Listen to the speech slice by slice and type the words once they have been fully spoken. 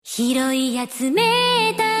拾い集め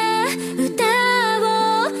た歌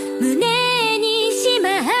を胸にしま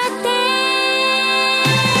って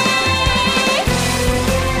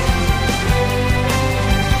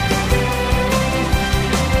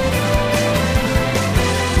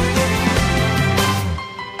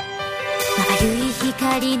まばゆい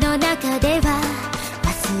光の中では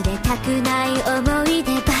忘れたくない思い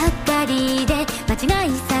出ばっかりで間違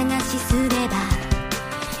い探しすれば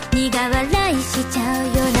苦笑いしちゃう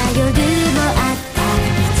ような夜もあった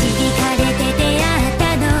導かれて出会っ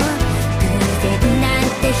たの偶然なん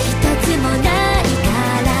て一つもないか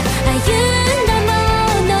ら歩んだ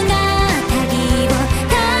物語を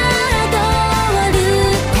たどる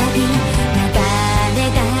たび流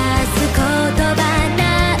れ出す言葉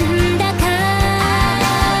なんだか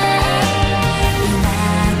うま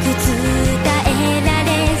く伝えられ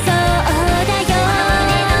そうだよ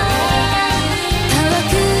遠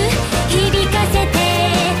く響かせて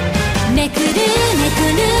めくるめくる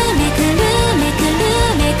めくるめくる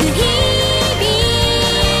めく日々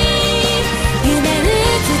夢う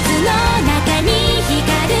つつの中に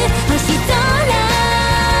光る星空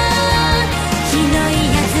拾い集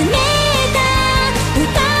めた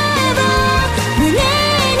歌を胸に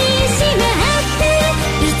しまって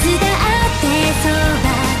いつだってそば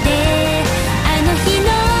であの日の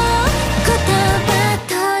言葉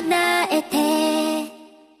唱えて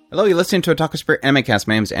Hello, you're listening to Otaku Spirit Anime Cast.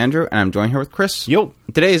 My name is Andrew, and I'm joined here with Chris. Yo.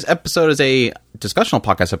 Today's episode is a discussional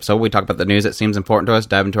podcast episode. We talk about the news that seems important to us,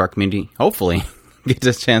 dive into our community, hopefully get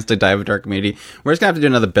this chance to dive into our community. We're just going to have to do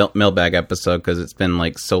another mailbag episode because it's been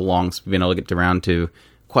like so long since we've been able to get around to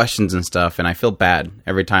questions and stuff, and I feel bad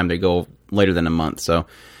every time they go later than a month. So,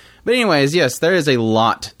 but anyways, yes, there is a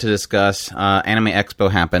lot to discuss. Anime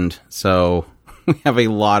Expo happened, so we have a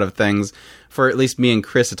lot of things for at least me and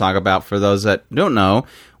Chris to talk about. For those that don't know,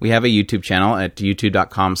 we have a YouTube channel at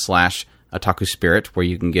youtube.com/otakuspirit where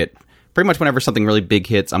you can get pretty much whenever something really big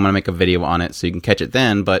hits, I'm going to make a video on it so you can catch it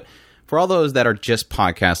then. But for all those that are just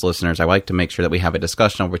podcast listeners, I like to make sure that we have a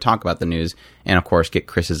discussion where we talk about the news and, of course, get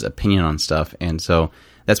Chris's opinion on stuff. And so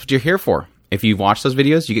that's what you're here for. If you watch those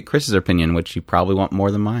videos, you get Chris's opinion, which you probably want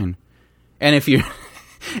more than mine. And if you...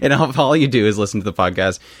 And if all you do is listen to the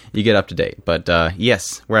podcast, you get up to date. But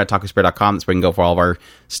yes, we're at otakuspirit.com. That's where you can go for all of our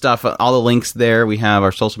stuff. All the links there. We have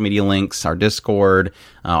our social media links, our Discord,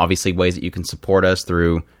 obviously ways that you can support us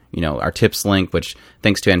through, you know, our tips link, which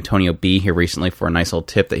thanks to Antonio B here recently for a nice little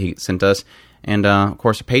tip that he sent us. And, of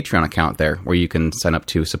course, a Patreon account there where you can sign up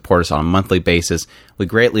to support us on a monthly basis. We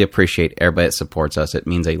greatly appreciate everybody that supports us. It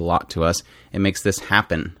means a lot to us. It makes this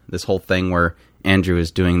happen, this whole thing where Andrew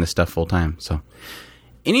is doing this stuff full time. So...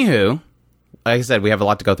 Anywho, like I said, we have a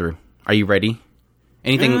lot to go through. Are you ready?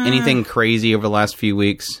 Anything crazy over the last few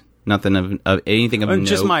weeks? Nothing of anything of note?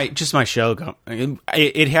 Just my show.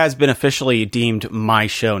 It has been officially deemed my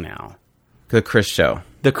show now. The Chris show.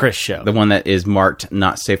 The Chris show. The one that is marked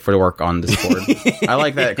not safe for work on Discord. I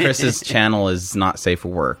like that Chris's channel is not safe for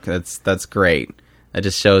work. That's great. That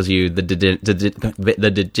just shows you the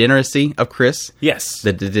degeneracy of Chris. Yes.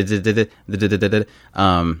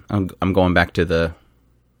 I'm going back to the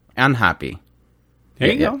unhappy.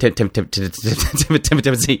 There you go.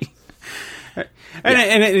 Timothy.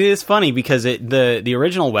 And it is funny because the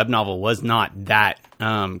original web novel was not that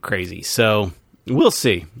crazy. So we'll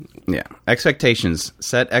see. Yeah. Expectations.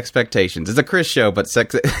 Set expectations. It's a Chris show, but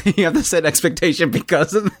you have to set expectation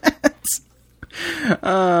because of that.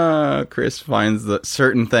 Chris finds that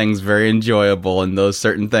certain things very enjoyable, and those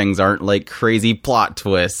certain things aren't like crazy plot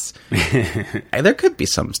twists. There could be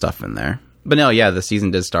some stuff in there. But no, yeah, the season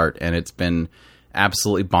did start, and it's been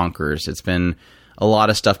absolutely bonkers. It's been a lot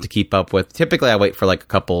of stuff to keep up with. Typically, I wait for like a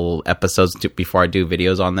couple episodes before I do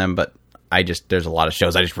videos on them, but there's a lot of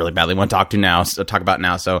shows I just really badly want to talk about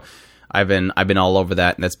now. So I've been all over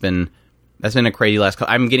that, and that's been a crazy last.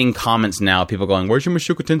 I'm getting comments now, people going, "Where's your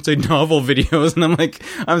Mushoku Tensei novel videos?" And I'm like,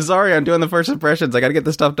 "I'm sorry, I'm doing the first impressions. I got to get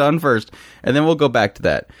this stuff done first, and then we'll go back to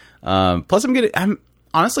that." Plus, I'm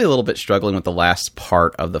honestly a little bit struggling with the last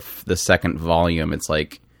part of the second volume. It's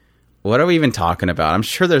like, what are we even talking about? I'm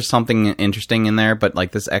sure there's something interesting in there, but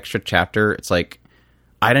like this extra chapter, it's like,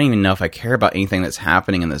 I don't even know if I care about anything that's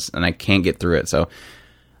happening in this, and I can't get through it. So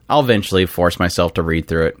I'll eventually force myself to read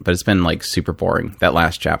through it, but it's been like super boring, that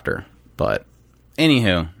last chapter. But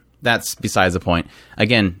anywho, that's besides the point.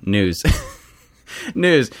 Again, news.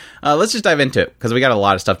 Let's just dive into it, because we got a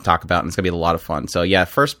lot of stuff to talk about, and it's going to be a lot of fun. So yeah,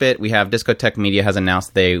 first bit, we have Discotech Media has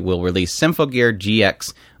announced they will release Symphogear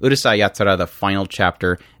GX, Urusei Yatsura, the final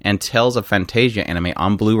chapter, and Tales of Phantasia anime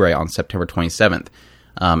on Blu-ray on September 27th.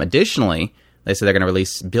 Additionally, They said they're going to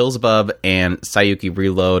release Beelzebub and Sayuki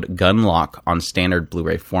Reload Gunlock on standard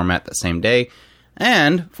Blu-ray format that same day.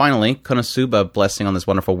 And finally, Konosuba blessing on this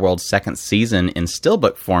wonderful world's second season in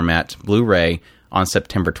Steelbook format Blu-ray on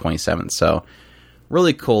September 27th. So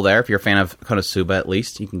really cool there. If you're a fan of Konosuba, at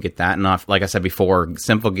least, you can get that. And like I said before,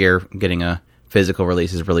 Simple Gear getting a physical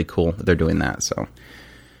release is really cool that they're doing that. So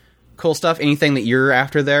cool stuff. Anything that you're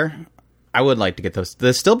after there? I would like to get those. The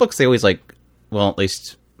Steelbooks, they always at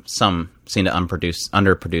least some seem to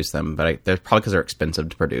underproduce them, but they're probably because they're expensive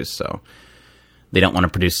to produce, so they don't want to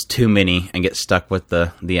produce too many and get stuck with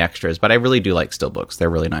the extras. But I really do like Steelbooks. They're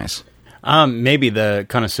really nice. Maybe the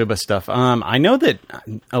Konosuba stuff. I know that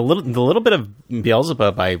the little bit of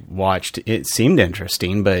Beelzebub I watched, it seemed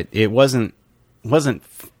interesting, but it wasn't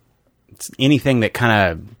anything that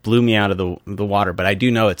kind of blew me out of the water. But I do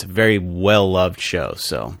know it's a very well-loved show,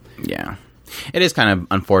 so... Yeah. It is kind of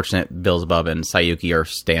unfortunate Beelzebub and Sayuki are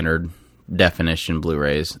standard definition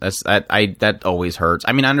Blu-rays. That always hurts.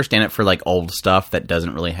 I mean, I understand it for old stuff that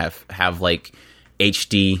doesn't really have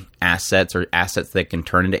HD assets or assets that can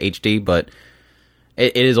turn into HD, but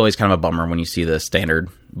it is always kind of a bummer when you see the standard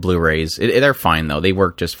Blu-rays. They're fine though. They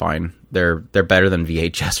work just fine. They're better than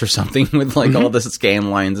VHS or something with all the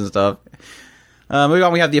scan lines and stuff. Moving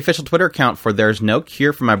on, we have the official Twitter account for There's No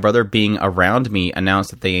Cure for My Brother Being Around Me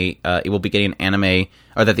announced that it will be getting an anime,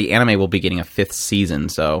 or that the anime will be getting a 5th season.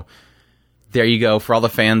 So there you go. For all the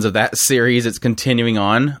fans of that series, it's continuing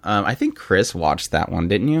on. I think Chris watched that one,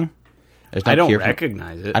 didn't you? I don't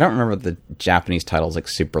recognize it. I don't remember the Japanese titles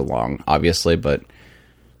super long, obviously, but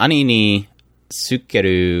Ani ni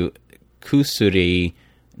Tsukeru Kusuri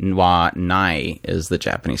wa Nai is the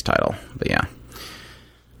Japanese title. But yeah.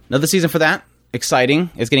 Another season for that. Exciting.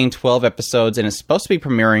 It's getting 12 episodes, and it's supposed to be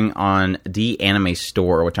premiering on the Anime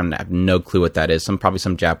Store, which I have no clue what that is. Probably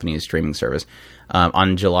some Japanese streaming service,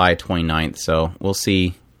 on July 29th. So we'll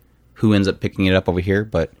see who ends up picking it up over here.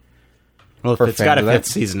 But if it's got a 5th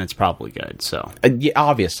season, it's probably good. So yeah,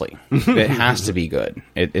 obviously, it has to be good.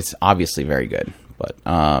 It's obviously very good. But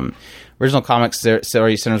original comics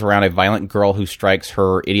story centers around a violent girl who strikes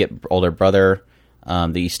her idiot older brother.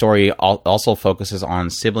 The story also focuses on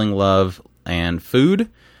sibling love and food.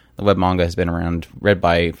 The web manga has been read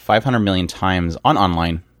by 500 million times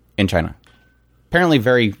online in China. Apparently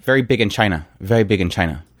very, very big in China. Very big in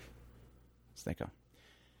China. So there you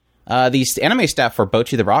go. The anime staff for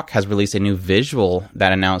Bocchi the Rock has released a new visual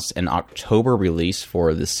that announced an October release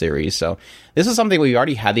for this series. So this is something we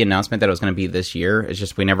already had the announcement that it was going to be this year. It's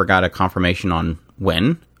just we never got a confirmation on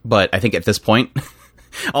when. But I think at this point,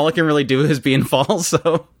 all I can really do is be in fall.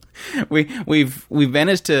 So we've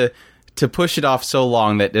managed to push it off so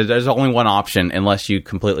long that there's only one option unless you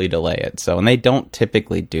completely delay it. So, and they don't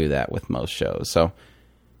typically do that with most shows. So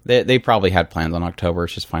they probably had plans on October.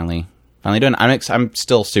 It's just finally doing. I'm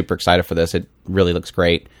still super excited for this. It really looks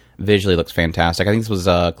great. Visually looks fantastic. I think this was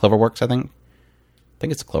Cloverworks. I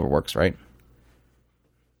think it's Cloverworks, right?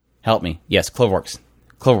 Help me. Yes, Cloverworks.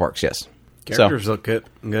 Cloverworks. Yes. Characters look good.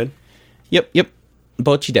 Yep.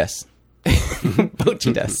 Bocchi des.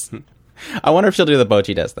 Bocchi des. I wonder if she'll do the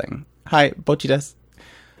Bocchi des thing. Hi, Bocchi des.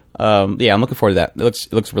 Yeah, I'm looking forward to that. It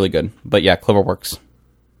looks really good. But yeah, Cloverworks.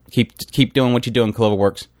 Keep doing what you do in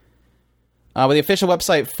Cloverworks. But the official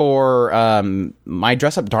website for My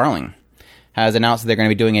Dress Up Darling has announced that they're going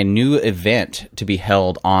to be doing a new event to be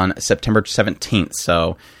held on September 17th.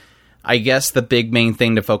 So I guess the big main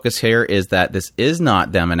thing to focus here is that this is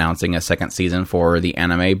not them announcing a second season for the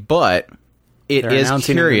anime, but it is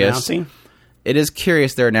curious. It is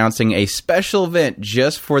curious they're announcing a special event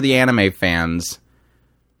just for the anime fans.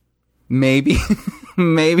 Maybe.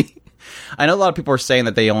 Maybe. I know a lot of people are saying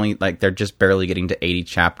that they're just barely getting to 80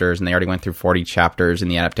 chapters and they already went through 40 chapters in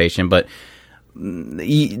the adaptation, but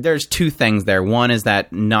there's two things there. One is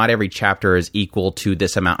that not every chapter is equal to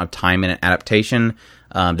this amount of time in an adaptation.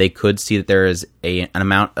 They could see that there is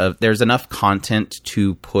there's enough content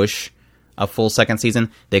to push a full second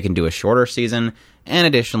season. They can do a shorter season, and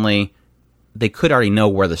additionally, they could already know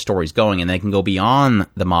where the story's going, and they can go beyond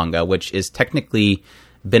the manga, which is technically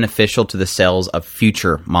beneficial to the sales of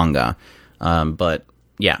future manga. But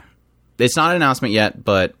yeah, it's not an announcement yet,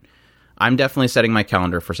 but I'm definitely setting my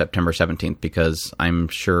calendar for September 17th because I'm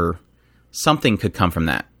sure something could come from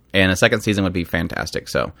that, and a second season would be fantastic.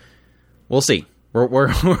 So we'll see. We're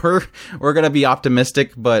gonna be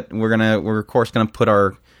optimistic, but we're of course gonna put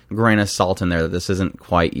our grain of salt in there that this isn't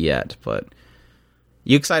quite yet, but.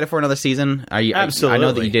 You excited for another season? Absolutely. I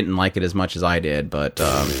know that you didn't like it as much as I did, but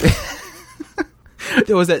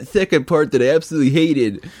there was that second part that I absolutely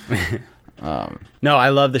hated. No, I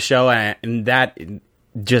love the show, and that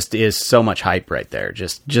just is so much hype right there.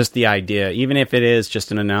 Just the idea, even if it is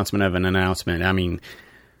just an announcement of an announcement. I mean,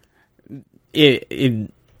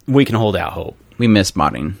 we can hold out hope. We miss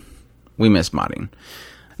modding.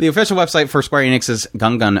 The official website for Square Enix's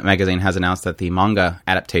Gun magazine has announced that the manga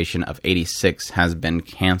adaptation of 86 has been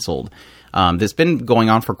canceled. This has been going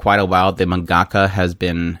on for quite a while. The mangaka has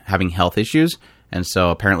been having health issues, and so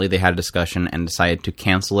apparently they had a discussion and decided to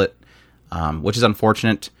cancel it, which is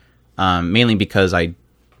unfortunate, mainly because we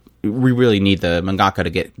really need the mangaka to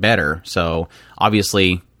get better. So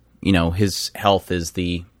obviously, his health is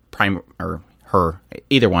the prime, or her,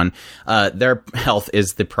 either one. Their health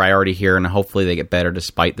is the priority here, and hopefully they get better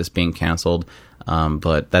despite this being canceled.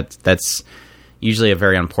 But that's usually a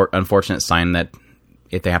very unfortunate sign that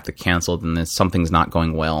if they have to cancel, then something's not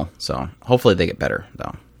going well. So hopefully they get better,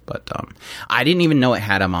 though. But I didn't even know it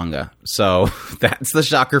had a manga, so that's the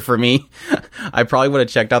shocker for me. I probably would have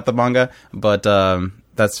checked out the manga, but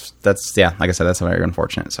that's like I said, that's very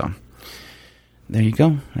unfortunate. So there you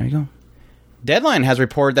go. Deadline has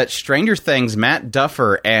reported that Stranger Things' Matt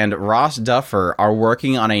Duffer and Ross Duffer are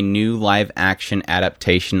working on a new live-action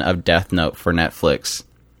adaptation of Death Note for Netflix.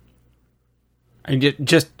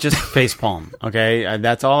 Just facepalm, okay?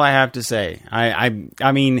 That's all I have to say.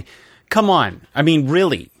 I mean, come on. I mean,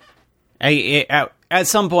 really. At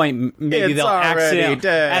some point, maybe they'll accidentally.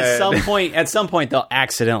 At some point, they'll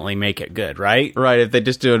accidentally make it good, right? Right. If they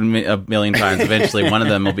just do it a million times, eventually one of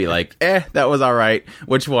them will be like, that was all right.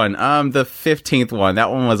 Which one? The 15th one. That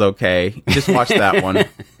one was okay. Just watch that one.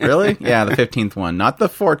 Really? Yeah, the 15th one, not the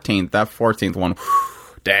 14th. That 14th one.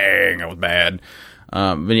 Dang, that was bad.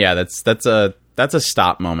 But yeah, that's a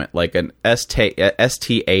stop moment, like an STAHP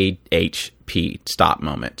stop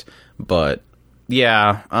moment. But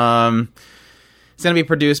yeah, it's going to be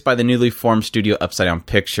produced by the newly formed studio Upside Down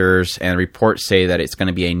Pictures, and reports say that it's going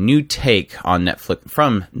to be a new take on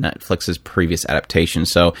Netflix's previous adaptation.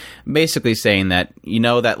 So basically saying that,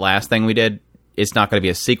 that last thing we did, it's not going to be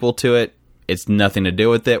a sequel to it. It's nothing to do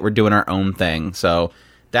with it. We're doing our own thing. So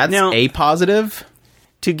that's a positive.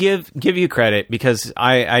 To give you credit, because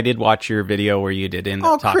I did watch your video where you did end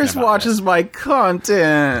up talking about Chris watches my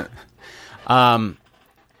content.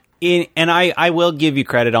 And I will give you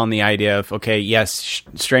credit on the idea of, okay, yes,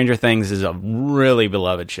 Stranger Things is a really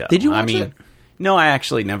beloved show. Did you watch it? No, I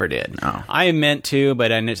actually never did. Oh. I meant to,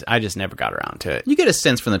 but I just never got around to it. You get a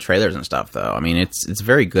sense from the trailers and stuff, though. I mean, it's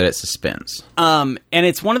very good at suspense. And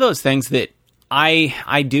it's one of those things that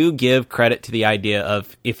I do give credit to the idea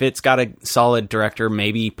of, if it's got a solid director,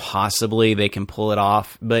 maybe possibly they can pull it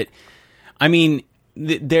off. But I mean,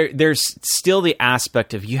 there's still the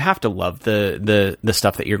aspect of, you have to love the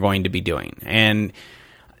stuff that you're going to be doing, and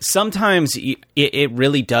sometimes it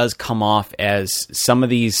really does come off as some of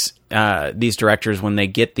these directors, when they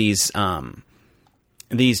get these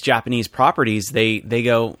Japanese properties, they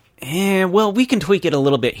go, well, we can tweak it a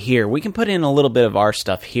little bit here. We can put in a little bit of our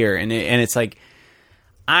stuff here. And it's like,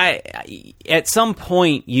 at some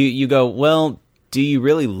point you go, well, do you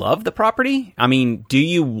really love the property? I mean, do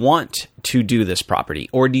you want to do this property,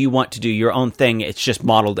 or do you want to do your own thing? It's just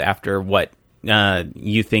modeled after what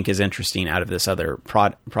you think is interesting out of this other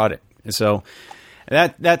product. So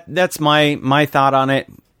that's my thought on it.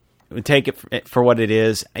 Take it for what it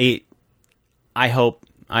is. I hope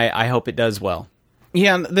it does well.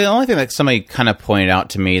 Yeah, the only thing that somebody kind of pointed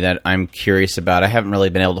out to me that I'm curious about, I haven't really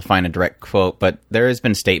been able to find a direct quote, but there has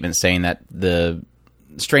been statements saying that the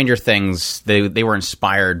Stranger Things, they were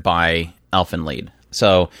inspired by Elfen Lied.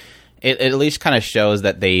 So it at least kind of shows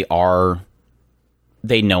that they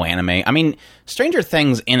know anime. I mean, Stranger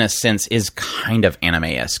Things, in a sense, is kind of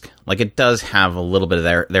anime-esque. Like, it does have a little bit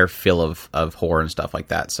of their feel of horror and stuff like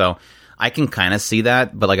that. So I can kind of see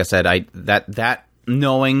that, but like I said, that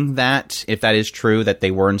knowing that, if that is true, that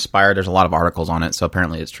they were inspired, there's a lot of articles on it, so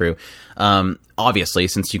apparently it's true. Obviously,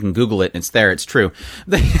 since you can Google it and it's there, it's true.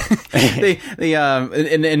 And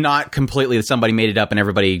not completely that somebody made it up and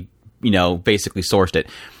everybody, basically sourced it.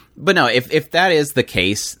 But no, if that is the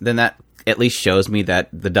case, then that at least shows me that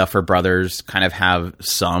the Duffer brothers kind of have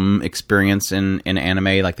some experience in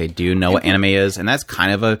anime, like they do know what anime is, and that's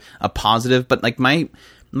kind of a positive. But like my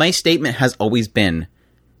statement has always been,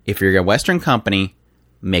 if you're a Western company,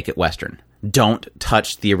 make it Western. Don't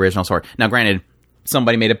touch the original story. Now, granted,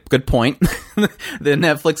 somebody made a good point. The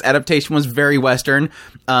Netflix adaptation was very Western,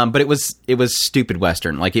 but it was stupid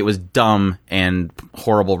Western. Like, it was dumb and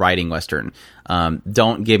horrible writing Western.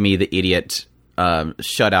 Don't give me the idiot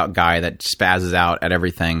shutout guy that spazzes out at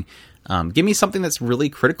everything. Give me something that's really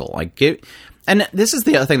critical. And this is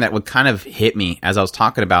the other thing that would kind of hit me as I was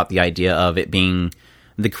talking about the idea of it being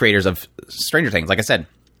the creators of Stranger Things. Like I said,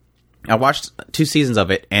 I watched 2 seasons of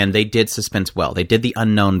it, and they did suspense well. They did the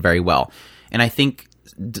unknown very well. And I think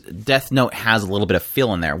Death Note has a little bit of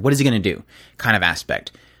feel in there. What is he going to do? Kind of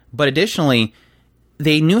aspect. But additionally,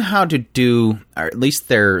 they knew how to do, or at least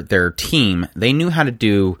their team, they knew how to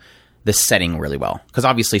do the setting really well. Because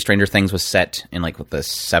obviously Stranger Things was set in like the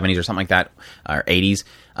 70s or something like that, or 80s.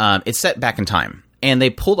 It's set back in time. And they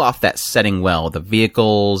pulled off that setting well. The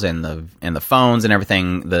vehicles and the phones and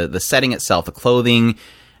everything, the setting itself, the clothing.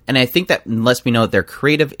 And I think that lets me know that they're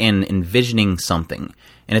creative in envisioning something.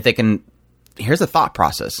 And if they can, here's the thought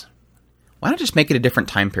process. Why not just make it a different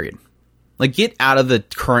time period? Like, get out of the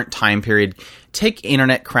current time period. Take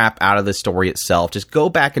internet crap out of the story itself. Just go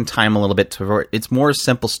back in time a little bit. It's more a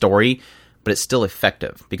simple story, but it's still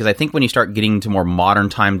effective. Because I think when you start getting to more modern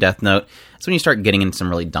time Death Note, that's when you start getting into some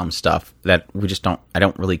really dumb stuff that I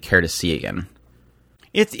don't really care to see again.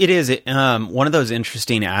 It is one of those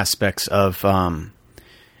interesting aspects of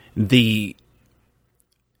the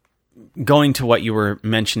going to what you were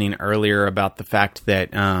mentioning earlier about the fact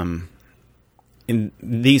that in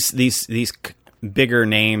these bigger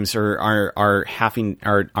names are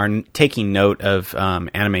taking note of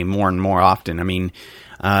anime more and more often. I mean,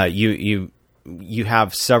 you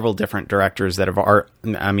have several different directors that have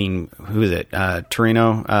who is it?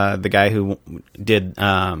 Torino, the guy who did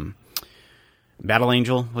Battle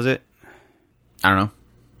Angel, was it? I don't know.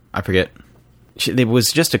 I forget. It was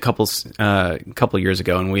just a couple years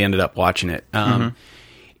ago, and we ended up watching it.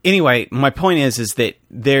 Anyway, my point is that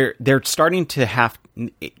they're starting to have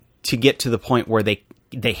to get to the point where they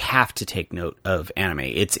have to take note of anime.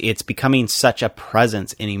 It's becoming such a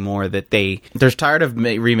presence anymore that they're tired of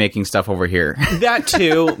remaking stuff over here. That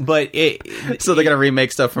too, but so they're gonna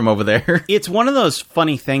remake stuff from over there. It's one of those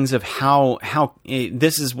funny things of how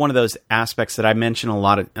this is one of those aspects that I mention a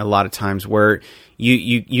lot of times where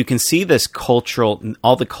you can see this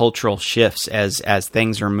all the cultural shifts as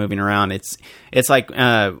things are moving around. It's like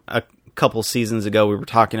a couple seasons ago we were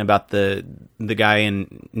talking about the guy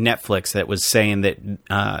in Netflix that was saying that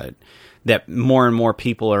that more and more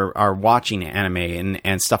people are watching anime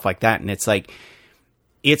and stuff like that, and it's like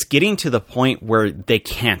it's getting to the point where they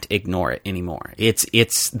can't ignore it anymore.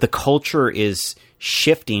 It's the culture is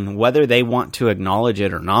shifting, whether they want to acknowledge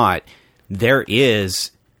it or not. There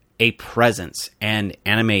is a presence, and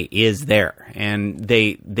anime is there, and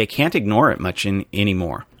they can't ignore it much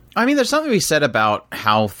anymore. I mean, there's something to be said about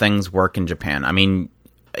how things work in Japan. I mean,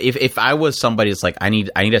 if I was somebody that's like, I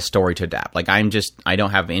need a story to adapt. Like, I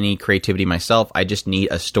don't have any creativity myself. I just need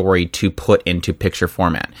a story to put into picture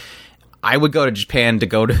format. I would go to Japan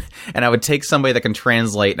and I would take somebody that can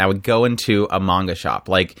translate, and I would go into a manga shop.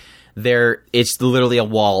 Like, it's literally a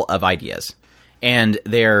wall of ideas. And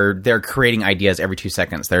they're creating ideas every 2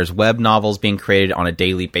 seconds. There's web novels being created on a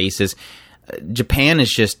daily basis. Japan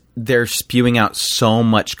is just, they're spewing out so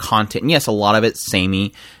much content. And yes, a lot of it's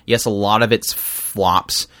samey. Yes, a lot of it's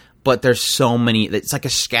flops. But there's so many, it's like a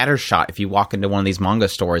scatter shot if you walk into one of these manga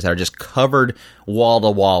stores that are just covered wall to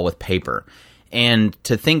wall with paper. And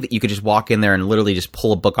to think that you could just walk in there and literally just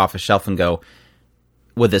pull a book off a shelf and go,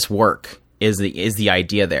 would this work? Is the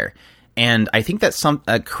idea there? And I think that's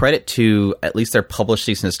a credit to at least their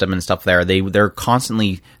publishing system and stuff there. They're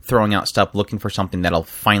constantly throwing out stuff, looking for something that'll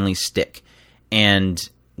finally stick. And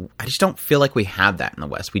I just don't feel like we have that in the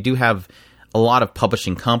West. We do have a lot of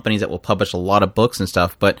publishing companies that will publish a lot of books and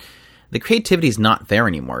stuff, but the creativity is not there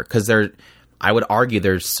anymore because I would argue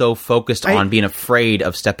they're so focused on being afraid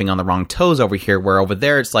of stepping on the wrong toes over here, where over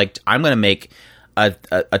there it's like, I'm going to make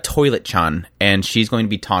a toilet-chan, and she's going to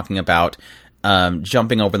be talking about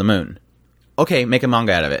jumping over the moon. Okay, make a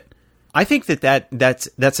manga out of it. I think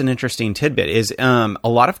that's an interesting tidbit. Is a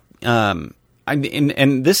lot of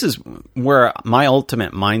and this is where my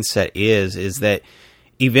ultimate mindset is that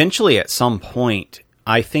eventually at some point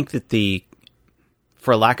I think that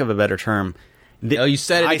for lack of a better term. You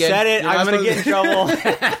said it again. I said it. I'm going to get in trouble.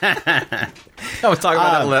 I was talking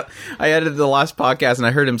about that. I edited the last podcast, and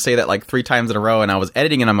I heard him say that like 3 times in a row, and I was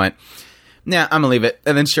editing, and I'm like, nah, I'm going to leave it.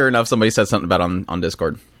 And then sure enough, somebody said something about it on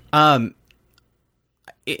Discord. And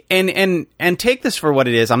take this for what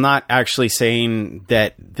it is. I'm not actually saying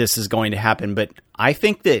that this is going to happen, but I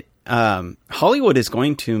think that Hollywood is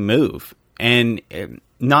going to move, and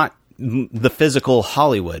not the physical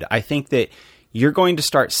Hollywood. I think that you're going to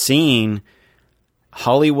start seeing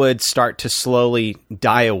Hollywood start to slowly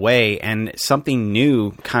die away and something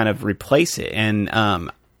new kind of replace it. And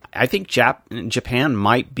I think Japan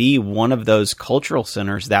might be one of those cultural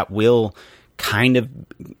centers that will kind of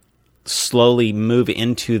slowly move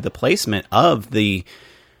into the placement of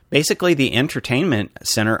basically the entertainment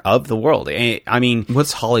center of the world. I mean,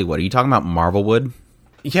 what's Hollywood? Are you talking about Marvelwood?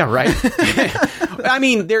 Yeah, right. I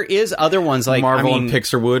mean, there is other ones like Marvel and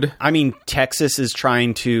Pixarwood. I mean, Texas is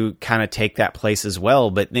trying to kind of take that place as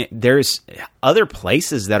well, but there's other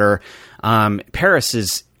places that are. Paris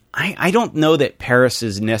is. I don't know that Paris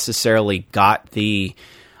has necessarily got the.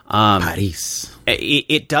 Paris.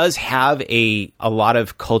 It does have a lot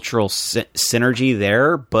of cultural synergy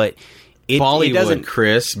there, but. Bollywood,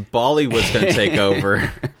 Chris. Bollywood's going to take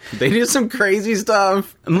over. They do some crazy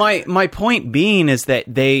stuff. My point being is that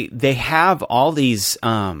they have all these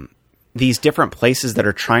different places that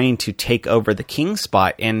are trying to take over the king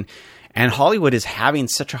spot, and Hollywood is having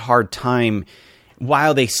such a hard time.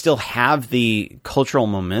 While they still have the cultural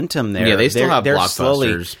momentum there, they still have blockbusters,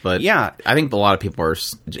 slowly, but yeah, I think a lot of people are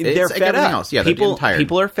they're like fed up. Else. Yeah, people tired.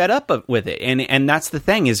 People are fed up with it, and that's the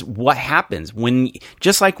thing is what happens when,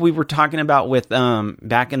 just like we were talking about with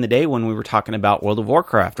back in the day when we were talking about World of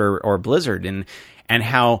Warcraft or Blizzard, and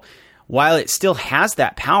how while it still has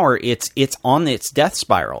that power, it's on its death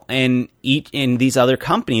spiral, and these other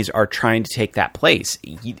companies are trying to take that place.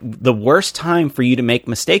 The worst time for you to make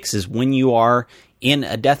mistakes is when you are in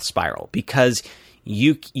a death spiral, because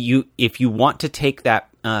you if you want to take that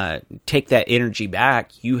energy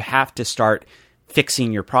back, you have to start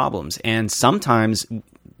fixing your problems. And sometimes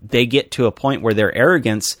they get to a point where their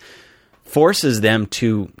arrogance forces them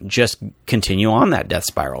to just continue on that death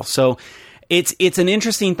spiral. So it's an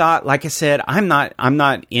interesting thought. Like I said, I'm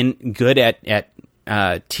not good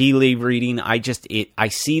at tea leaf reading. I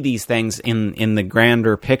see these things in the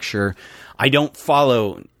grander picture. I don't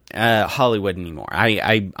follow Hollywood anymore.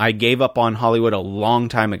 I gave up on Hollywood a long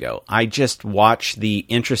time ago. I just watch the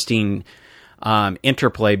interesting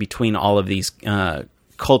interplay between all of these the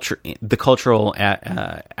cultural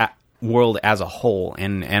world as a whole,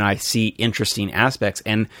 and I see interesting aspects.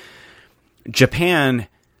 And Japan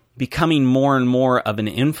becoming more and more of an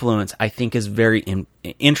influence, I think, is very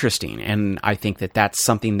interesting, and I think that that's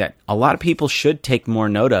something that a lot of people should take more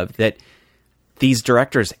note of. That these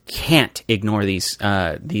directors can't ignore these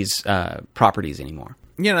properties anymore.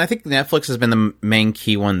 Yeah, and I think Netflix has been the main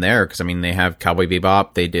key one there, because I mean they have Cowboy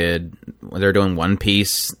Bebop, they're doing One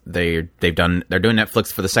Piece, they're doing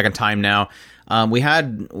Netflix for the second time now. We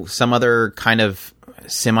had some other kind of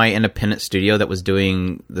semi-independent studio that was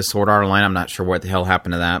doing the Sword Art Online. I'm not sure what the hell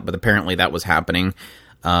happened to that, but apparently that was happening.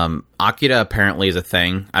 Akira apparently is a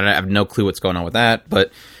thing. I have no clue what's going on with that,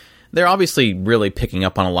 but they're obviously really picking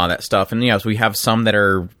up on a lot of that stuff. And so we have some that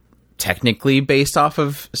are technically based off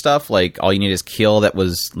of stuff like All You Need Is Kill, that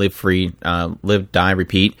was Live Free, Live, Die,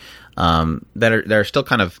 Repeat, that are still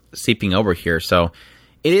kind of seeping over here. So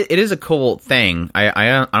it is a cool thing.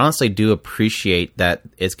 I honestly do appreciate that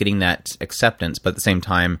it's getting that acceptance, but at the same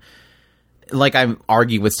time, like I've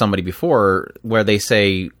argued with somebody before, where they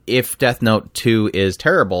say, if Death Note 2 is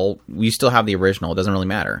terrible, we still have the original. It doesn't really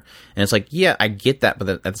matter. And it's like, yeah, I get that, but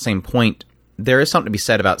at the same point, there is something to be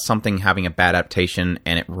said about something having a bad adaptation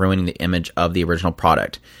and it ruining the image of the original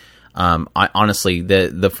product. Honestly,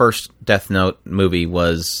 the first Death Note movie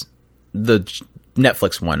was the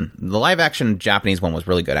Netflix one. The live-action Japanese one was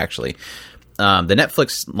really good, actually. The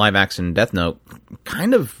Netflix live-action Death Note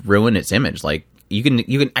kind of ruined its image. Like, I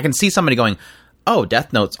can see somebody going, "Oh,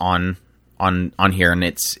 Death Note's on here, and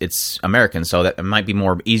it's American, so that it might be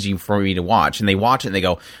more easy for me to watch." And they watch it and they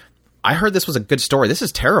go, "I heard this was a good story. This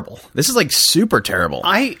is terrible. This is like super terrible."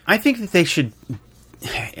 I think that they should.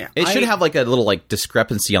 It should have like a little like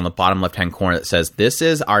discrepancy on the bottom left-hand corner that says, "This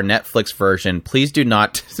is our Netflix version. Please do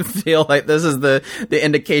not feel like this is the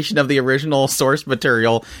indication of the original source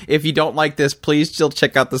material. If you don't like this, please still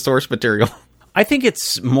check out the source material." I think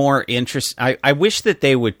it's more interesting. I wish that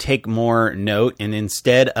they would take more note, and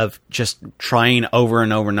instead of just trying over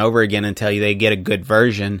and over and over again until they get a good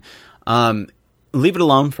version, leave it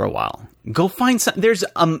alone for a while. Go find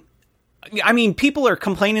some. I mean, people are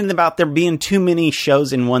complaining about there being too many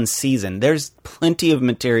shows in one season. There's plenty of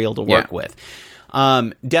material to work with.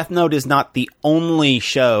 Death Note is not the only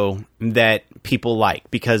show that people like,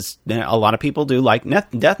 because a lot of people do like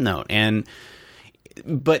Death Note,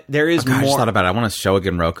 but there is more. I just thought about it. I want to show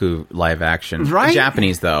again Roku live action, right?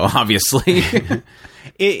 Japanese though, obviously.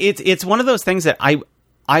 It's one of those things that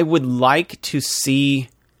I would like to see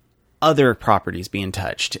other properties being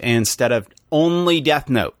touched instead of only Death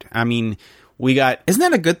Note. I mean, we got. Isn't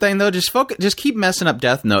that a good thing though? Just keep messing up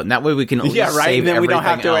Death Note, and that way we can save then we don't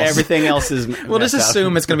have to. Else. Everything else is. We'll just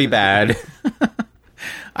assume it's going to be bad.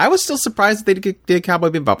 I was still surprised that they did Cowboy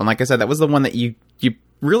Bebop, and like I said, that was the one that you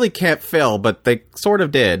really can't fill, but they sort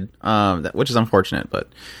of did, which is unfortunate. But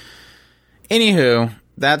anywho,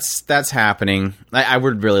 that's happening. I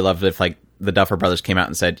would really love it if like the Duffer Brothers came out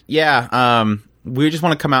and said, "Yeah, we just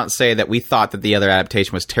want to come out and say that we thought that the other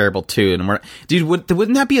adaptation was terrible too. And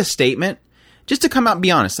wouldn't that be a statement? Just to come out and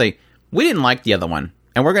be honest, say we didn't like the other one,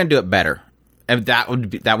 and we're going to do it better. And that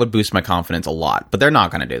would boost my confidence a lot. But they're not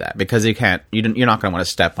going to do that because you're not going to want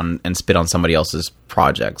to step on and spit on somebody else's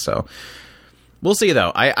project. So we'll see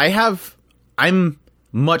though. I'm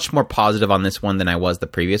much more positive on this one than I was the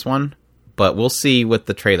previous one. But we'll see with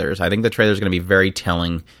the trailers. I think the trailer's going to be very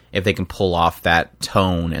telling if they can pull off that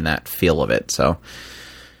tone and that feel of it. So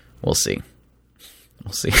we'll see.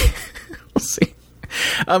 We'll see. We'll see.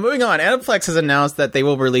 Moving on, Aniplex has announced that they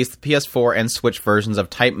will release the PS4 and Switch versions of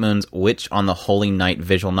Type Moon's Witch on the Holy Night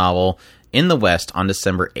visual novel in the West on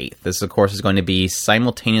December 8th. This, of course, is going to be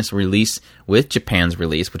simultaneous release with Japan's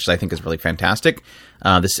release, which I think is really fantastic.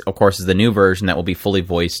 This, of course, is the new version that will be fully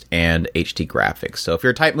voiced and HD graphics. So if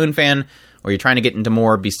you're a Type Moon fan, or you're trying to get into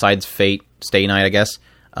more besides Fate, Stay Night, I guess,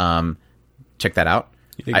 check that out.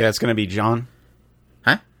 You think that's going to be John?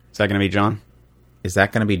 Huh? Is that going to be John? Is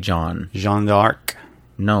that going to be John? Jean d'Arc?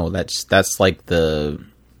 No, that's like the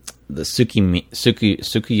Tsukuyomi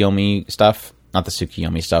stuff. Not the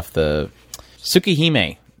Tsukuyomi stuff, the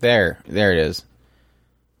Tsukihime. There it is.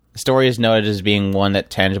 The story is noted as being one that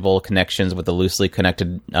tangible connections with the loosely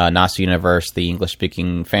connected Nasu universe, the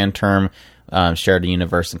English-speaking fan term, shared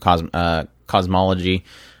universe and cosmology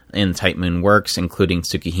in Type Moon works, including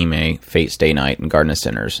Tsukihime, Fate Stay Night, and Garden of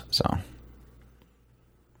Sinners. So,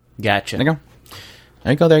 gotcha. There you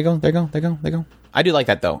go. I do like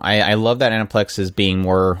that, though. I love that Aniplex is being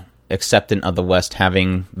more acceptant of the West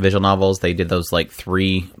having visual novels. They did those,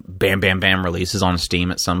 3 bam releases on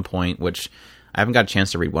Steam at some point, which I haven't got a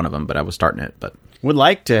chance to read one of them, but I was starting it. But would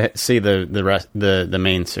like to see the rest, the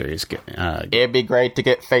main series. It'd be great to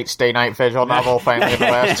get Fate Stay Night visual novel Family of the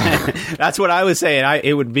West. That's what I was saying.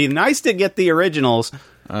 It would be nice to get the originals.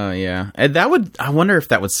 Yeah, and I wonder if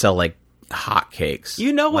that would sell like hotcakes.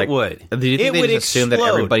 It would. Do you think they just assume that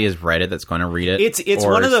everybody has read it that's going to read it? It's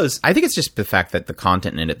one of those. I think it's just the fact that the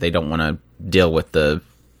content in it, they don't want to deal with the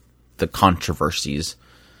controversies.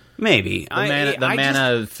 Maybe the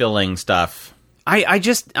mana filling stuff. I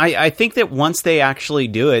think that once they actually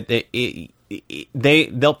do it,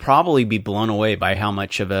 they'll probably be blown away by how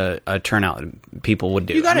much of a turnout people would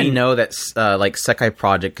do. You got to know that Sekai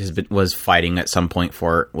Project was fighting at some point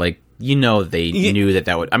for they knew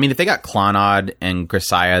that would. I mean, if they got Clannad and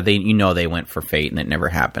Grisaya, they went for Fate and it never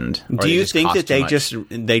happened. Do you think that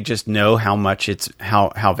they just know how much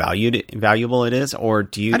how valuable it is, or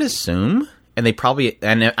do you? I'd assume. And they probably,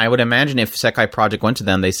 and I would imagine if Sekai Project went to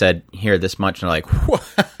them, they said, "Here, this much," and they're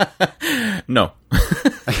like, "No."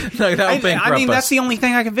 I mean, that's the only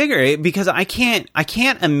thing I can figure, because I can't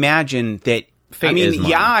imagine that. Fate is mine.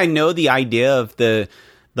 Yeah, I know the idea of the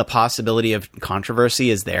possibility of controversy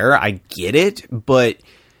is there. I get it, but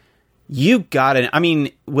you got to. I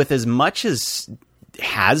mean, with as much as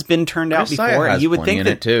has been turned out before, you would think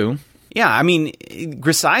that too. Yeah, I mean,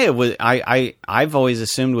 Grisaya was I've always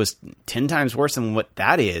assumed was 10 times worse than what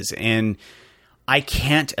that is, and I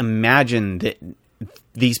can't imagine that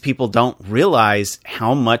these people don't realize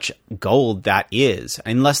how much gold that is,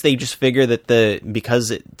 unless they just figure that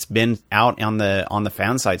because it's been out on the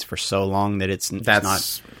fan sites for so long that it's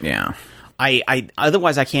not. Yeah.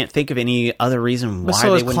 Otherwise I can't think of any other reason why so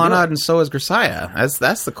they is wouldn't Clannad do it. and so is Grisaya.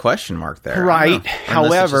 That's the question mark there. Right.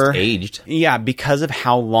 However, aged. Yeah, because of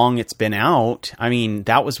how long it's been out. I mean,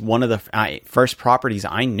 that was one of the first properties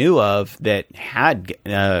I knew of that had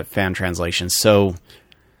fan translations. So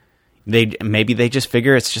maybe they just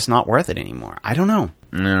figure it's just not worth it anymore. I don't know.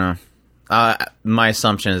 No. My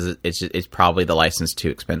assumption is it's probably the license too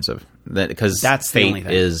expensive. Because that's Fate the only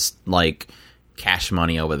thing. Is like cash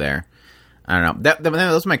money over there. I don't know. That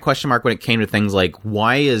was my question mark when it came to things like,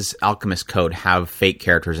 why does Alchemist Code have Fate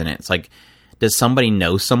characters in it? It's like, does somebody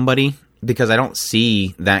know somebody? Because I don't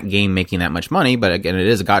see that game making that much money, but again, it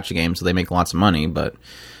is a gacha game, so they make lots of money, but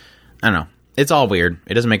I don't know. It's all weird.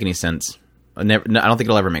 It doesn't make any sense. I don't think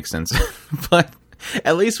it'll ever make sense. But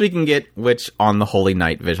at least we can get Witch on the Holy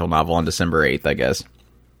Night visual novel on December 8th, I guess.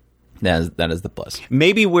 That is the plus.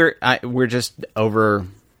 Maybe we're just over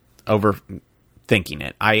thinking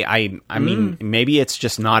it. I mean, maybe it's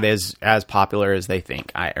just not as popular as they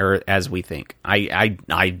think, or as we think. I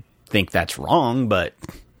think that's wrong, but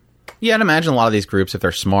yeah, I'd imagine a lot of these groups, if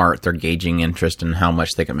they're smart, they're gauging interest in how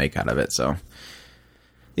much they can make out of it. So,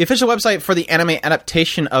 the official website for the anime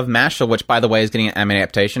adaptation of Mashle, which by the way is getting an anime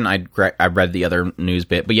adaptation. I read the other news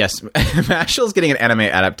bit, but yes, Mashle is getting an anime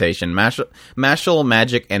adaptation. Mashle,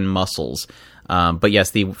 Magic, and Muscles. But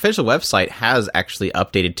yes, the official website has actually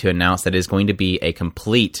updated to announce that it is going to be a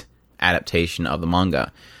complete adaptation of the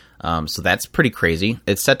manga. So that's pretty crazy.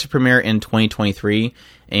 It's set to premiere in 2023,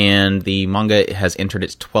 and the manga has entered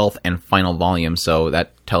its 12th and final volume. So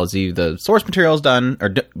that tells you the source material is done,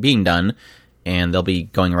 or being done, and they'll be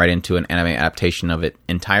going right into an anime adaptation of it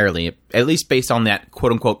entirely, at least based on that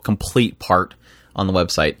quote-unquote complete part on the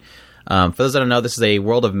website. For those that don't know, this is a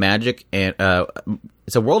world of magic, and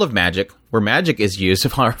it's a world of magic where magic is used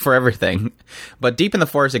for everything. But deep in the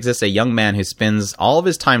forest exists a young man who spends all of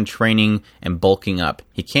his time training and bulking up.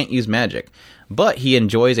 He can't use magic, but he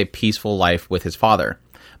enjoys a peaceful life with his father.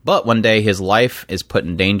 But one day his life is put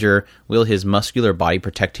in danger. Will his muscular body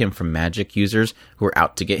protect him from magic users who are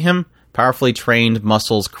out to get him? Powerfully trained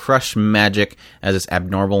muscles crush magic as this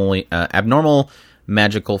abnormal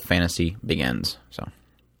magical fantasy begins. So,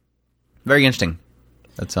 very interesting.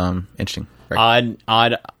 That's interesting.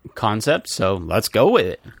 Odd concept. So let's go with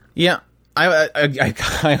it. Yeah, I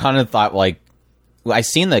kind of thought, like, I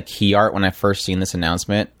seen the key art when I first seen this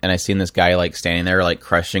announcement, and I seen this guy like standing there like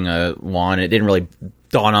crushing a wand. It didn't really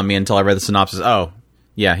dawn on me until I read the synopsis. Oh,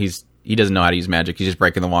 yeah, he doesn't know how to use magic. He's just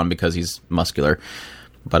breaking the wand because he's muscular.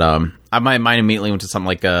 But my mind immediately went to something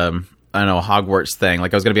like I don't know, a Hogwarts thing.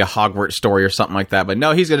 Like it was going to be a Hogwarts story or something like that. But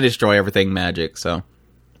no, he's going to destroy everything magic. So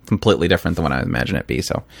completely different than what I imagine it be.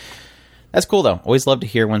 So that's cool though. Always love to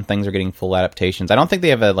hear when things are getting full adaptations. I don't think they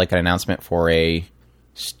have an announcement for a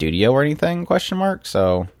studio or anything? ?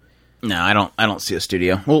 So no, I don't see a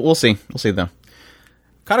studio. We'll see. We'll see though.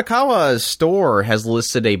 Kadokawa's store has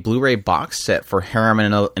listed a Blu-ray box set for Harem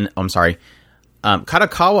and I'm sorry.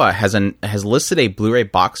 Kadokawa has listed a Blu-ray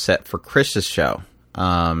box set for Chris's show.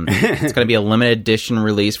 It's going to be a limited edition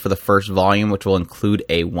release for the first volume, which will include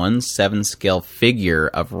a 1/7 scale figure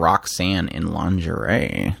of Roxanne in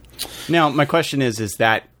lingerie. Now, my question is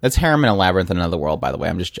that's Harem in a Labyrinth in Another World, by the way.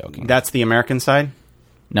 I'm just joking. That's the American side?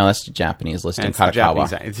 No, that's the Japanese listing.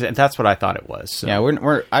 Kadokawa. That's what I thought it was. So. Yeah,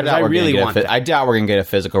 I doubt we're gonna get a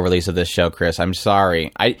physical release of this show, Chris. I'm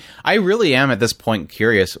sorry. I really am at this point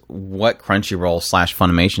curious what Crunchyroll /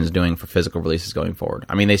 Funimation is doing for physical releases going forward.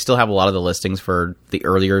 I mean, they still have a lot of the listings for the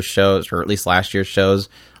earlier shows, or at least last year's shows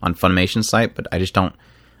on Funimation's site, but I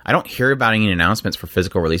don't hear about any announcements for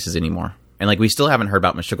physical releases anymore. And like, we still haven't heard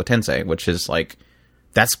about Mushoku Tensei, which is like,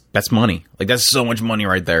 that's money. Like, that's so much money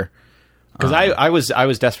right there. Because I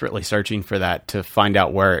was desperately searching for that to find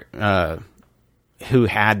out where who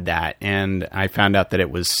had that, and I found out that it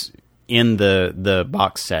was in the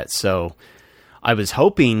box set. So I was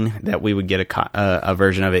hoping that we would get a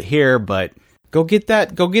version of it here, but go get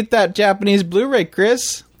that Japanese Blu-ray,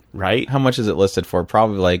 Chris. Right? How much is it listed for?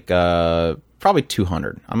 Probably probably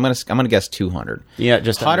 200. I'm gonna guess 200. Yeah,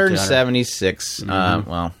 just 176.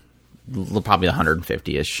 Well, probably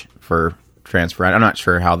 150ish for transfer. I'm not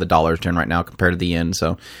sure how the dollar's doing right now compared to the yen.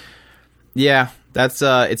 So yeah, that's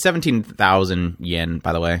it's 17,000 yen,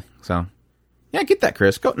 by the way. So yeah, get that,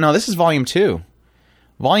 Chris. Go. No, this is volume 2.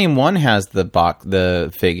 Volume 1 has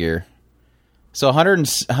the figure. So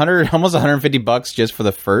 100 almost $150 just for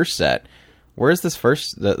the first set. Where's this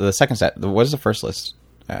the second set? What is the first list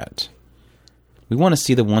at? We want to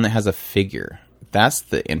see the one that has a figure. That's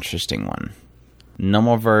the interesting one.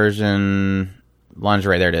 Normal version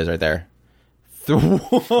lingerie. There it is, right there.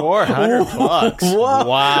 $400.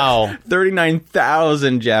 Wow.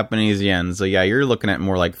 39,000 Japanese yen. So yeah, you're looking at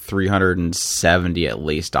more like 370 at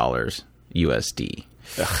least dollars USD.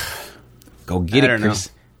 Ugh. Go get it,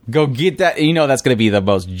 Chris. Go get that. You know that's going to be the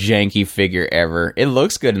most janky figure ever. It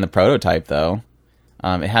looks good in the prototype though.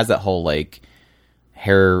 It has that whole like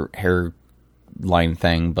hair line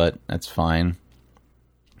thing, but that's fine.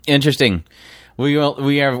 Interesting.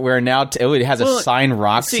 We're now. It has a Sign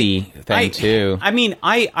Roxy thing too. I mean,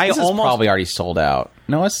 I this almost is probably already sold out.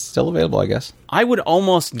 No, it's still available, I guess. I would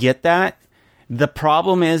almost get that. The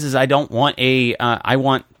problem is I don't want I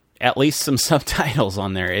want at least some subtitles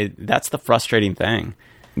on there. That's the frustrating thing.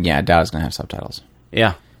 Yeah, I doubt it's gonna have subtitles.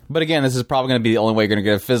 Yeah, but again, this is probably gonna be the only way you're gonna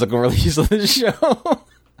get a physical release of this show,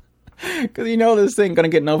 because this thing gonna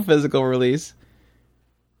get no physical release.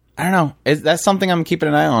 I don't know. That's something I'm keeping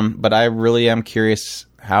an eye on, but I really am curious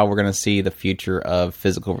how we're going to see the future of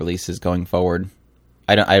physical releases going forward.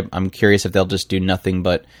 I'm curious if they'll just do nothing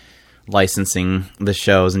but licensing the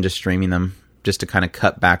shows and just streaming them, just to kind of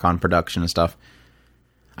cut back on production and stuff.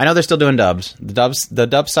 I know they're still doing dubs. The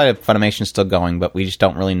dub side of Funimation is still going, but we just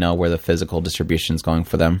don't really know where the physical distribution is going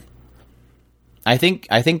for them. I think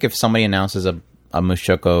if somebody announces a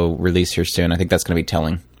Mushoku release here soon, I think that's going to be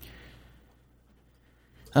telling.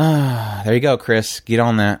 There you go, Chris. Get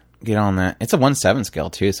on that. It's a 1/7 scale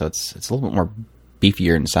too, so it's a little bit more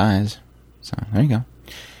beefier in size. So there you go.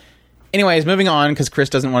 Anyways, moving on, because Chris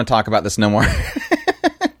doesn't want to talk about this no more.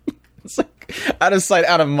 It's like, Out of sight,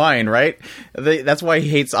 out of mind, right? That's why he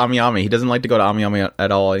hates Ami. He doesn't like to go to Ami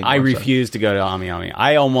at all anymore. I refuse to go to Ami.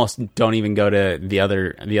 I almost don't even go to the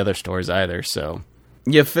other stores either, so...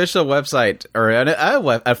 The official website, or an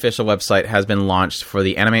official website, has been launched for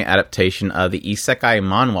the anime adaptation of the isekai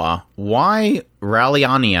manhwa, Why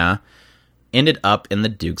Ralliania Ended Up in the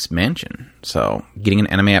Duke's Mansion. So, getting an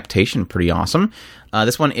anime adaptation, pretty awesome.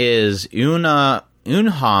 This one is Eunha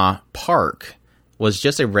Park was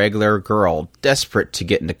just a regular girl, desperate to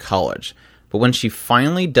get into college. But when she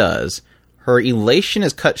finally does, her elation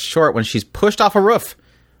is cut short when she's pushed off a roof,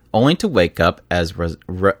 only to wake up as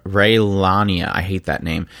Raylania, I hate that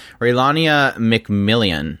name, Raylania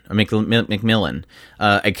Macmillan,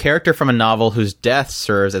 a character from a novel whose death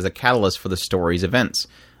serves as a catalyst for the story's events.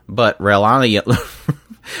 But Raylania,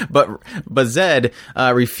 but Zed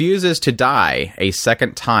refuses to die a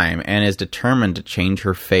second time and is determined to change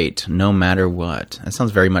her fate no matter what. That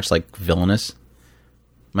sounds very much like Villainous.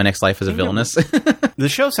 My Next Life is a Villainous. The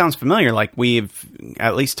show sounds familiar, like we've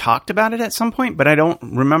at least talked about it at some point, but I don't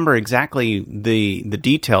remember exactly the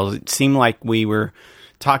details. It seemed like we were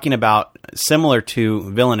talking about similar to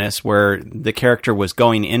Villainous, where the character was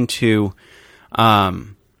going into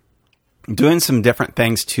doing some different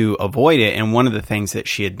things to avoid it, and one of the things that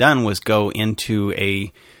she had done was go into a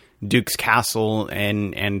Duke's castle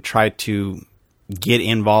and try to get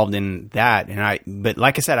involved in that. But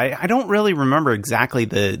like I said, I don't really remember exactly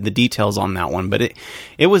the details on that one, but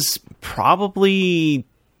it was probably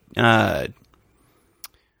last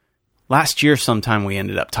year sometime we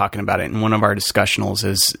ended up talking about it in one of our discussionals.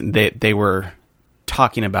 Is they were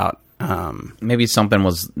talking about maybe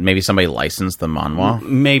somebody licensed the manhwa.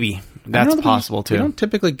 Maybe that's possible too. We don't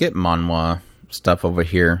typically get manhwa stuff over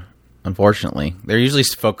here, unfortunately. They're usually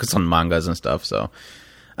focused on mangas and stuff, so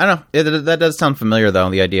I don't know. That does sound familiar, though.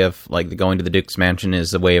 The idea of like going to the Duke's Mansion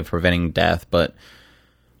is a way of preventing death, but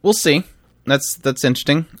we'll see. That's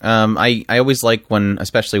interesting. I always like when,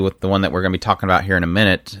 especially with the one that we're going to be talking about here in a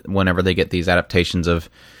minute, whenever they get these adaptations of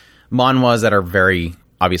manhwas that are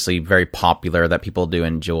obviously very popular, that people do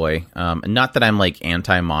enjoy. Not that I'm like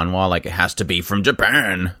anti-manhwa, like it has to be from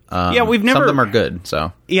Japan. Yeah, we've never. Some of them are good,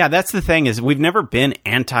 so. Yeah, that's the thing, is we've never been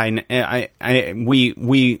anti.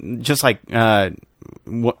 We just like.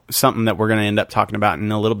 Something that we're going to end up talking about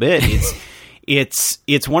in a little bit.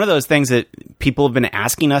 It's one of those things that people have been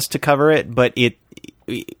asking us to cover it, but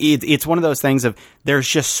it's one of those things of there's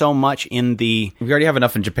just so much in the. We already have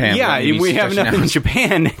enough in Japan. Yeah, we have enough in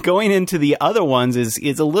Japan. Going into the other ones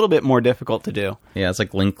is a little bit more difficult to do. Yeah, it's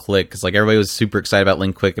like Link Click. It's like everybody was super excited about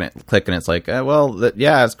Link Click, and it's like,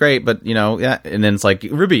 yeah, it's great, but yeah, and then it's like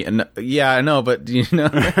Ruby, and yeah, I know, but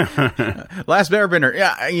Last Airbender,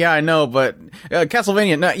 yeah, I know, but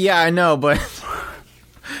Castlevania, no, yeah, I know, but.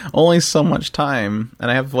 Only so much time, and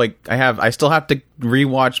I still have to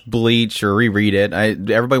rewatch Bleach or reread it.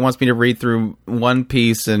 Everybody wants me to read through One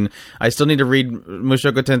Piece, and I still need to read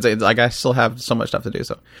Mushoku Tensei. Like, I still have so much stuff to do.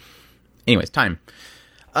 So, anyways, time.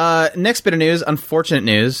 Next bit of news, unfortunate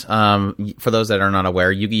news. For those that are not aware,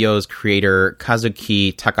 Yu-Gi-Oh's creator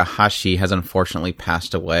Kazuki Takahashi has unfortunately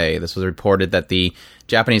passed away. This was reported that the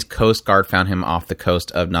Japanese Coast Guard found him off the coast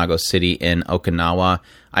of Nago City in Okinawa.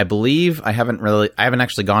 I believe I haven't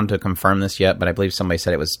actually gone to confirm this yet, but I believe somebody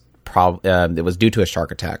said it was it was due to a shark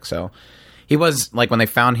attack. So he was, like, when they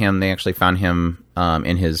found him, they actually found him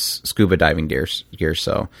in his scuba diving gear.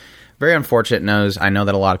 So very unfortunate news. I know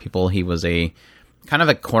that a lot of people, he was a kind of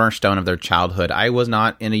a cornerstone of their childhood. I was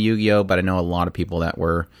not into Yu-Gi-Oh, but I know a lot of people that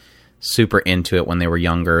were super into it when they were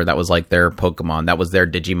younger. That was like their Pokemon. That was their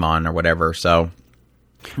Digimon or whatever. So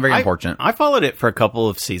very unfortunate. I followed it for a couple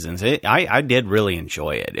of seasons. I did really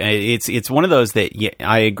enjoy it. It's one of those that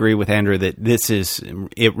I agree with Andrew that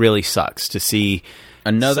it really sucks to see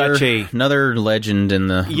another legend in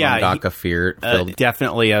the mangaka field.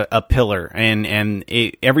 Definitely a pillar, and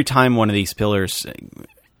every time one of these pillars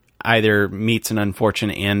either meets an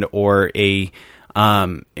unfortunate end or and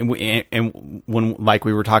when, like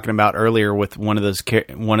we were talking about earlier, with one of those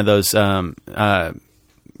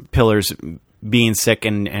pillars being sick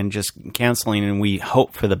and just canceling, and we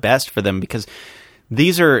hope for the best for them, because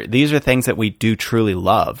these are things that we do truly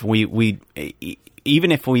love. We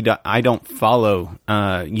even if I don't follow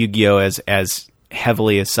Yu-Gi-Oh as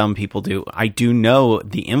heavily as some people do, I do know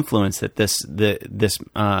the influence that this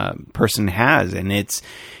person has, and it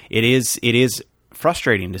is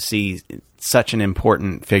frustrating to see such an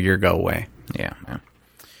important figure go away. Yeah.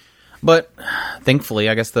 But thankfully,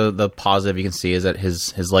 I guess the positive you can see is that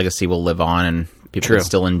his legacy will live on, and people can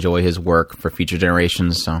still enjoy his work for future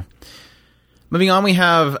generations. So Moving on, we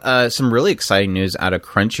have some really exciting news out of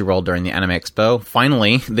Crunchyroll during the Anime Expo.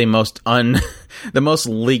 Finally, the most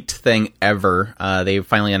leaked thing ever. They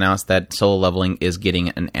finally announced that Solo Leveling is getting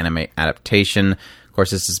an anime adaptation. Of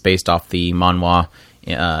course, this is based off the manhwa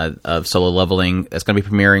of Solo Leveling. It's going to be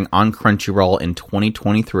premiering on Crunchyroll in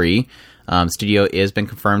 2023. Studio has been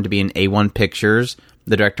confirmed to be in A1 Pictures.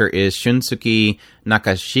 The director is Shunsuke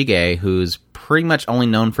Nakashige, who's pretty much only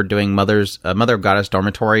known for doing Mother of Goddess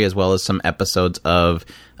Dormitory, as well as some episodes of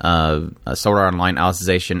Sword Art Online,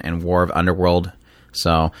 Alicization, and War of Underworld.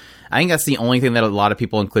 So I think that's the only thing that a lot of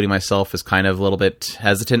people, including myself, is kind of a little bit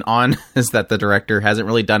hesitant on, is that the director hasn't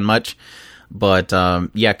really done much. But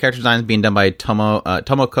character design is being done by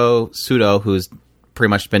Tomoko Sudo, who's pretty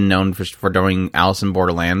much been known for doing Alice in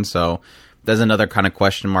Borderland. So there's another kind of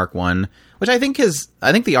question mark one, which I think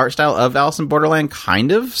the art style of Alice in Borderland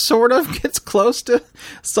kind of sort of gets close to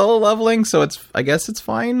Solo Leveling, so I guess it's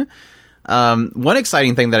fine. One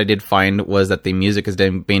exciting thing that I did find was that the music is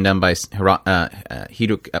being done by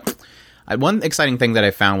Hiroki. One exciting thing that I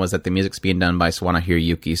found was that the music's being done by Sawano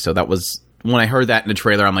Hiroyuki. So that was, when I heard that in the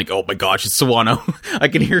trailer, I'm like, oh my gosh, it's Sawano. I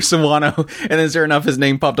can hear Sawano. And then sure enough, his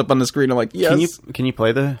name popped up on the screen. I'm like, yes. Can you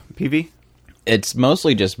play the PV? It's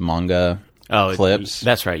mostly just manga clips.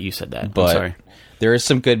 That's right, you said that. But I'm sorry. There is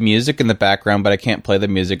some good music in the background, but I can't play the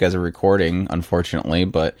music as a recording, unfortunately.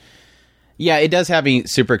 But yeah, it does have me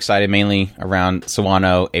super excited, mainly around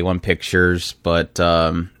Sawano, A1 Pictures. But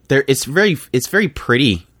it's very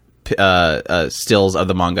pretty stills of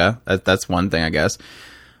the manga. That's one thing, I guess.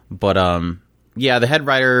 But the head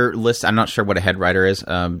writer list, I'm not sure what a head writer is.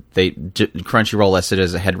 Crunchyroll listed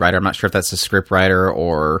as a head writer. I'm not sure if that's a script writer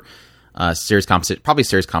or probably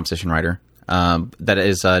series composition writer. That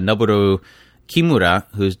is Noboru Kimura,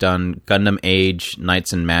 who's done Gundam Age,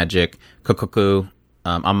 Knights and Magic, Kokoku,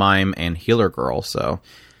 Amime, and Healer Girl. So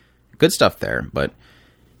good stuff there. But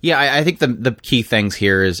yeah, I think the key things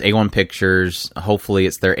here is A1 Pictures. Hopefully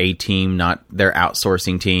it's their A team, not their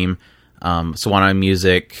outsourcing team. Sawano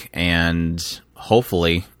Music, and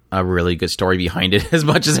hopefully a really good story behind it, as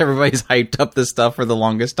much as everybody's hyped up this stuff for the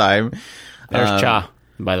longest time. There's Cha,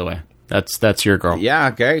 by the way. That's your girl. Yeah,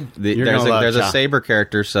 okay. There's a Saber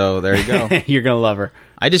character, so there you go. You're going to love her.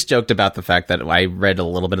 I just joked about the fact that I read a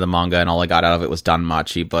little bit of the manga and all I got out of it was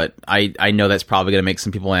Danmachi, but I know that's probably going to make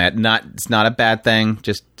some people mad. It's not a bad thing,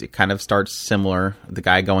 just it kind of starts similar. The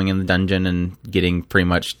guy going in the dungeon and getting pretty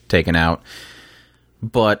much taken out.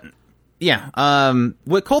 But yeah,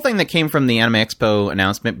 what cool thing that came from the Anime Expo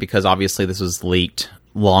announcement, because obviously this was leaked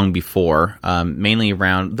long before, mainly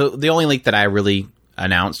around the only leak that I really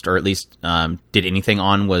announced, or at least did anything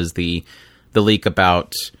on, was the leak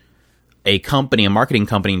about a marketing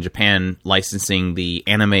company in Japan licensing the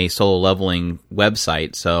anime Solo Leveling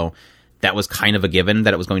website. So that was kind of a given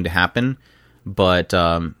that it was going to happen. But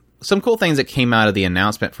some cool things that came out of the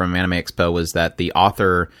announcement from Anime Expo was that the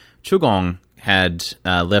author Trigun had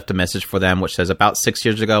left a message for them, which says, about 6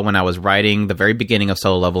 years ago when I was writing the very beginning of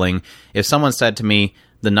Solo Leveling, if someone said to me,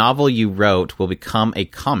 the novel you wrote will become a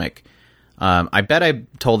comic, I bet I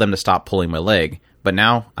told them to stop pulling my leg. But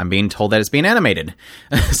now I'm being told that it's being animated.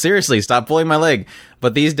 Seriously, stop pulling my leg.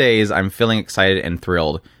 But these days, I'm feeling excited and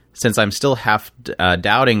thrilled. Since I'm still half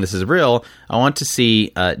doubting this is real, I want to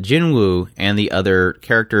see Jinwoo and the other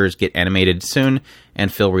characters get animated soon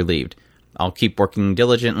and feel relieved. I'll keep working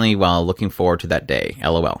diligently while looking forward to that day.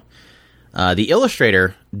 LOL. The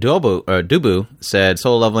illustrator, Dubu, said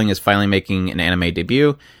Solo Leveling is finally making an anime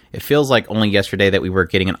debut. It feels like only yesterday that we were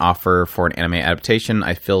getting an offer for an anime adaptation.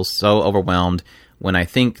 I feel so overwhelmed when I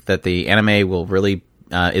think that the anime will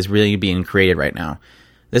is really being created right now.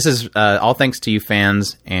 This is all thanks to you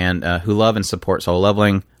fans and who love and support Solo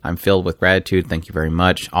Leveling. I'm filled with gratitude. Thank you very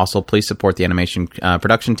much. Also, please support the animation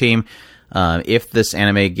production team. If this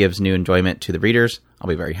anime gives new enjoyment to the readers, I'll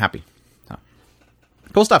be very happy. So,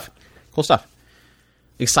 cool stuff.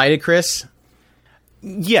 Excited, Chris?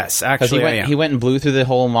 Yes, actually, he went and blew through the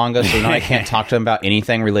whole manga, so now I can't talk to him about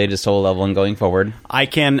anything related to Solo Leveling going forward. I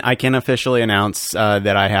can officially announce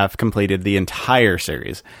that I have completed the entire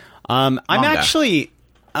series. I'm actually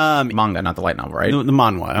manga, not the light novel, right? The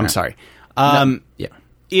manhwa. I'm sorry. Yeah,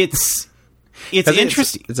 it's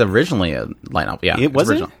interesting. It's originally a light novel. Yeah, it was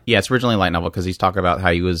original. Yeah, it's originally a light novel because he's talking about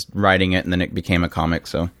how he was writing it and then it became a comic.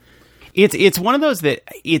 So it's one of those that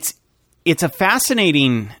it's a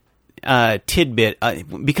fascinating tidbit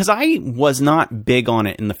because I was not big on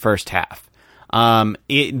it in the first half.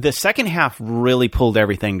 The second half really pulled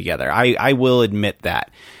everything together. I will admit that.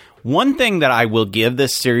 One thing that I will give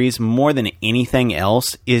this series more than anything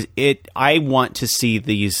else is I want to see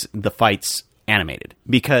the fights animated,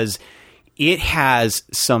 because it has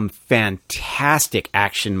some fantastic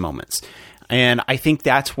action moments. And I think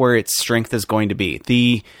that's where its strength is going to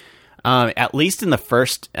be. At least in the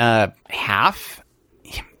first half,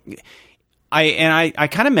 I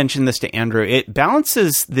kind of mentioned this to Andrew. It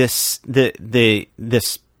balances this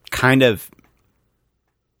kind of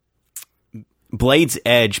blade's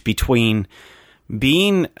edge between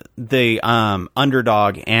being the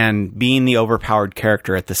underdog and being the overpowered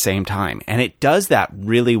character at the same time, and it does that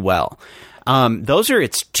really well. Those are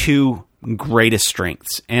its two greatest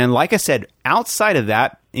strengths, and like I said, outside of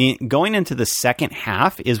that, going into the second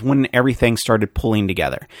half is when everything started pulling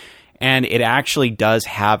together, and it actually does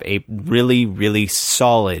have a really, really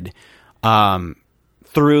solid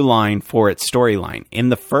through line for its storyline. In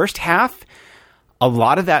the first half, a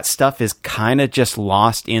lot of that stuff is kind of just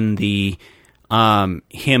lost in the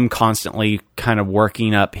him constantly kind of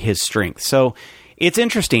working up his strength. So it's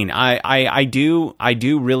interesting. I do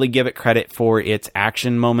really give it credit for its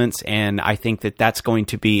action moments, and I think that that's going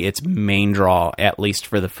to be its main draw, at least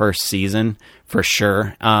for the first season, for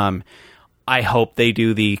sure. I hope they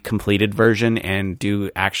do the completed version and do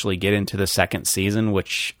actually get into the second season,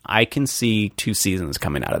 which I can see 2 seasons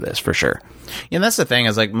coming out of this for sure. And that's the thing,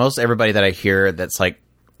 is like most everybody that I hear that's like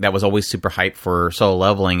that was always super hyped for Solo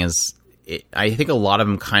Leveling is I think a lot of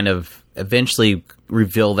them kind of eventually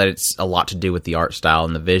reveal that it's a lot to do with the art style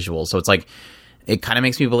and the visuals. So it's like, it kind of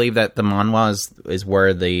makes me believe that the manhwa is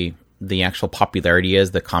where the actual popularity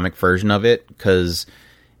is, the comic version of it, because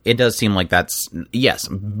it does seem like that's, yes,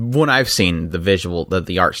 when I've seen the visual,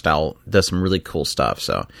 the art style does some really cool stuff.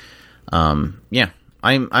 So, yeah,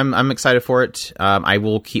 I'm excited for it. I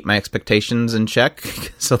will keep my expectations in check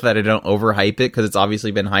so that I don't overhype it, because it's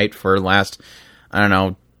obviously been hyped for the last, I don't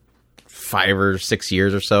know, 5 or 6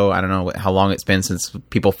 years or so. I don't know how long it's been since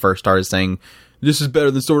people first started saying, this is better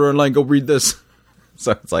than Sword Art Online, go read this.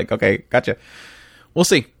 So it's like, okay, gotcha. We'll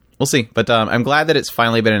see. But I'm glad that it's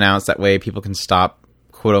finally been announced. That way people can stop,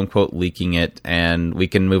 quote unquote, leaking it, and we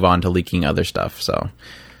can move on to leaking other stuff. So,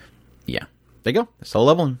 yeah. There you go. Solo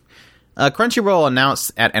Leveling. Crunchyroll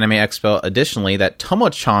announced at Anime Expo additionally that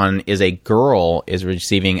Tomo-chan is a Girl is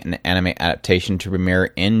receiving an anime adaptation to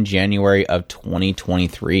premiere in January of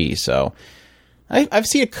 2023. So I've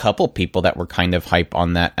seen a couple people that were kind of hype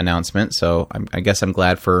on that announcement. So I guess I'm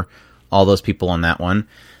glad for all those people on that one.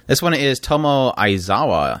 This one is Tomo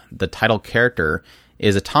Aizawa. The title character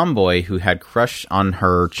is a tomboy who had crush on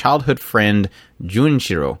her childhood friend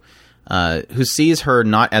Junshiro, who sees her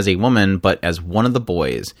not as a woman but as one of the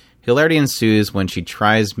boys. Hilarity ensues when she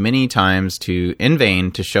tries many times in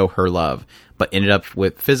vain to show her love, but ended up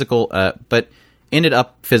physical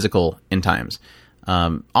in times.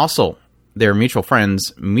 Also, their mutual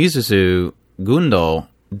friends Mizuzu Gundo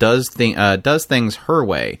does things her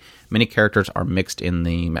way. Many characters are mixed in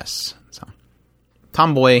the mess. So,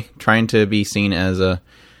 tomboy trying to be seen as a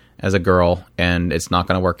girl, and it's not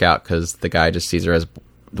going to work out because the guy just sees her as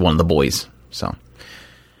one of the boys. So,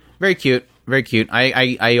 very cute. Very cute.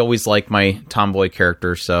 I always like my tomboy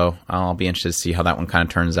character, so I'll be interested to see how that one kind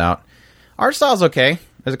of turns out. Art style's okay.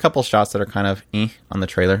 There's a couple shots that are kind of on the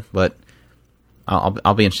trailer, but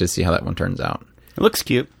I'll be interested to see how that one turns out. It looks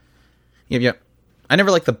cute. Yep. I never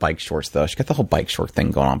liked the bike shorts, though. She got the whole bike short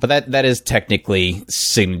thing going on, but that is technically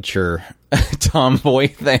signature tomboy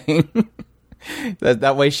thing.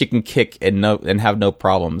 That way she can kick and have no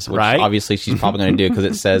problems, which obviously she's probably going to do because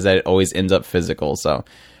it says that it always ends up physical, so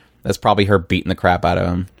that's probably her beating the crap out of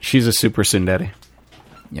him. She's a super tsundere.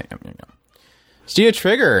 Yeah. Studio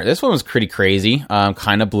Trigger. This one was pretty crazy.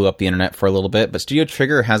 Kind of blew up the internet for a little bit, but Studio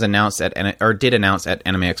Trigger has did announce at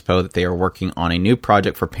Anime Expo that they are working on a new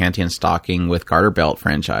project for Panty and Stocking with Garter Belt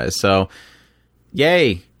franchise. So,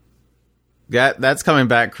 yay! That's coming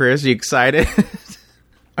back, Chris. Are you excited?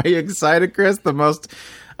 Are you excited, Chris? I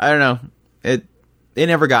don't know. It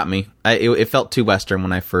never got me. It felt too Western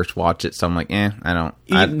when I first watched it, so I'm like,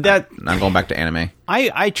 I'm going back to anime.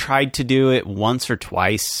 I tried to do it once or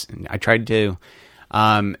twice. I tried to.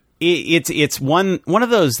 It's one of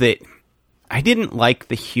those that I didn't like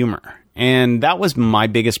the humor, and that was my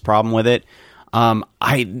biggest problem with it. I'm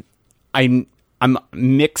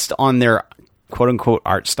mixed on their quote unquote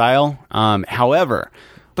art style. However,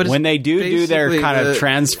 but when they do their kind of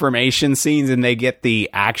transformation scenes and they get the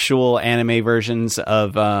actual anime versions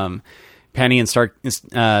of Penny and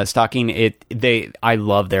Stocking, I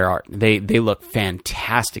love their art. They look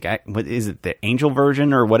fantastic. What is it, the Angel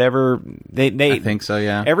version or whatever? I think so,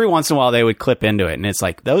 yeah. Every once in a while they would clip into it, and it's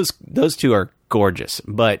like those two are gorgeous.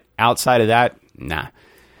 But outside of that, nah.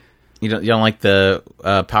 You don't like the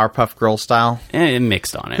Powerpuff Girl style?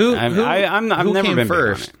 Mixed on it. I've never been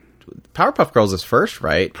first. Powerpuff Girls is first,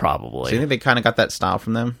 right? Probably. So you think they kind of got that style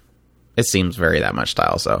from them? It seems very that much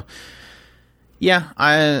style. So yeah,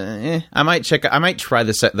 I might check. I might try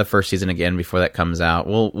the first season again before that comes out.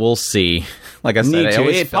 We'll see. Like I said,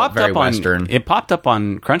 it felt very Western. It popped up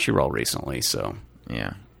on Crunchyroll recently, so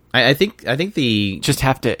yeah. I think the just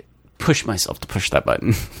have to push myself to push that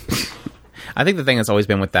button. I think the thing that's always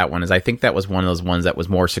been with that one is I think that was one of those ones that was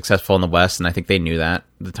more successful in the West, and I think they knew that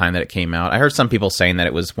the time that it came out. I heard some people saying that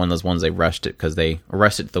it was one of those ones they rushed it because they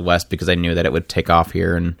rushed it to the West because they knew that it would take off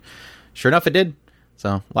here, and sure enough, it did. So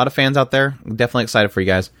a lot of fans out there. I'm definitely excited for you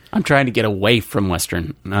guys. I'm trying to get away from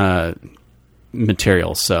Western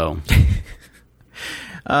material, so.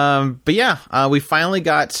 But yeah, we finally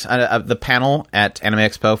got the panel at Anime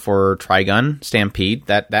Expo for Trigun Stampede.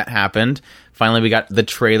 That happened. Finally, we got the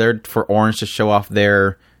trailer for Orange to show off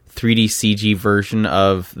their 3D CG version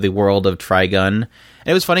of the world of Trigun. And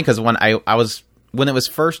it was funny because when when it was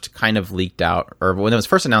first kind of leaked out, or when it was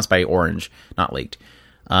first announced by Orange, not leaked,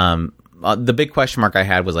 the big question mark I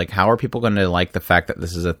had was like, how are people going to like the fact that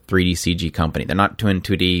this is a 3D CG company? They're not doing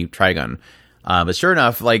 2D Trigun. But sure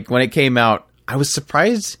enough, like when it came out, I was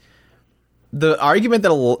surprised. The argument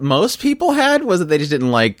that most people had was that they just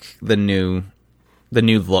didn't like the new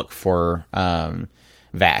look for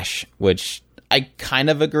Vash, which I kind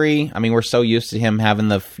of agree. I mean, we're so used to him having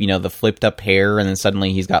the flipped up hair, and then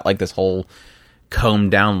suddenly he's got like this whole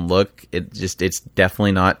combed down look. It's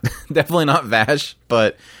definitely not Vash,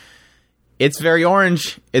 but it's very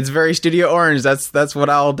Orange. It's very Studio Orange. That's what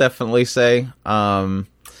I'll definitely say.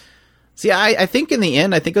 So yeah, I think in the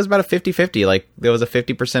end, I think it was about a 50-50. Like, there was a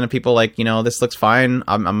 50% of people like, this looks fine.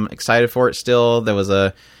 I'm excited for it still. There was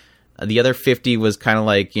the other 50 was kind of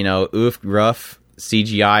like, oof, rough,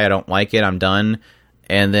 CGI, I don't like it, I'm done.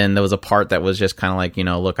 And then there was a part that was just kind of like,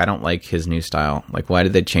 look, I don't like his new style. Like, why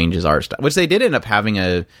did they change his art style? Which they did end up having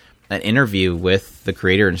an interview with the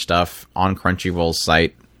creator and stuff on Crunchyroll's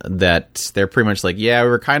site that they're pretty much like, yeah,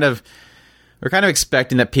 we're kind of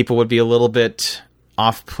expecting that people would be a little bit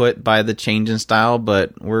off-put by the change in style,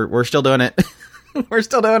 but we're still doing it. We're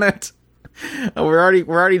still doing it. We're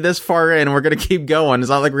already this far in. We're gonna keep going. It's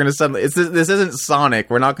not like we're gonna suddenly. This isn't Sonic.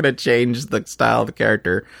 We're not gonna change the style of the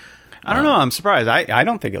character. I don't know. I'm surprised. I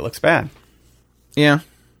don't think it looks bad. Yeah,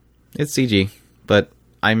 it's CG, but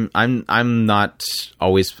I'm not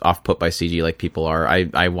always off-put by CG like people are.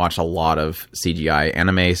 I watch a lot of CGI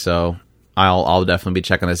anime, so I'll definitely be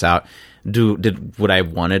checking this out. Would I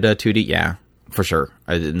have wanted a 2D? Yeah, for sure,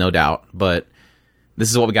 no doubt. But this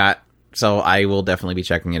is what we got, so I will definitely be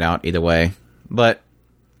checking it out either way. But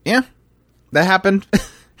yeah, that happened.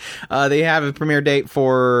 They have a premiere date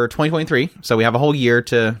for 2023, so we have a whole year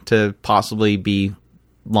to possibly be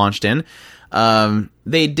launched in.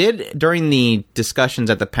 They did, during the discussions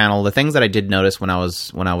at the panel, the things that I did notice when I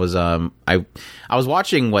was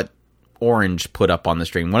watching what Orange put up on the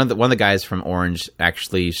stream. One of the guys from Orange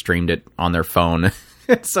actually streamed it on their phone.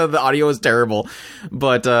 So the audio was terrible.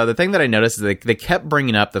 But the thing that I noticed is they kept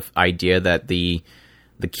bringing up the idea that the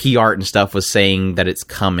key art and stuff was saying that it's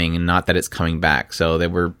coming and not that it's coming back. So they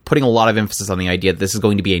were putting a lot of emphasis on the idea that this is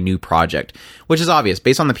going to be a new project, which is obvious.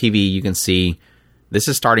 Based on the PV, you can see this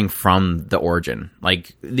is starting from the origin.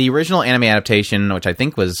 Like, the original anime adaptation, which I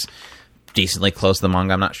think was decently close to the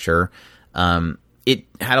manga, I'm not sure. It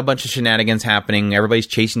had a bunch of shenanigans happening. Everybody's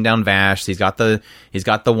chasing down Vash. He's got the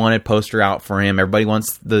wanted poster out for him. Everybody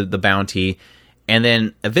wants the bounty. And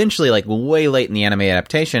then eventually, like way late in the anime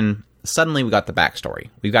adaptation, suddenly we got the backstory.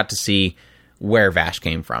 We got to see where Vash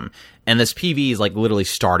came from. And this PV is like literally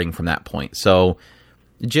starting from that point. So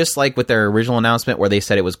just like with their original announcement where they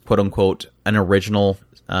said it was quote unquote an original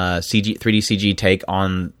 3D CG take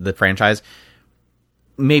on the franchise,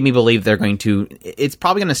 made me believe it's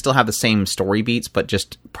probably going to still have the same story beats, but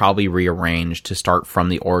just probably rearranged to start from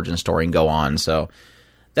the origin story and go on. So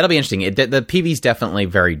that'll be interesting. The PV is definitely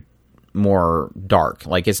very more dark.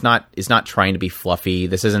 Like, it's not trying to be fluffy.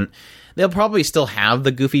 They'll probably still have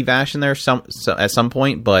the goofy Vash in there at some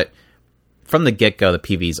point, but from the get-go, the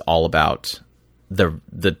PV is all about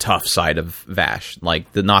the tough side of Vash,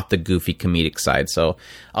 like not the goofy comedic side. So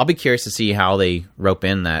I'll be curious to see how they rope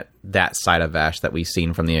in that side of Vash that we've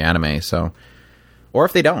seen from the anime. So, or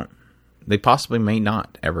if they don't, they possibly may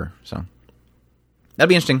not ever. So that'd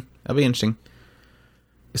be interesting.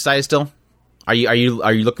 Excited still? Are you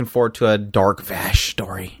looking forward to a dark Vash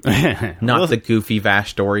story, not the goofy Vash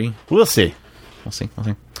story? We'll see.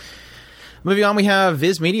 Moving on, we have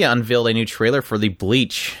Viz Media unveiled a new trailer for the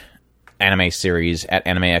Bleach anime series at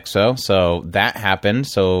Anime Expo. So that happened.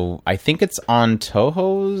 So I think it's on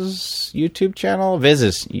Toho's YouTube channel.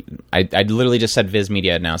 I literally just said Viz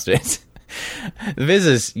Media announced it.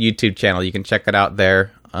 Viz's YouTube channel. You can check it out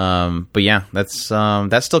there. But yeah, that's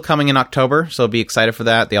still coming in October, so be excited for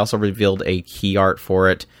that. They also revealed a key art for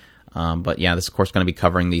it. But yeah, this is of course going to be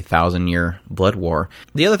covering the 1,000-year Blood War.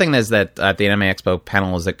 The other thing is that at the Anime Expo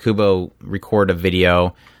panel is that Kubo recorded a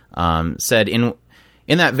video. Said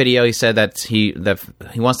in that video, he said that he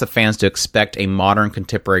wants the fans to expect a modern,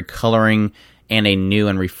 contemporary coloring and a new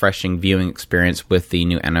and refreshing viewing experience with the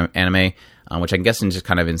new anime, which I'm guessing is just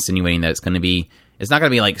kind of insinuating that it's not going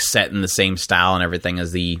to be like set in the same style and everything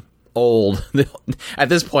as the old, at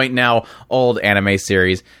this point now, old anime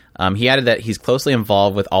series. He added that he's closely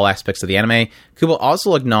involved with all aspects of the anime. Kubo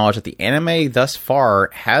also acknowledged that the anime thus far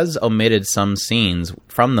has omitted some scenes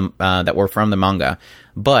from the that were from the manga,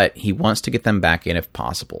 but he wants to get them back in if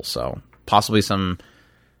possible. So possibly some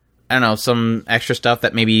extra stuff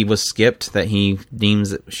that maybe was skipped that he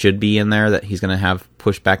deems that should be in there that he's going to have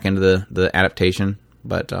pushed back into the adaptation.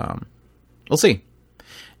 But we'll see.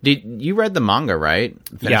 Did you read the manga, right?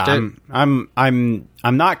 Finished it? I'm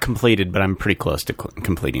not completed, but I'm pretty close to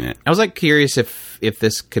completing it. I was curious if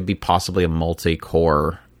this could be possibly a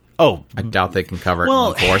multi-core. Oh, I doubt they can cover it in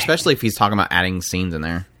one core, especially if he's talking about adding scenes in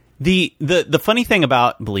there. The funny thing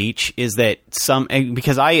about Bleach is that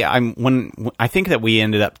because I think that we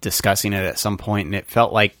ended up discussing it at some point, and it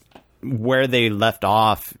felt like where they left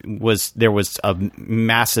off there was a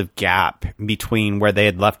massive gap between where they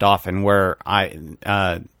had left off and where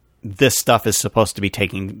this stuff is supposed to be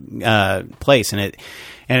taking place, and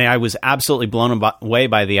I was absolutely blown away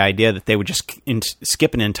by the idea that they would just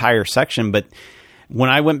skip an entire section. But when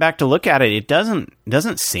I went back to look at it, it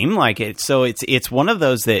doesn't seem like it. So it's one of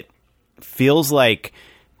those that feels like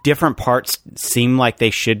different parts seem like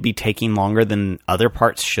they should be taking longer than other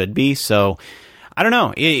parts should be. So I don't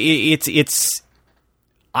know. It's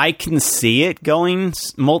I can see it going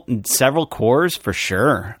several cores for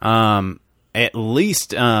sure. At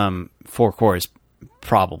least 4 cores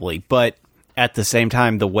probably. But at the same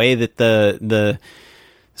time, the way that the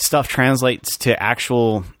stuff translates to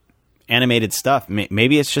actual animated stuff,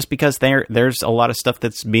 maybe it's just because there's a lot of stuff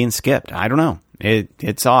that's being skipped. I don't know.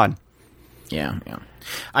 It's odd. Yeah.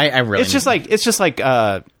 I really. It's just like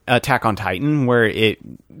Attack on Titan, where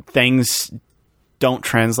things don't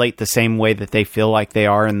translate the same way that they feel like they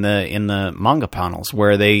are in the manga panels,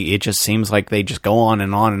 where it just seems like they just go on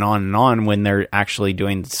and on and on and on when they're actually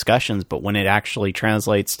doing discussions, but when it actually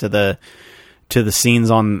translates to the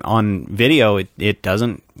scenes on video, it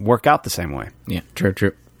doesn't work out the same way. Yeah,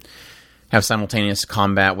 true. Have simultaneous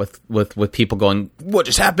combat with people going, "What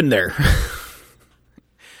just happened there?"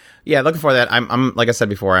 Yeah, looking for that. I'm like I said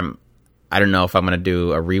before, I don't know if I'm going to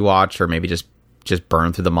do a rewatch or maybe just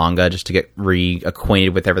burn through the manga just to get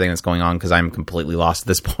reacquainted with everything that's going on, because I'm completely lost at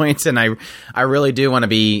this point, and I really do want to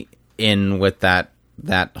be in with that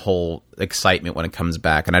whole excitement when it comes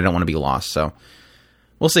back, and I don't want to be lost. So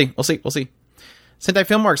we'll see. Sentai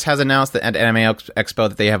Filmworks has announced that at Anime Expo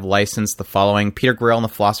that they have licensed the following: Peter Grill and the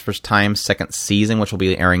Philosopher's Time second season, which will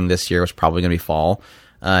be airing this year, which is probably going to be fall.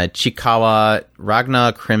 Chikawa,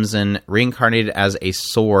 Ragna Crimson, Reincarnated as a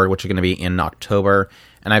Sword, which are going to be in October.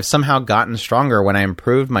 And I've somehow gotten stronger when I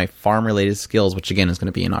improved my farm-related skills, which again is going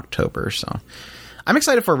to be in October. So I'm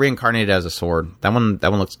excited for Reincarnated as a Sword. That one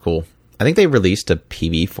looks cool. I think they released a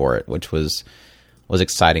PV for it, which was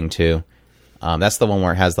exciting too. That's the one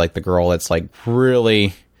where it has like the girl that's like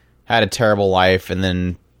really had a terrible life, and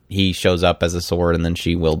then he shows up as a sword, and then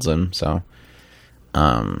she wields him. So,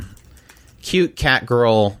 cute cat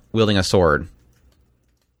girl wielding a sword.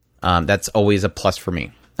 That's always a plus for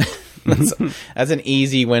me. That's an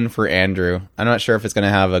easy win for Andrew. I'm not sure if it's going to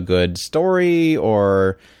have a good story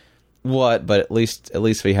or what, but at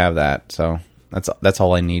least we have that. So that's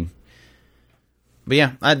all I need. But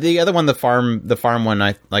yeah, the other one, the farm one,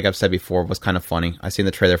 like I've said before, was kind of funny. I seen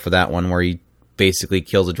the trailer for that one where he basically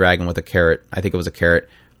kills a dragon with a carrot. I think it was a carrot.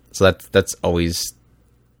 So that's always,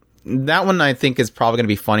 that one I think is probably going to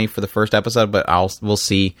be funny for the first episode, but we'll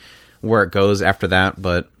see where it goes after that.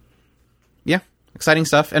 But yeah, exciting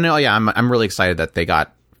stuff. And I'm really excited that they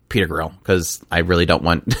got Peter Grill, because I really don't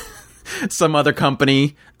want some other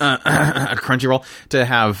company, Crunchyroll, to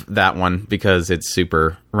have that one, because it's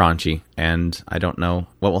super raunchy and I don't know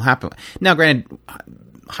what will happen. Now, granted,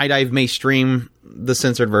 High Dive may stream the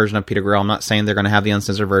censored version of Peter Grill. I'm not saying they're going to have the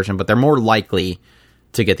uncensored version, but they're more likely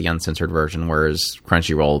to get the uncensored version, whereas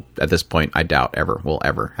Crunchyroll at this point I doubt will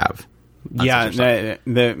ever have. Yeah,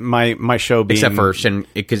 my show being, except for Shin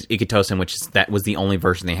Ikitosen, which that was the only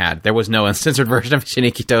version they had. There was no uncensored version of Shin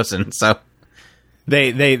Ikitosen, so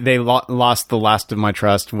they lost the last of my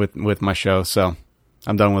trust with my show, so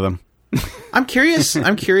I'm done with them. I'm curious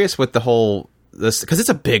with the whole this because it's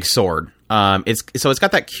a big sword. It's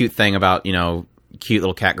got that cute thing about, cute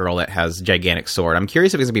little cat girl that has gigantic sword. I'm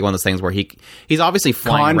curious if it's gonna be one of those things where he's obviously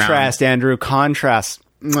flying contrast, around. Andrew, contrast.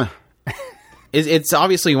 It's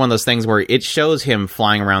obviously one of those things where it shows him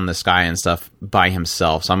flying around the sky and stuff by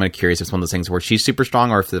himself. So I'm curious if it's one of those things where she's super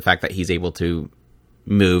strong, or if the fact that he's able to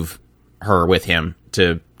move her with him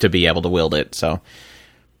to be able to wield it. So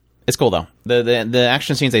it's cool though. The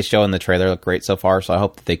action scenes they show in the trailer look great so far. So I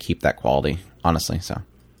hope that they keep that quality, honestly. So,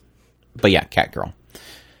 but yeah, cat girl.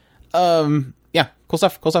 Yeah, cool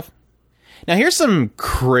stuff. Now here's some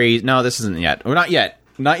crazy. No, this isn't yet. We're not yet.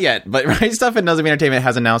 But Right Stuff and Nozomi Entertainment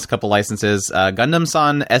has announced a couple licenses: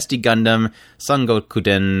 Gundam-san, SD Gundam, Son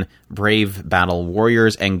Gokuden, Brave Battle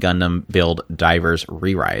Warriors, and Gundam Build Divers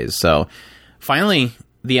Re-Rise. So finally,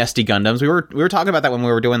 the SD Gundams. We were talking about that when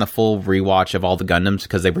we were doing the full rewatch of all the Gundams,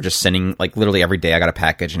 because they were just sending, like, literally every day I got a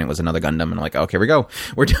package and it was another Gundam, and I'm like, okay, here we go.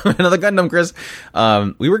 We're doing another Gundam, Chris.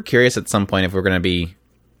 We were curious at some point if we were going to be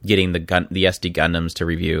getting the SD Gundams to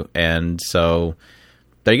review, and so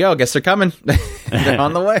there you go. I guess they're coming. They're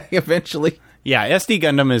on the way eventually. Yeah, SD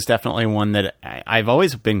Gundam is definitely one that I've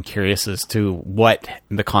always been curious as to what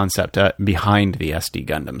the concept behind the SD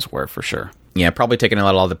Gundams were, for sure. Yeah, probably taking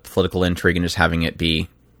out all the political intrigue and just having it be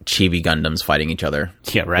chibi Gundams fighting each other.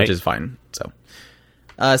 Yeah, right. Which is fine. So,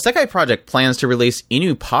 Sekai Project plans to release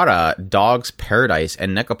Inupara, Dog's Paradise,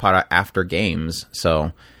 and Nekopara after games.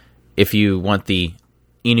 So, if you want the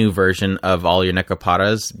Inu version of all your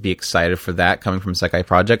Nekoparas, be excited for that coming from Sekai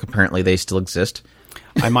Project. Apparently, they still exist.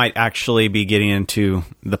 I might actually be getting into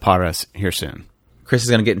the Paras here soon. Chris is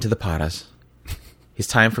going to get into the Paras. It's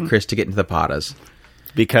time for Chris to get into the Paras.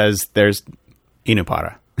 Because there's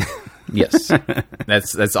Inupara. Yes.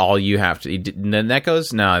 That's all you have to. The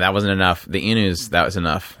Nekos? No, that wasn't enough. The Inus, that was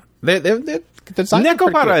enough.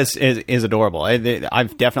 Nekopara is adorable.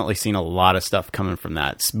 I've definitely seen a lot of stuff coming from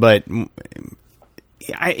that. But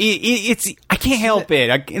I can't help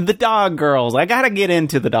it. The dog girls. I got to get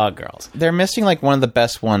into the dog girls. They're missing like one of the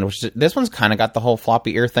best ones. Which this one's kind of got the whole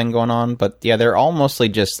floppy ear thing going on. But yeah, they're all mostly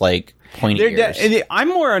just like pointy ears. I'm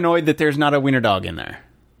more annoyed that there's not a wiener dog in there.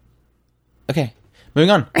 Okay, moving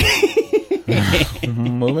on.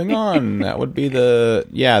 Moving on. That would be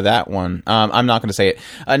that one. I'm not going to say it.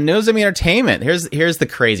 Nozomi Entertainment. Here's the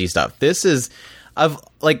crazy stuff. This is of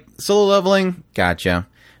like solo leveling. Gotcha.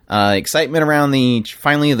 Excitement around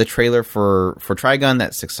finally the trailer for Trigun.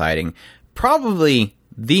 That's exciting. Probably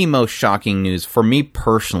the most shocking news for me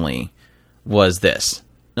personally was this.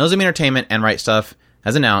 Nozomi Entertainment and Right Stuff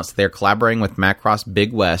has announced they're collaborating with Macross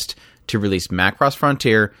Big West to release Macross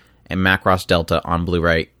Frontier and Macross Delta on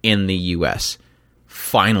Blu-ray in the US.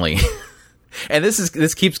 Finally. And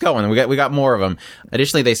this keeps going. We got more of them.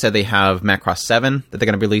 Additionally, they said they have Macross 7 that they're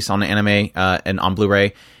going to release on the anime and on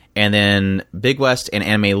Blu-ray. And then Big West and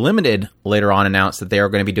Anime Limited later on announced that they are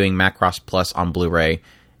going to be doing Macross Plus on Blu-ray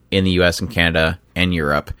in the US and Canada and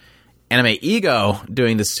Europe. Anime Ego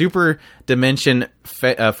doing the Super Dimension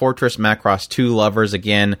Fortress Macross 2 Lovers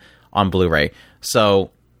again on Blu-ray.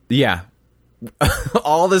 So, yeah.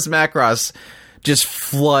 All this Macross just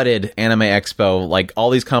flooded Anime Expo. Like, all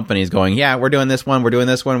these companies going, yeah, we're doing this one,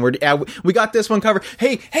 we got this one covered.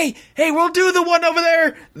 Hey, we'll do the one over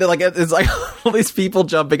there. They're like, it's like all these people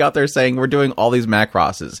jumping out there saying we're doing all these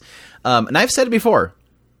Macrosses. And I've said it before.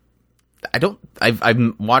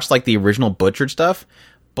 I've watched like the original Butchered stuff,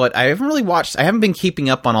 but I haven't been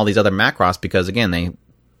keeping up on all these other Macross because, again,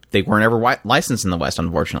 they weren't ever licensed in the West,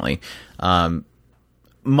 unfortunately.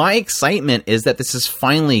 My excitement is that this is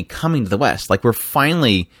finally coming to the West. Like, we're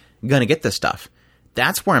finally going to get this stuff.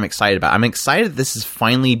 That's where I'm excited about. I'm excited that this has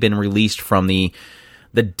finally been released from the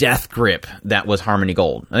death grip that was Harmony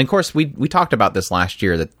Gold. And, of course, we talked about this last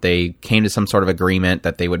year, that they came to some sort of agreement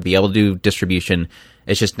that they would be able to do distribution.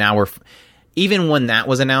 It's just now even when that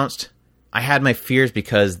was announced, I had my fears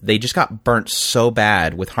because they just got burnt so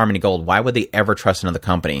bad with Harmony Gold. Why would they ever trust another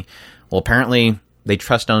company? Well, apparently they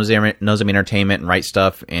trust Nozomi Entertainment and Right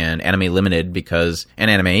Stuff and Anime Limited and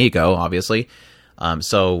Anime Ego, obviously.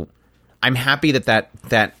 So I'm happy that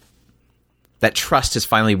trust is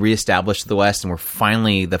finally reestablished in the West, and we're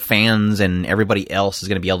finally, the fans and everybody else is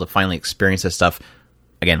going to be able to finally experience this stuff,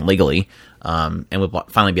 again, legally, and we'll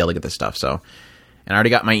finally be able to get this stuff. So, and I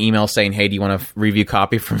already got my email saying, hey, do you want a review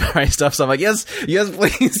copy from Right Stuff? So I'm like, yes,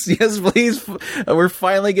 please. Yes, please. We're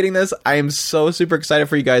finally getting this. I am so super excited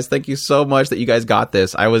for you guys. Thank you so much that you guys got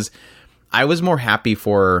this. I was more happy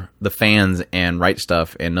for the fans and Right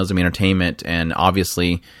Stuff and Nozomi Entertainment and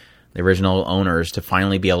obviously the original owners to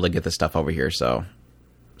finally be able to get this stuff over here. So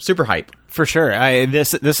super hype. For sure.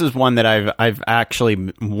 This is one that I've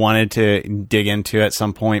actually wanted to dig into at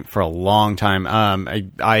some point for a long time.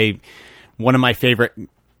 One of my favorite,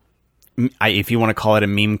 if you want to call it a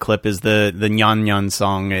meme clip, is the Nyan Nyan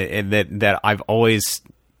song that I've always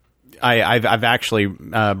I've actually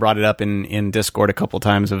brought it up in Discord a couple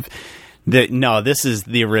times of this is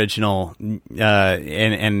the original,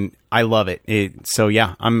 and I love it. So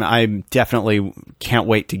yeah, I definitely can't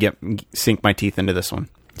wait to sink my teeth into this one.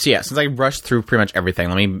 So yeah, since I rushed through pretty much everything,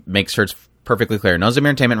 let me make sure it's perfectly clear. No Zoom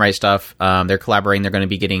Entertainment Right stuff. They're collaborating. They're going to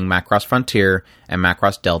be getting Macross Frontier and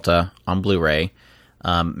Macross Delta on Blu-ray.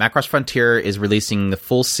 Macross Frontier is releasing the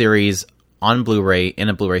full series on Blu-ray in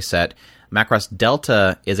a Blu-ray set. Macross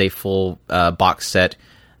Delta is a full box set,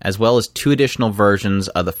 as well as 2 additional versions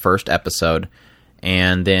of the first episode.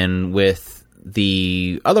 And then with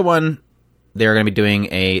the other one, they're going to be doing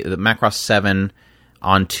the Macross 7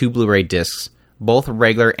 on 2 Blu-ray discs, both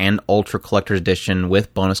regular and Ultra Collector's Edition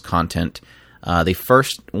with bonus content. The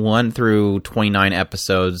first 1 through 29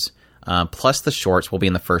 episodes, plus the shorts, will be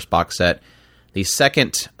in the first box set. The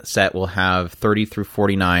second set will have 30 through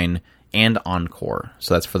 49 and Encore.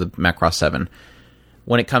 So that's for the Macross 7.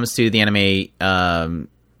 When it comes to the Anime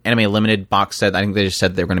Limited box set, I think they just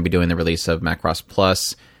said they're going to be doing the release of Macross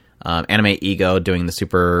Plus, Anime Ego doing the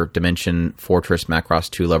Super Dimension Fortress Macross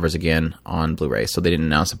 2 Lovers Again on Blu-ray. So they didn't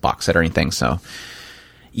announce a box set or anything. So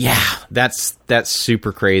yeah, that's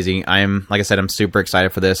super crazy. Like I said, I'm super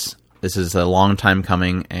excited for this. This is a long time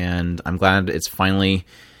coming, and I'm glad it's finally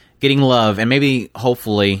getting love. And maybe,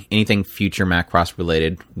 hopefully, anything future Macross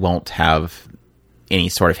related won't have any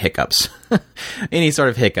sort of hiccups.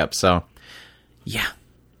 So yeah,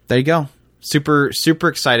 there you go. Super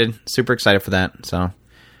excited. Super excited for that. So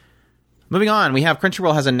moving on, we have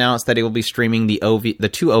Crunchyroll has announced that it will be streaming the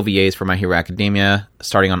 2 OVAs for My Hero Academia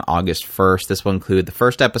starting on August 1st. This will include the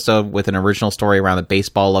first episode with an original story around the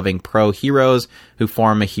baseball-loving pro heroes who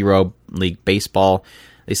form a hero league baseball.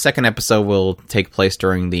 The second episode will take place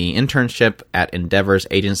during the internship at Endeavor's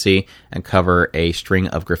agency and cover a string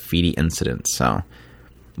of graffiti incidents. So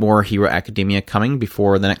more Hero Academia coming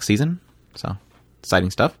before the next season. So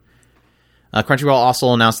exciting stuff. Crunchyroll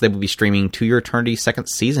also announced they will be streaming To Your Eternity second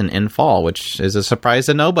season in fall, which is a surprise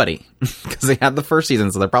to nobody because they had the first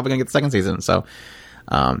season, so they're probably going to get the second season. So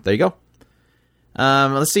there you go.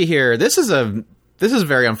 Let's see here. This is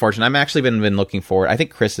very unfortunate. I've actually been looking forward. I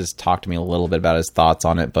think Chris has talked to me a little bit about his thoughts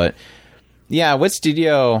on it, but yeah, Wit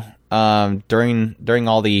Studio during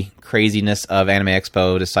all the craziness of Anime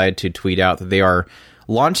Expo decided to tweet out that they are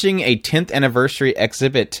launching a 10th anniversary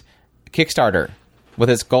exhibit Kickstarter, with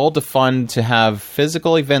its goal to have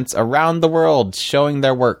physical events around the world showing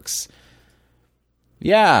their works.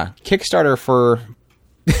 Yeah, Kickstarter for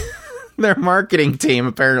their marketing team,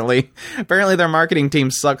 apparently. Apparently their marketing team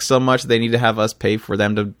sucks so much they need to have us pay for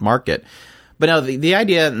them to market. But no, the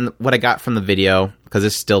idea, and what I got from the video, because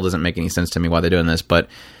this still doesn't make any sense to me why they're doing this, but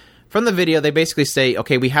from the video, they basically say,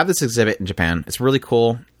 okay, we have this exhibit in Japan. It's really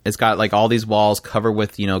cool. It's got like all these walls covered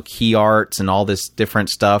with, key arts and all this different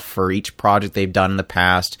stuff for each project they've done in the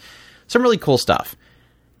past. Some really cool stuff.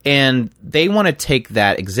 And they want to take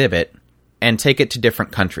that exhibit and take it to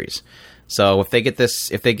different countries. So if they get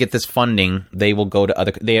this funding, they will go to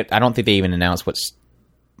other. I don't think they even announced what's.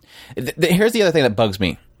 Here's the other thing that bugs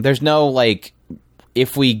me. There's no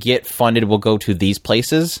if we get funded, we'll go to these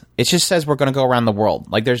places. It just says we're going to go around the world.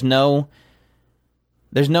 There's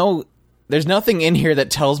nothing in here that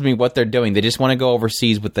tells me what they're doing. They just want to go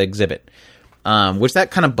overseas with the exhibit, which that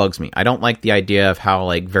kind of bugs me. I don't like the idea of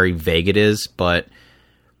how very vague it is, but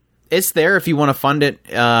it's there if you want to fund it.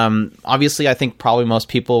 Obviously, I think probably most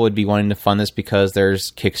people would be wanting to fund this because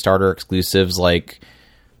there's Kickstarter exclusives,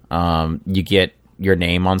 you get your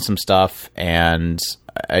name on some stuff, and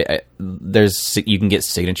you can get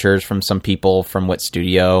signatures from some people from Wit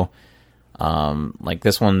Studio.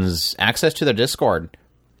 This one's access to their Discord,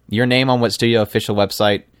 your name on Wit Studio official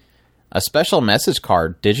website, a special message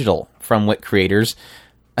card digital from Wit creators,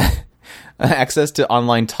 access to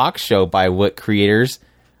online talk show by Wit creators,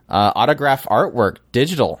 autograph artwork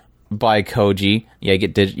digital by Koji. Yeah, you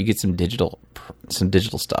get some digital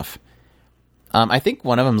stuff. I think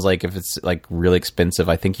one of them's if it's really expensive,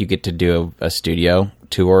 I think you get to do a studio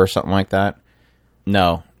tour or something like that.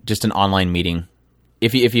 No, just an online meeting.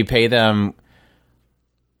 If you pay them,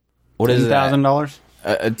 what is that? $10,000?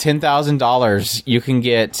 $10,000, you can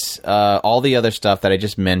get all the other stuff that I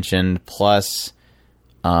just mentioned, plus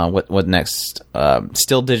what next?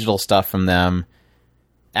 Still digital stuff from them.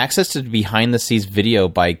 Access to behind the scenes video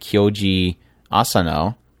by Kyoji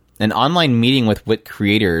Asano. An online meeting with Wit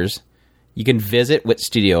creators. You can visit Wit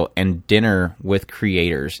Studio and dinner with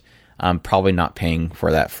creators. Probably not paying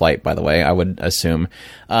for that flight, by the way, I would assume.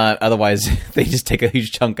 Otherwise, they just take a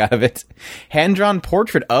huge chunk out of it. Hand-drawn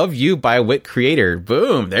portrait of you by a Wit creator.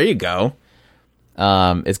 Boom, there you go.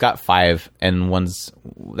 It's got 5, and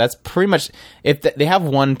that's pretty much, if they have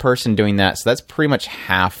one person doing that, so that's pretty much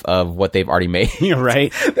half of what they've already made. You're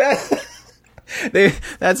right.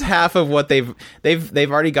 That's half of what they've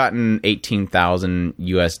already gotten 18,000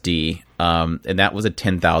 USD, and that was a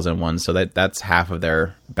 10,000 one, so that's half of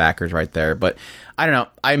their backers right there. But I don't know,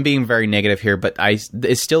 I'm being very negative here, but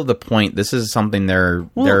it's still the point. This is something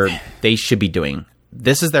they should be doing.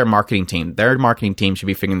 This is their marketing team. Their marketing team should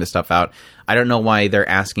be figuring this stuff out. I don't know why they're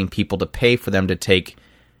asking people to pay for them to take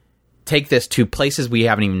this to places we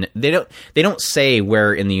haven't even. They don't say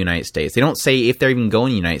where in the United States. They don't say if they're even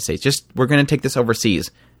going to the United States. Just, we're going to take this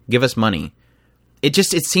overseas. Give us money. It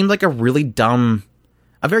seemed like a very dumb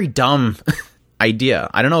idea.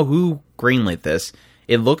 I don't know who greenlit this.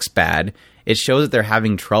 It looks bad. It shows that they're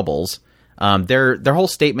having troubles. Their whole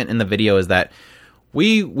statement in the video is that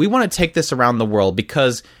we want to take this around the world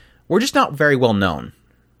because we're just not very well known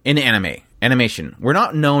in animation. We're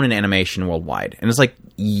not known in animation worldwide. And it's like,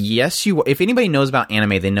 yes, if anybody knows about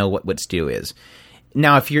anime, they know what Studio is.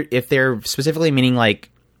 Now, if they're specifically meaning like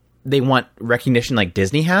they want recognition like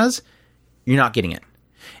Disney has, you're not getting it.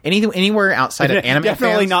 Anywhere outside of anime,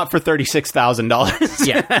 definitely fans, not for $36,000.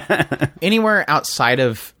 Yeah, anywhere outside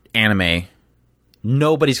of anime,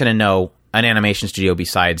 nobody's going to know an animation studio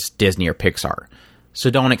besides Disney or Pixar. So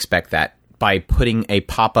don't expect that by putting a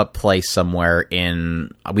pop-up place somewhere in,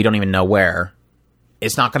 we don't even know where.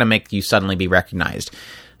 It's not going to make you suddenly be recognized.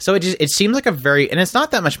 So it seems like and it's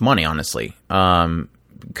not that much money, honestly,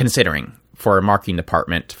 considering for a marketing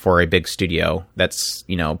department for a big studio that's,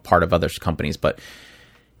 part of other companies. But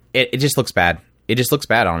it just looks bad. It just looks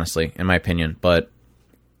bad, honestly, in my opinion. But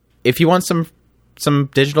if you want some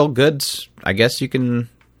digital goods, I guess you can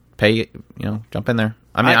pay, jump in there.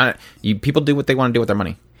 I mean, people do what they want to do with their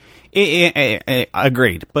money.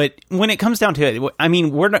 Agreed. But when it comes down to it, I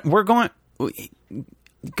mean, we're going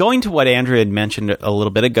to what Andrew had mentioned a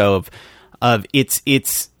little bit ago of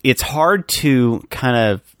it's hard to kind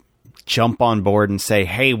of jump on board and say,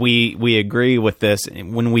 hey, we agree with this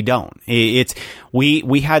when we don't.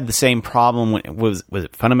 We had the same problem when was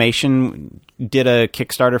it Funimation did a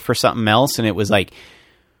Kickstarter for something else, and it was like,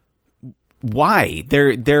 why?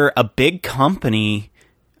 They're a big company.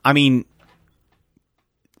 I mean,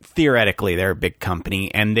 theoretically, they're a big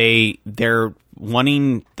company, and they're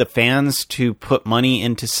wanting the fans to put money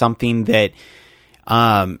into something that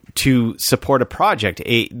to support a project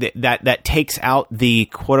that takes out the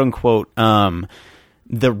quote unquote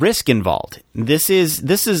the risk involved. This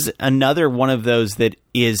is another one of those that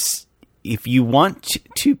is, if you want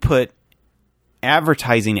to put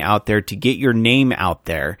advertising out there to get your name out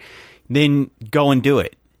there, then go and do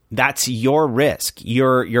it. That's your risk.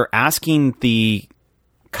 You're asking the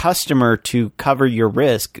customer to cover your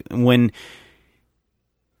risk when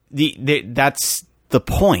that's the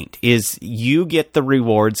point, is you get the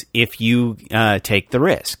rewards if you take the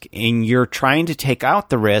risk, and you're trying to take out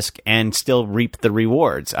the risk and still reap the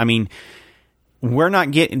rewards. I mean, we're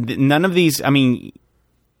not getting none of these. I mean,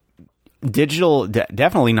 digital,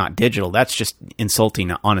 definitely not digital. That's just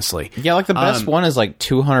insulting, honestly. Yeah, like the best one is like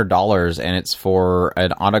 $200, and it's for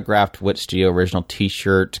an autographed Wit Studio original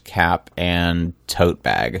T-shirt, cap, and tote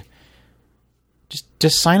bag.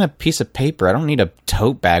 Just sign a piece of paper. I don't need a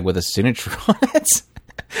tote bag with a signature on it.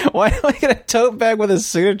 Why do I get a tote bag with a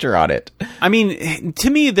signature on it? I mean, to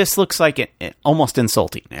me, this looks like almost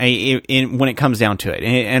insulting when it comes down to it.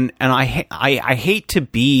 And I hate to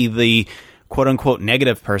be the quote unquote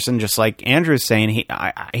negative person, just like Andrew's saying.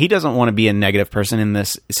 He doesn't want to be a negative person in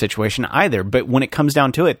this situation either. But when it comes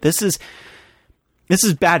down to it, this is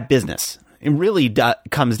bad business. It really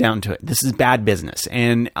comes down to it. This is bad business.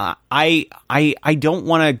 And I don't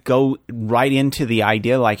want to go right into the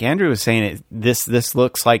idea, like Andrew was saying, this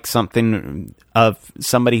looks like something of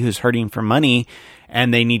somebody who's hurting for money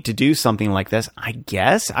and they need to do something like this. I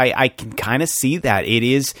guess I can kind of see that. It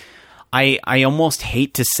is, I almost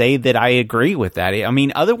hate to say that I agree with that. I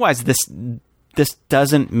mean, otherwise this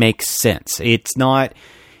doesn't make sense. It's not,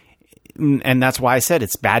 and that's why I said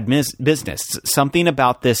it's bad business. Something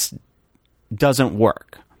about this doesn't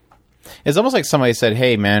work. It's almost like somebody said,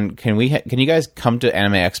 "Hey, man, can you guys come to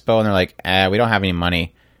Anime Expo?" And they're like, "We don't have any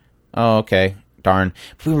money." Oh, okay, darn.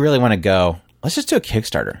 If we really want to go, let's just do a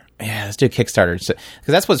Kickstarter. Yeah, let's do a Kickstarter. Because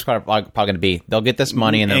that's what it's probably going to be. They'll get this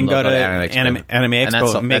money and then they'll go to Anime Expo. Anime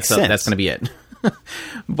Expo and makes sense. That's going to be it.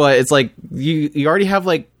 But it's like you already have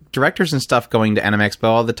like directors and stuff going to Anime Expo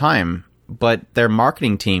all the time. but their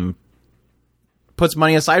marketing team puts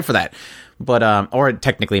money aside for that. But or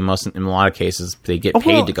technically, in a lot of cases, they get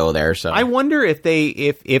paid to go there. So I wonder if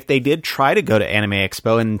they did try to go to Anime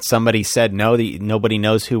Expo and somebody said no, nobody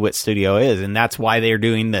knows who what studio is, and that's why they're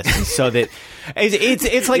doing this. And so that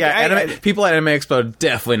it's like people at Anime Expo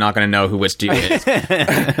definitely not going to know who what studio is.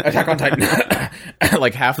 Attack on Titan,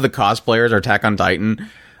 like half of the cosplayers are Attack on Titan.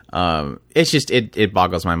 It's just it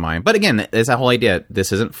boggles my mind. But again, it's that whole idea.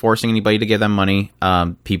 This isn't forcing anybody to give them money.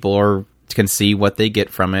 People can see what they get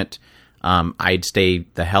from it. I'd stay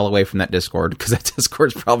the hell away from that Discord because that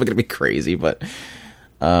Discord is probably going to be crazy. But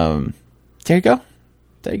there you go.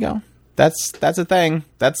 That's a thing.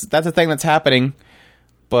 That's a thing that's happening.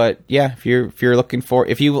 But yeah, if you're looking for,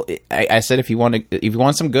 I said if you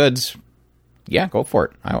want some goods, yeah, go for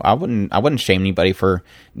it. I wouldn't shame anybody for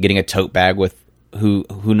getting a tote bag with who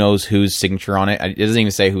knows whose signature on it. It doesn't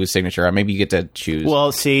even say whose signature. Maybe you get to choose.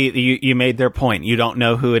 Well, see, you made their point. You don't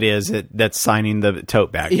know who it is that's signing the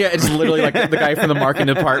tote bag. Yeah, it's literally like the guy from the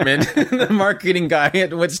marketing department. The marketing guy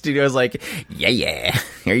at What Studio is like, yeah,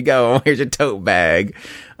 here you go. Here's your tote bag.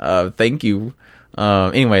 Thank you.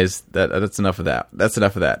 Anyways, that's enough of that.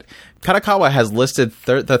 Kadokawa has listed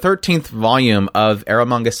the 13th volume of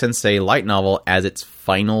Eromanga Sensei light novel as its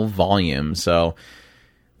final volume. So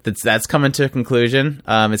that's coming to a conclusion.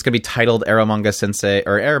 It's going to be titled Eromanga Sensei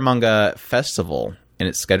or Eromanga Festival, and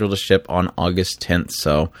it's scheduled to ship on August 10th.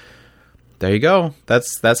 So there you go.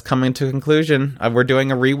 That's coming to a conclusion. We're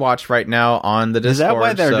doing a rewatch right now on the Discord.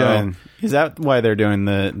 Is that why they're doing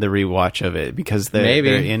the rewatch of it? Because they're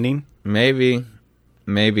ending? Maybe.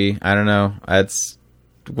 I don't know.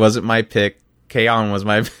 Wasn't my pick. K-On! Was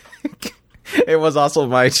my pick. It was also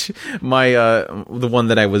my the one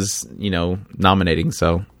that I was, nominating,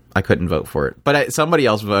 so I couldn't vote for it. But somebody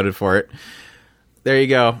else voted for it. There you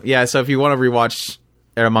go. Yeah, so if you want to rewatch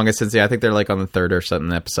Eromanga Sensei, I think they're like on the 3rd or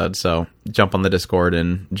something episode, so jump on the Discord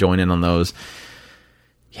and join in on those.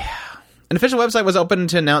 Yeah. An official website was opened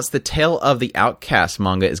to announce the Tale of the Outcast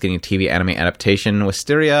manga is getting a TV anime adaptation.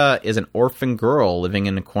 Wisteria is an orphan girl living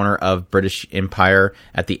in a corner of British Empire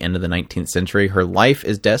at the end of the 19th century. Her life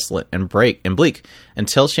is desolate and bleak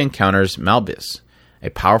until she encounters Malbus,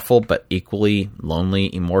 a powerful but equally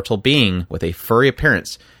lonely immortal being with a furry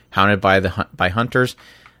appearance, hounded by hunters.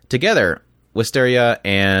 Together, Wisteria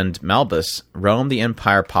and Malbus roam the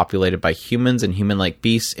Empire populated by humans and human-like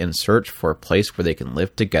beasts in search for a place where they can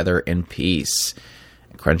live together in peace.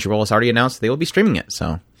 Crunchyroll has already announced they will be streaming it,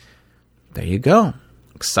 so there you go.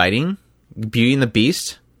 Exciting. Beauty and the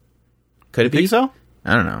Beast? Could it be? Think so?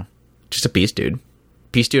 I don't know. Just a beast, dude.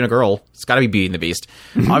 Beast dude and a girl. It's got to be Beauty and the Beast,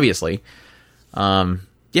 obviously. Yeah.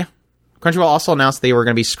 Crunchyroll also announced they were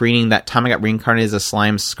going to be screening That Time I Got Reincarnated as a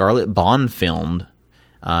Slime Scarlet Bond filmed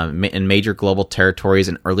in major global territories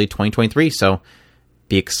in early 2023. So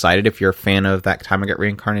be excited if you're a fan of That Time I Got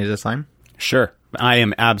Reincarnated as a Slime. Sure. I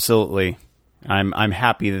am absolutely. I'm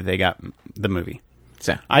happy that they got the movie.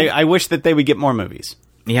 So I wish that they would get more movies.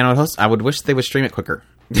 Yeah, I would wish they would stream it quicker.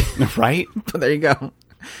 Right? But there you go.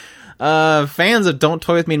 Fans of Don't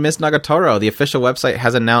Toy With Me and Miss Nagatoro, the official website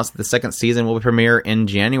has announced that the second season will premiere in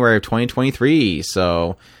January of 2023.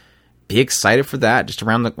 So be excited for that. Just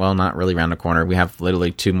not really around the corner. We have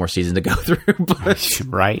literally 2 more seasons to go through. But,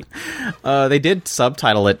 right. They did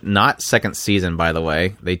subtitle it, not second season, by the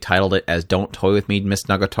way. They titled it as Don't Toy With Me, Miss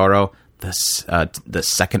Nagatoro, the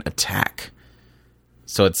second attack.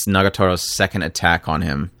 So it's Nagatoro's second attack on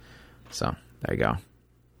him. So there you go.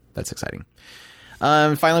 That's exciting.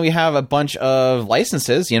 Finally, we have a bunch of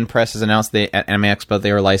licenses. Yen Press has announced at Anime Expo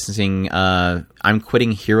they are licensing I'm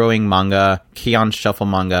Quitting Heroing manga, K-On! Shuffle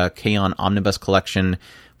manga, K-On! Omnibus Collection,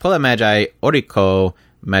 Puella Magi Oriko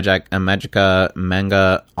Magica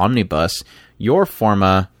Manga Omnibus, Your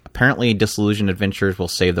Forma, Apparently Disillusioned Adventures Will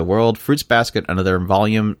Save the World, Fruits Basket, another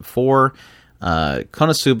Volume 4,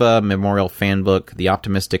 Konosuba Memorial Fanbook, The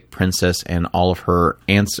Optimistic Princess and all of her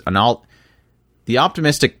The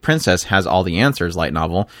Optimistic Princess Has All the Answers light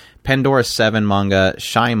novel, Pandora 7 manga,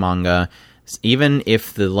 Shy manga, Even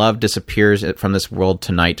If the Love Disappears from This World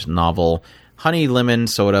Tonight novel, Honey Lemon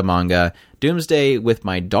Soda manga, Doomsday with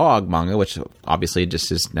My Dog manga, which obviously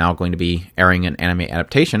just is now going to be airing an anime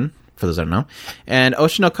adaptation, for those that don't know, and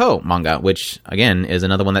Oshinoko manga, which, again, is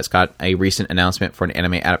another one that's got a recent announcement for an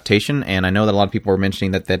anime adaptation, and I know that a lot of people were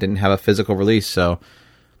mentioning that didn't have a physical release, so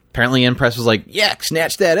apparently Impress was like, yeah,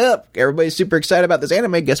 snatch that up. Everybody's super excited about this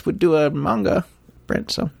anime. Guess we'd do a manga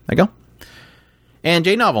print. So there you go. And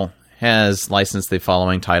J-Novel has licensed the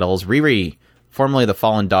following titles. Riri, formerly the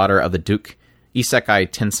fallen daughter of the Duke, Isekai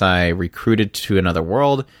Tensei, recruited to another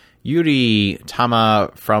world. Yuri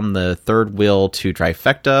Tama, from the Third Wheel to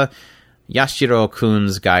Trifecta. Yashiro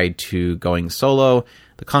Kun's Guide to Going Solo,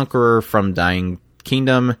 The Conqueror from Dying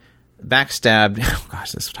Kingdom, Backstabbed. Oh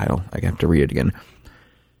gosh, this title, I have to read it again.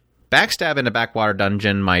 Backstab in a backwater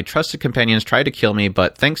dungeon. My trusted companions tried to kill me,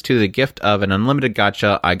 but thanks to the gift of an unlimited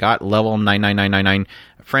gacha, I got level 99999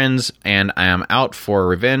 friends, and I am out for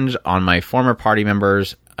revenge on my former party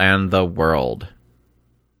members and the world.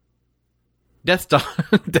 Death's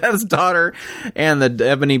Daughter and the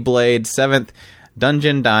Ebony Blade, 7th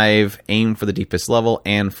Dungeon Dive, Aim for the Deepest Level,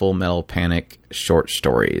 and Full Metal Panic short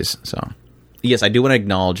stories. So, yes, I do want to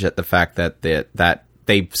acknowledge that the fact that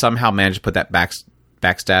they somehow managed to put that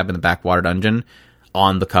backstab in the backwater dungeon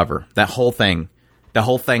on the cover. The whole thing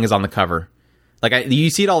is on the cover. Like you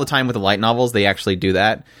see it all the time with the light novels. They actually do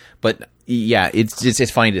that, but yeah,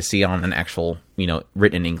 it's funny to see on an actual,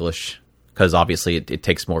 written in English, because obviously it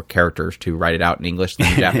takes more characters to write it out in English than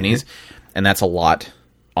in Japanese, and that's a lot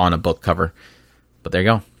on a book cover. But there you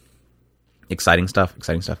go. Exciting stuff.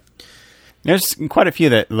 There's quite a few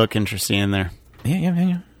that look interesting in there. Yeah.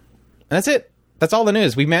 And that's it. That's all the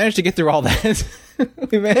news. We managed to get through all that.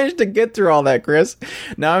 We managed to get through all that, Chris.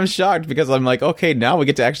 Now I'm shocked because I'm like, okay, now we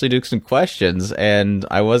get to actually do some questions. And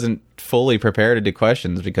I wasn't fully prepared to do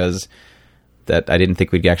questions because I didn't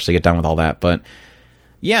think we'd actually get done with all that. But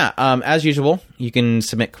yeah, as usual, you can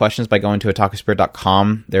submit questions by going to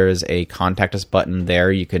otakuspirit.com. There is a contact us button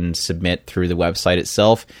there. You can submit through the website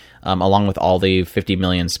itself, along with all the 50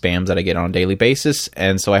 million spams that I get on a daily basis.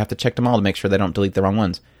 And so I have to check them all to make sure they don't delete the wrong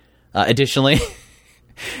ones. Additionally,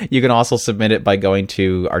 you can also submit it by going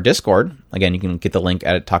to our Discord. Again, you can get the link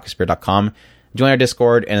at otakuspirit.com. Join our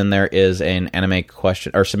Discord, and then there is an anime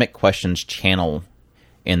question or submit questions channel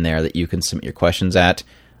in there that you can submit your questions at,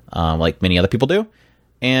 like many other people do.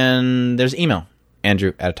 And there's email,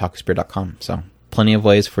 andrew@otakuspirit.com. So plenty of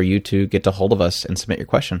ways for you to get a hold of us and submit your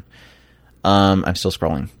question. I'm still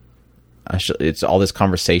scrolling. It's all this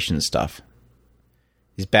conversation stuff.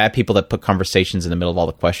 These bad people that put conversations in the middle of all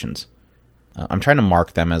the questions. I'm trying to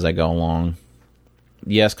mark them as I go along.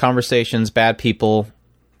 Yes, conversations, bad people,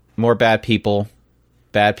 more bad people,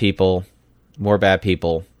 more bad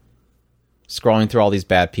people. Scrolling through all these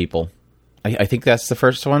bad people. I think that's the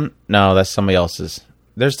first one. No, that's somebody else's.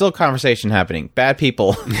 There's still conversation happening. Bad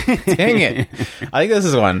people. Dang it. I think this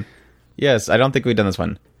is one. Yes, I don't think we've done this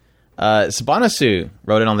one. Sabanasu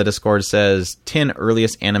wrote in on the Discord, says 10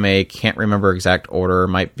 earliest anime, can't remember exact order,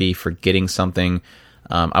 might be forgetting something.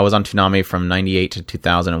 I was on Toonami from 98 to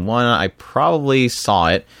 2001. I probably saw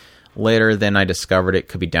it later than I discovered it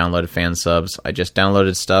could be downloaded fan subs. I just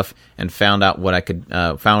downloaded stuff and found out what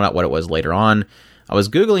it was later on. I was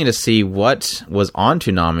Googling to see what was on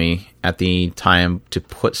Toonami at the time to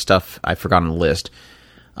put stuff I forgot on the list.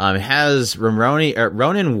 It has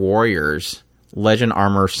Ronin Warriors, Legend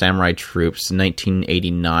Armor Samurai Troops,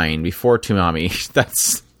 1989, before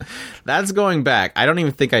Toonami. That's going back. I don't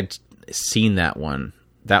even think I'd seen that one.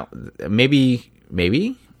 That maybe.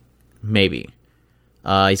 He's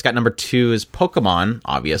got number 2 is Pokemon.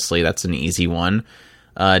 Obviously, that's an easy one.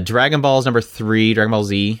 Dragon Ball is number 3. Dragon Ball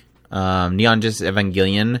Z. Neon Genesis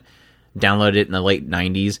Evangelion. Downloaded it in the late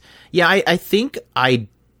 90s. Yeah, I think I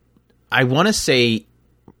want to say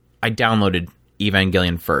I downloaded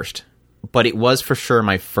Evangelion first. But it was for sure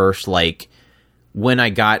my first, when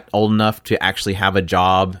I got old enough to actually have a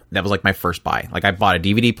job, that was my first buy. I bought a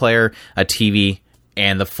DVD player, a TV,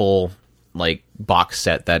 and the full box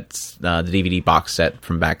set. That's the DVD box set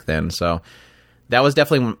from back then. So that was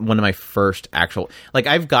definitely one of my first actual.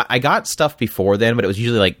 I got stuff before then, but it was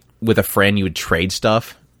usually with a friend you would trade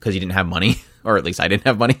stuff because you didn't have money, or at least I didn't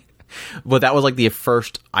have money. But that was the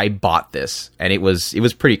first I bought this, and it was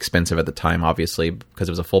pretty expensive at the time, obviously, because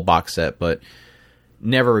it was a full box set. But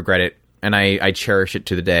never regret it, and I cherish it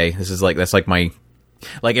to the day. This is that's my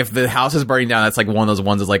if the house is burning down, that's one of those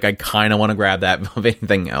ones that's I kind of want to grab that of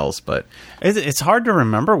anything else. But it's hard to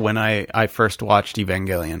remember when I first watched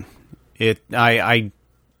Evangelion. It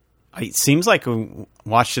seems like I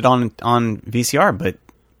watched it on VCR, but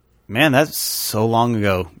man, that's so long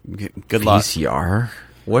ago. Good luck. VCR.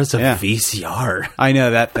 What is a VCR? I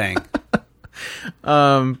know that thing.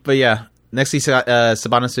 But yeah, next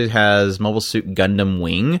Sabanasu has Mobile Suit Gundam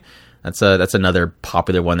Wing. That's another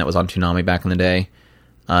popular one that was on Toonami back in the day.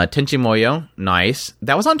 Tenchi Muyo, nice.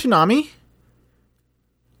 That was on Toonami?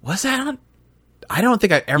 Was that on? I don't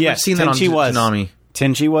think I've ever seen that on Toonami.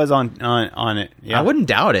 Tenchi was on it. Yeah. I wouldn't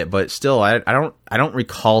doubt it, but still, I don't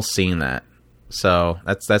recall seeing that. So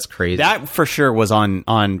that's crazy. That for sure was on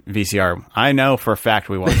VCR. I know for a fact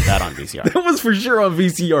we watched that on VCR. That was for sure on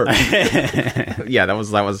VCR. Yeah, that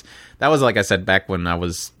was like I said back when I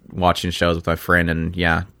was watching shows with my friend, and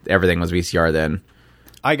yeah, everything was VCR then.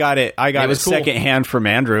 I got it was cool. secondhand from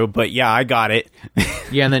Andrew, but yeah, I got it.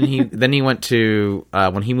 Yeah, and then he went to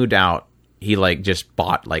when he moved out, he like just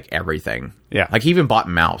bought like everything. Yeah, like he even bought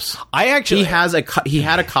Mouse. He had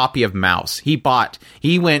a copy of Mouse. He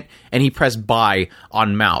went and he pressed buy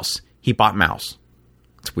on Mouse. He bought Mouse.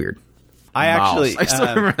 It's weird. I still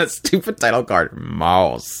remember that stupid title card,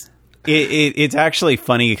 Mouse. It's actually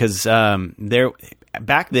funny because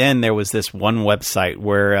back then there was this one website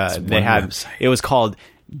where it was called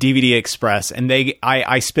DVD Express, and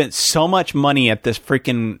I spent so much money at this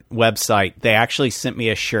freaking website. They actually sent me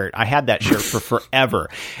a shirt. I had that shirt for forever,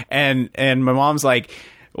 and my mom's like,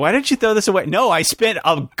 "Why didn't you throw this away?" No, I spent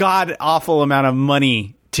a god awful amount of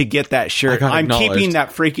money to get that shirt. I'm keeping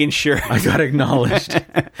that freaking shirt. I got acknowledged.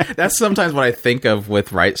 That's sometimes what I think of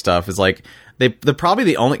with Right Stuff is like they're probably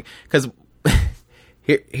the only, because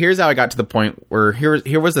here's how I got to the point where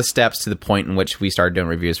here was the steps to the point in which we started doing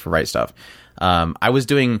reviews for Right Stuff. I was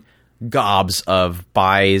doing gobs of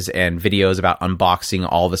buys and videos about unboxing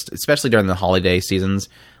all this, especially during the holiday seasons.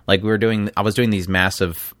 Like I was doing these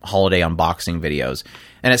massive holiday unboxing videos,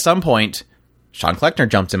 and at some point, Sean Kleckner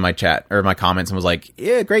jumped in my chat or my comments and was like,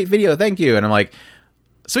 "Yeah, great video, thank you." And I'm like,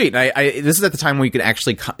 "Sweet." This is at the time where you could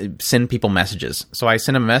actually send people messages. So I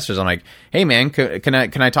sent him a message. I'm like, "Hey man, can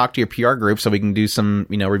I talk to your PR group so we can do some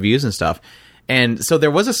reviews and stuff?" And so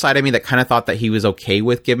there was a side of me that kind of thought that he was okay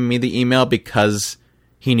with giving me the email because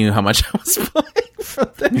he knew how much I was buying from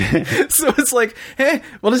them. So it's like, hey,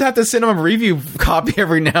 we'll just have to send him a review copy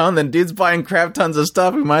every now and then. Dude's buying crap tons of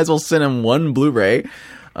stuff. We might as well send him one Blu-ray.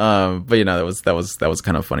 But that was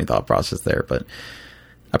kind of a funny thought process there. But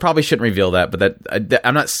I probably shouldn't reveal that. But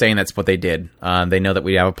I'm not saying that's what they did. They know that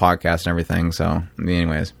we have a podcast and everything. So,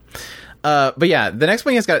 anyways, but yeah, the next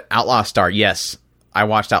one has got Outlaw Star. Yes, I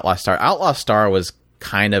watched Outlaw Star. Outlaw Star was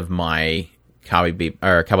kind of my Cowboy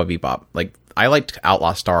Bebop. Like I liked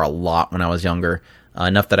Outlaw Star a lot when I was younger.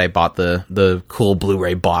 Enough that I bought the cool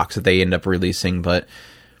Blu-ray box that they end up releasing. But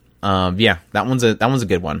yeah, that one's a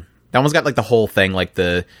good one. That one's got like the whole thing, like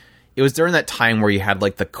it was during that time where you had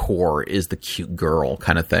like the core is the cute girl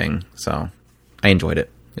kind of thing. So I enjoyed it.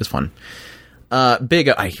 It was fun. Big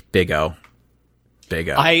O.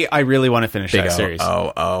 I really want to finish that series.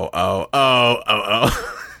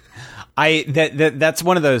 That's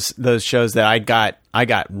one of those shows that I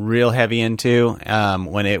got real heavy into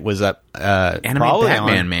when it was up. Anime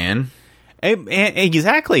Batman, man.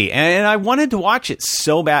 Exactly, and I wanted to watch it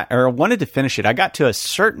so bad, or I wanted to finish it. I got to a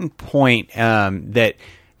certain point that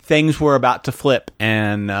things were about to flip,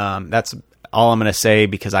 and that's all I'm going to say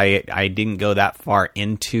because I didn't go that far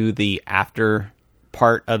into the after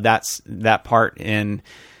part of that part, and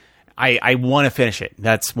I want to finish it.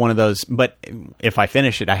 That's one of those. But if I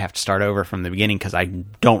finish it, I have to start over from the beginning because I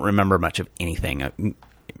don't remember much of anything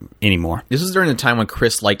anymore. This was during the time when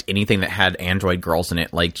Chris liked anything that had android girls in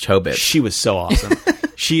it, like Chobit. She was so awesome.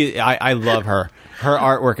 I love her. Her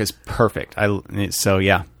artwork is perfect. So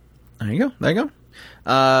yeah. There you go.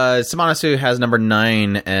 Samanasu has number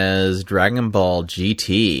 9 as Dragon Ball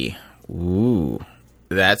GT. Ooh,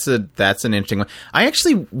 that's an interesting one. I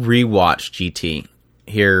actually rewatched GT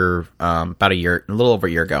here about a little over a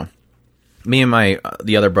year ago. Me and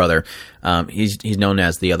the other brother, he's known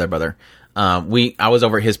as the other brother. I was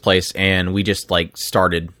over at his place and we just like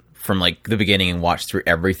started from like the beginning and watched through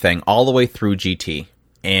everything all the way through GT.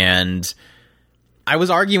 And I was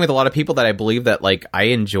arguing with a lot of people that I believe that like I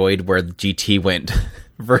enjoyed where GT went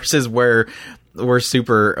versus where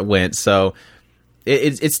Super went. So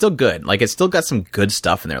it's still good. Like it's still got some good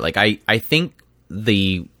stuff in there. Like I think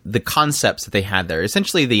the concepts that they had there,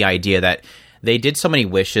 essentially the idea that they did so many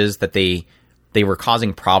wishes that they were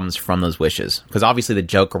causing problems from those wishes. Because obviously the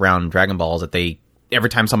joke around Dragon Ball is that every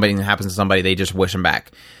time something happens to somebody, they just wish them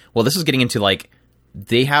back. Well, this is getting into like,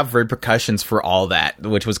 they have repercussions for all that,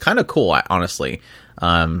 which was kind of cool, honestly.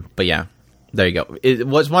 But yeah, there you go. It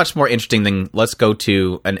was much more interesting than let's go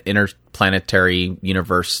to an interplanetary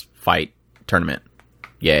universe fight tournament.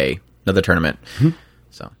 Yay. Another tournament. Mm-hmm.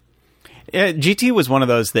 So. GT was one of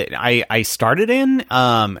those that I started in.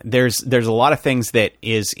 There's a lot of things that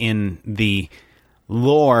is in the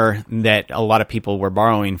lore that a lot of people were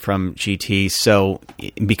borrowing from GT. So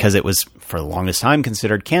because it was for the longest time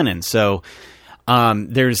considered canon. So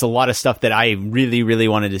there's a lot of stuff that I really, really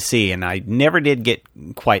wanted to see, and I never did get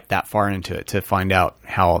quite that far into it to find out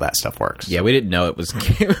how all that stuff works. Yeah, we didn't know it was.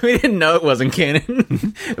 We didn't know it wasn't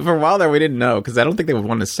canon for a while there. We didn't know because I don't think they would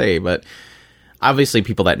want to say, but. Obviously,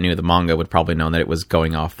 people that knew the manga would probably know that it was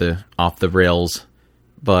going off the rails.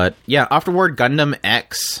 But yeah, afterward, Gundam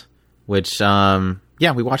X, which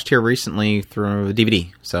we watched here recently through the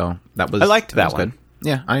DVD. So that was I liked that one. Good.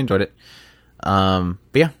 Yeah, I enjoyed it. But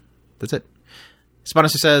yeah, that's it.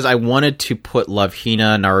 Spinosa says, I wanted to put Love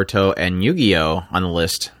Hina, Naruto, and Yu-Gi-Oh! On the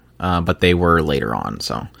list, but they were later on,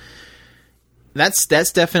 so... That's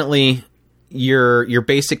definitely your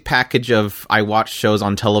basic package of I watch shows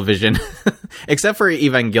on television, except for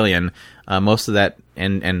Evangelion. Most of that,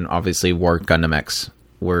 and obviously War Gundam X,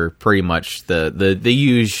 were pretty much the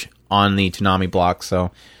huge on the Toonami block,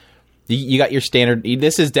 so... You got your standard.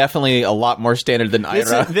 This is definitely a lot more standard than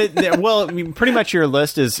Ira. Well, I mean, pretty much your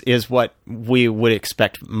list is what we would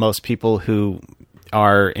expect most people who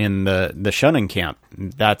are in the shonen camp.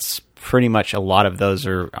 That's pretty much a lot of those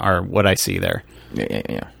are what I see there.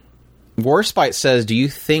 Yeah. Warspite says, do you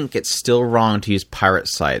think it's still wrong to use pirate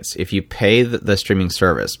sites if you pay the streaming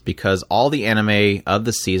service? Because all the anime of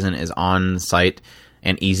the season is on the site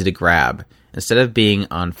and easy to grab, instead of being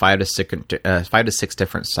on 5 to 6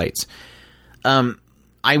 different sites.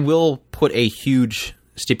 I will put a huge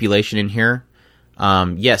stipulation in here.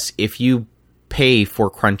 Yes, if you pay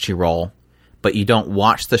for Crunchyroll, but you don't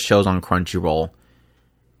watch the shows on Crunchyroll,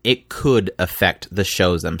 it could affect the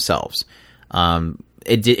shows themselves.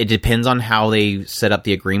 It depends on how they set up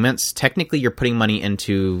the agreements. Technically, you're putting money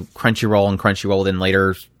into Crunchyroll, and Crunchyroll then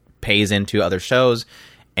later pays into other shows,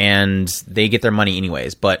 and they get their money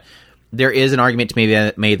anyways. But there is an argument to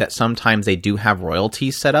be made that sometimes they do have royalty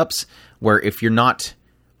setups where if you're not...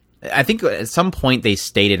 I think at some point they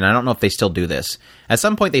stated, and I don't know if they still do this, at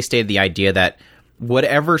some point they stated the idea that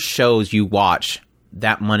whatever shows you watch,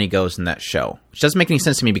 that money goes in that show. Which doesn't make any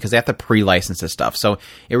sense to me because they have to pre-license this stuff. So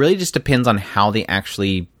it really just depends on how they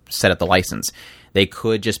actually set up the license. They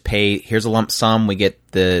could just pay, here's a lump sum, we get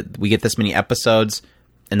this many episodes,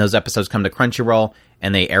 and those episodes come to Crunchyroll,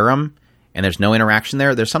 and they air them, and there's no interaction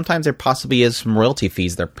there. Sometimes there possibly is some royalty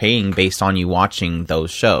fees they're paying based on you watching those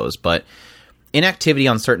shows, but inactivity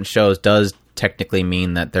on certain shows does technically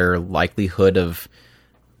mean that their likelihood of,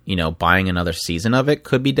 buying another season of it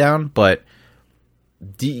could be down, but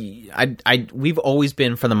we've always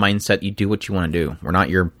been from the mindset you do what you want to do. We're not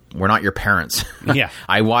your parents. Yeah.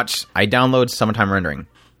 I download Summertime Rendering.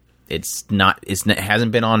 It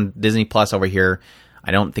hasn't been on Disney Plus over here. I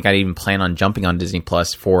don't think I'd even plan on jumping on Disney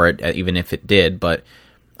Plus for it, even if it did, but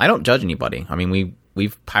I don't judge anybody. I mean,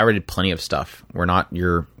 we've pirated plenty of stuff. We're not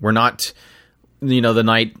the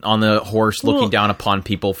knight on the horse looking down upon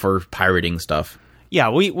people for pirating stuff. Yeah,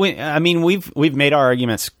 we've made our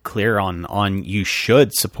arguments clear on you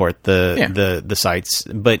should support the sites,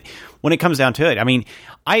 but when it comes down to it, I mean,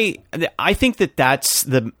 I think that's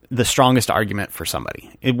the strongest argument for somebody.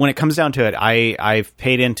 When it comes down to it, I've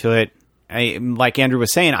paid into it. Like Andrew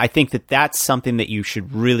was saying, I think that's something that you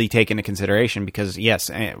should really take into consideration because, yes,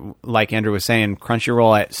 like Andrew was saying,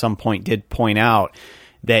 Crunchyroll at some point did point out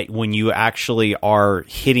that when you actually are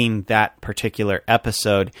hitting that particular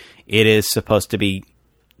episode, it is supposed to be.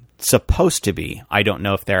 I don't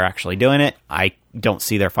know if they're actually doing it. I don't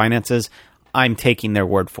see their finances. I'm taking their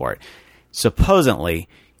word for it. Supposedly,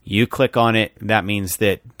 you click on it, that means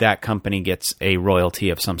that company gets a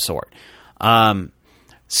royalty of some sort.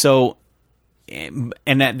 So... And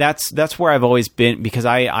that's where I've always been because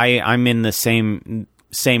I'm in the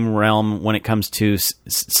same realm when it comes to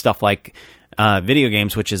stuff like video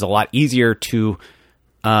games, which is a lot easier to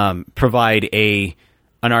provide an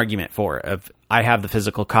argument for. I have the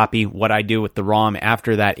physical copy. What I do with the ROM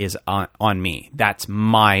after that is on me. That's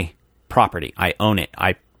my property. I own it.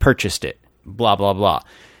 I purchased it. Blah blah blah.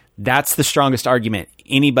 That's the strongest argument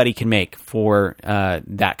anybody can make for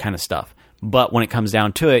that kind of stuff. But when it comes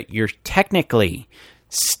down to it, you're technically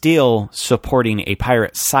still supporting a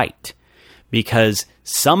pirate site because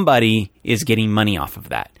somebody is getting money off of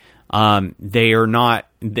that. They are not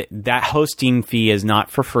that hosting fee is not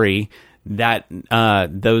for free. That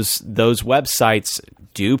those websites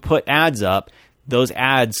do put ads up. Those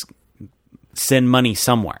ads send money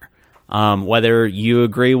somewhere. Whether you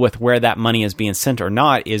agree with where that money is being sent or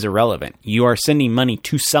not is irrelevant. You are sending money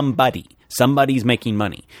to somebody. Somebody's making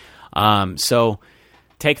money. So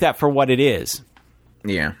take that for what it is.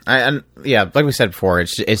 Yeah. Like we said before,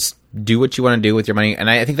 it's do what you want to do with your money. And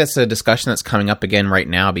I think that's a discussion that's coming up again right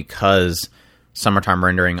now because Summertime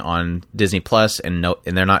Rendering on Disney Plus and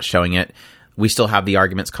they're not showing it. We still have the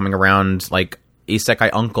arguments coming around like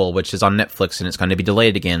Isekai Uncle, which is on Netflix and it's going to be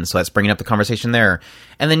delayed again. So that's bringing up the conversation there.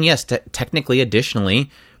 And then yes, technically, additionally,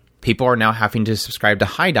 people are now having to subscribe to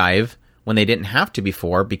High Dive when they didn't have to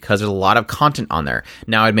before because there's a lot of content on there.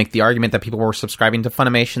 Now, I'd make the argument that people were subscribing to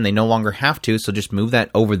Funimation. They no longer have to, so just move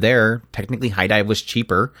that over there. Technically, High Dive was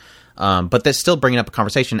cheaper. But that's still bringing up a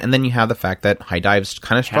conversation. And then you have the fact that High Dive's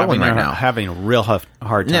kind of struggling right now. Having a real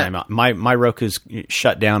hard time. Yeah. My Roku's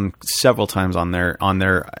shut down several times on their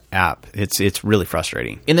app. It's really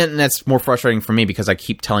frustrating. And then that's more frustrating for me because I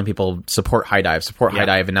keep telling people support High Dive, High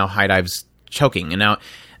Dive, and now High Dive's choking. And now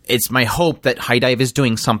it's my hope that High Dive is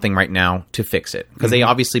doing something right now to fix it. Because they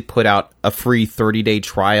obviously put out a free 30-day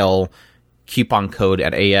trial coupon code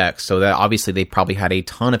at AX. So that obviously they probably had a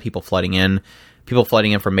ton of people flooding in. People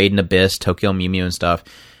flooding in from Maiden Abyss, Tokyo Mew Mew and stuff.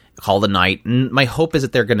 Call the Night. And my hope is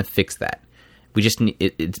that they're going to fix that. We just need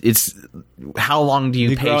it's how long do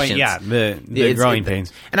you patience? The growing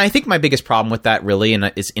pains. And I think my biggest problem with that really,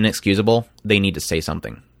 and it's inexcusable, they need to say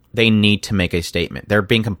something. They need to make a statement. They're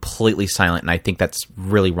being completely silent, and I think that's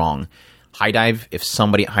really wrong. High Dive, if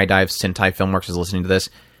somebody at High Dive, Sentai Filmworks is listening to this,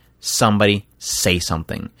 somebody say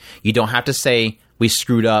something. You don't have to say, we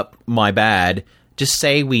screwed up, my bad. Just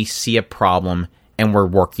say we see a problem and we're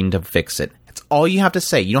working to fix it. That's all you have to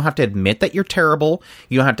say. You don't have to admit that you're terrible.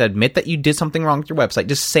 You don't have to admit that you did something wrong with your website.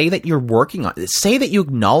 Just say that you're working on it. Say that you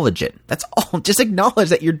acknowledge it. That's all. Just acknowledge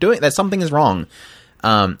that you're doing that something is wrong.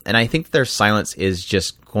 And I think their silence is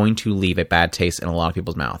just going to leave a bad taste in a lot of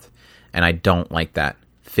people's mouth. And I don't like that.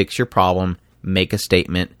 Fix your problem, make a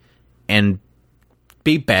statement, and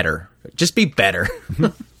be better. Just be better.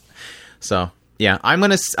 So, yeah, I'm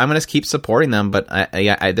gonna keep supporting them, but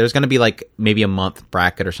there's gonna be like maybe a month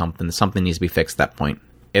bracket or something. Something needs to be fixed at that point.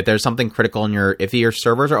 If there's something critical if your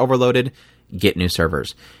servers are overloaded, get new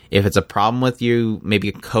servers. If it's a problem with maybe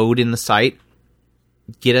a code in the site,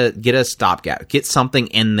 get a stopgap. Get something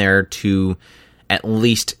in there to at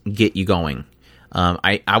least get you going.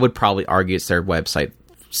 I would probably argue it's their website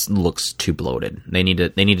looks too bloated. They need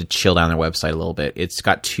to chill down their website a little bit. It's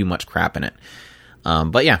got too much crap in it.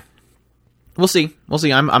 But yeah, we'll see.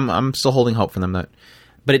 I'm still holding hope for them. But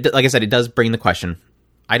like I said, it does bring the question.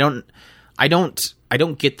 I don't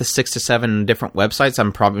get the 6 to 7 different websites.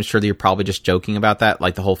 I'm probably sure that you're probably just joking about that,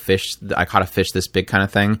 like the whole I caught a fish this big kind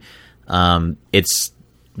of thing. It's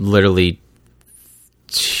literally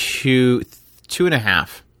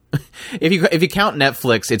 2.5. If you count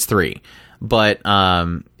Netflix, it's 3. But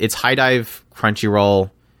it's High Dive, Crunchyroll.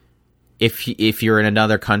 If you're in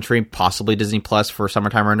another country, possibly Disney Plus for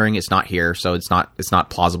summertime rendering, it's not here, so it's not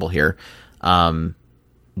plausible here.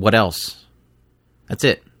 What else? That's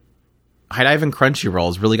it. High Dive and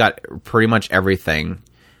Crunchyroll's really got pretty much everything.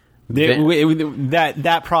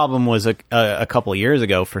 That problem was a couple of years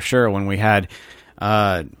ago for sure when we had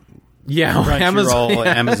Amazon. I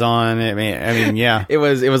mean, yeah. It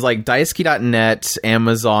was like Daisuke.net,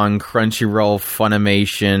 Amazon, Crunchyroll,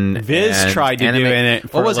 Funimation. Viz tried to do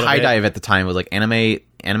it. What was High Dive at the time? It was like the Anime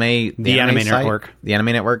Network. The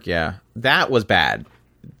Anime Network, yeah. That was bad.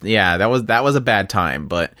 Yeah, that was a bad time,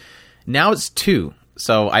 but now it's 2.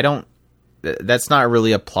 So that's not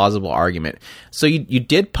really a plausible argument. So you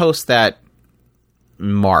did post that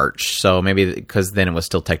March, so maybe because then it was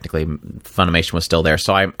still technically Funimation was still there,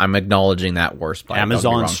 so I'm acknowledging that worst.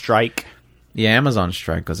 Amazon strike. Yeah, Amazon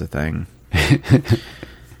strike was a thing. That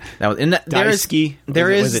was Daisuke.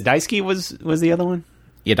 Was it Daisuke? Was the other one?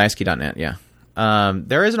 Yeah, Daisuke.net. Yeah,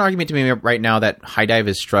 there is an argument to me right now that High Dive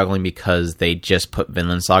is struggling because they just put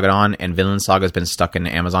Vinland Saga on, and Vinland Saga has been stuck in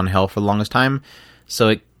Amazon hell for the longest time,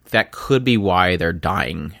 so that could be why they're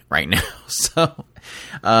dying right now. So.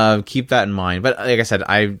 Keep that in mind. But like I said,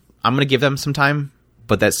 I'm going to give them some time.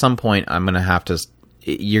 But at some point, I'm going to have to.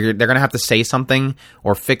 They're going to have to say something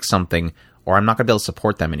or fix something, or I'm not going to be able to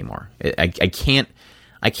support them anymore. I can't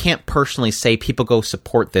personally say people go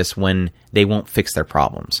support this when they won't fix their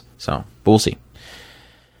problems. So, but we'll see.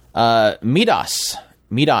 Midas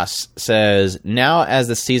says, now as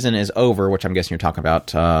the season is over, which I'm guessing you're talking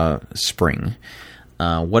about spring.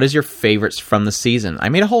 What is your favorites from the season? I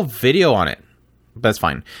made a whole video on it. But that's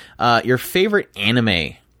fine. Your favorite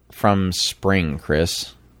anime from spring,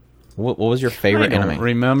 Chris? What was your favorite anime?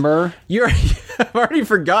 Remember? I've already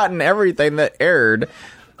forgotten everything that aired.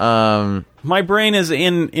 My brain is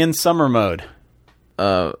in summer mode.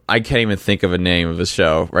 I can't even think of a name of a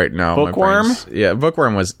show right now. Bookworm? Yeah,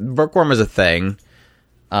 Bookworm was a thing.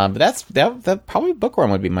 But that probably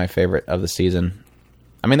Bookworm would be my favorite of the season.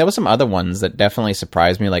 I mean, there was some other ones that definitely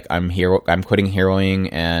surprised me, like I'm Quitting Heroing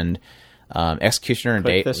and Executioner and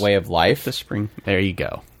Way of Life. The spring. There you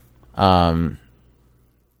go. I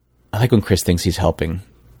like when Chris thinks he's helping.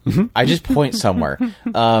 I just point somewhere.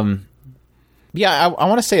 Yeah, I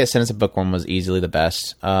want to say Ascendance of Bookworm was easily the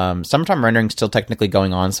best. Summertime Rendering's still technically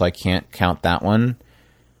going on, so I can't count that one.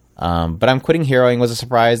 But I'm Quitting Heroing was a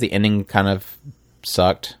surprise. The ending kind of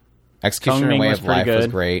sucked. Executioner and Way of Life was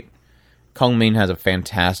great. Kong Min has a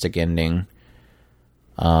fantastic ending.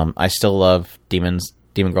 I still love Demon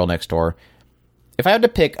Girl Next Door. If I had to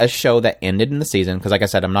pick a show that ended in the season, because like I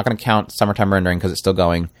said, I'm not going to count Summertime Rendering because it's still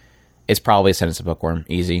going, it's probably Sentence of Bookworm.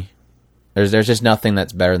 Easy. There's just nothing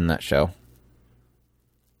that's better than that show.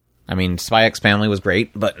 I mean, Spy X Family was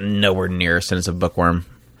great, but nowhere near Sentence of Bookworm,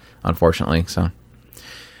 unfortunately. So,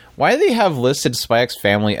 why do they have listed Spy X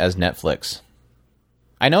Family as Netflix?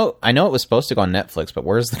 I know it was supposed to go on Netflix, but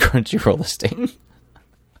where's the Crunchyroll listing?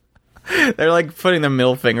 They're like putting the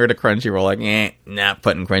middle finger to Crunchyroll, like, not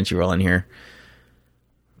putting Crunchyroll in here.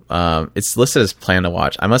 It's listed as plan to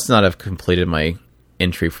watch. I must not have completed my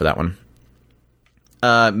entry for that one.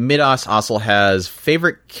 Midos also has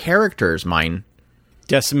favorite characters. Mine,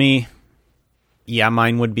 Decimi. Yeah,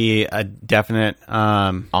 mine would be a definite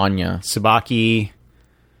Anya. Tsubaki.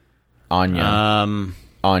 Anya.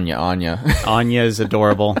 Anya is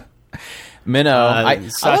adorable. Minnow.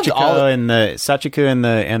 Sachiko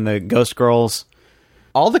and the Ghost Girls.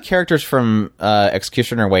 All the characters from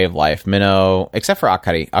Executioner Way of Life, Minnow, except for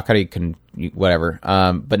Akari. Akari can whatever.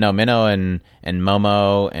 But no, Minnow and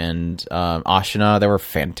Momo and Ashina, they were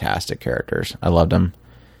fantastic characters. I loved them.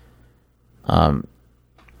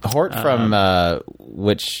 Hort from Dawn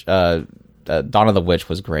of the Witch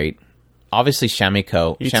was great. Obviously,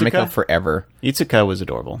 Shamiko. Itsuka? Shamiko forever. Itsuka was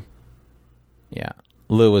adorable. Yeah.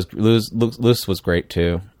 Luz was great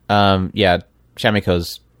too. Yeah,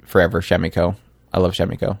 Shamiko's forever. Shamiko. I love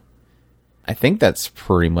Shamiko. I think that's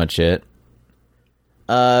pretty much it.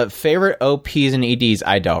 Favorite OPs and EDs?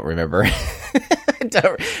 I don't remember.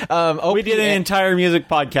 We did an entire music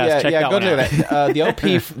podcast. Check that go one do out.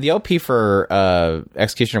 that. The OP for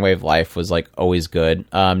Executioner Way of Life was like always good.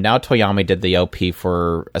 Now Toyami did the OP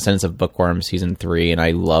for A Sentence of Bookworm season 3, and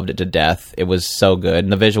I loved it to death. It was so good,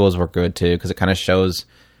 and the visuals were good too because it kind of shows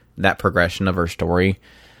that progression of her story.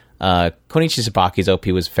 Konichi Tsubaki's OP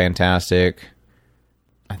was fantastic.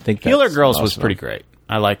 I think Healer Girls was pretty great.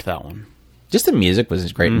 I liked that one. Just the music was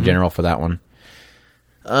just great in general for that one.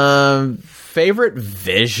 Favorite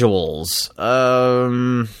visuals.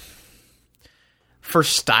 For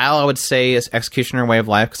style, I would say is Executioner Way of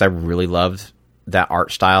Life because I really loved that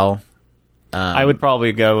art style. I would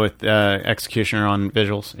probably go with Executioner on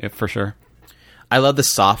visuals, for sure. I love the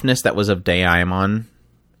softness that was of Daimon.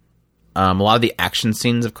 A lot of the action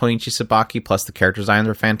scenes of Konichi Tsubaki plus the character designs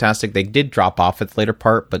were fantastic. They did drop off at the later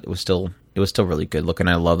part, but it was still really good looking.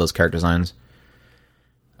 I love those character designs.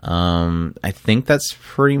 I think that's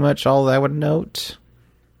pretty much all I would note.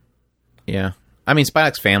 Yeah. I mean, Spy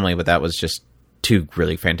X Family, but that was just two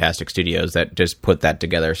really fantastic studios that just put that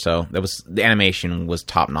together. So the animation was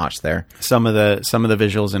top notch there. Some of the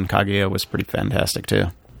visuals in Kaguya was pretty fantastic too.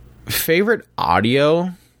 Favorite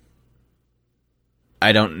audio?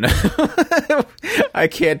 I don't know. I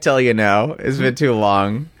can't tell you now. It's been too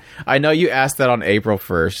long. I know you asked that on April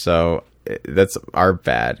 1st, so that's our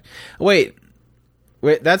bad. Wait,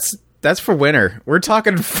 that's for winter. We're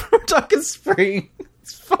talking spring.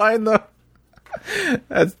 It's fine though.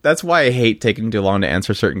 That's why I hate taking too long to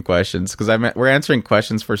answer certain questions because we're answering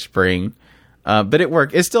questions for spring, but it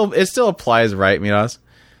worked. It still applies, right, Miras?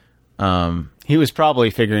 He was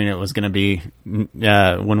probably figuring it was going to be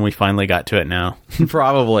when we finally got to it now.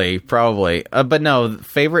 Probably. But no,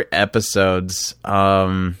 favorite episodes.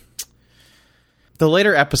 The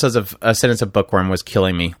later episodes of A Sentence of Bookworm was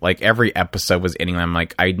killing me. Like, every episode was ending. I'm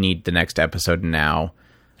like, I need the next episode now.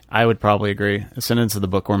 I would probably agree. A Sentence of the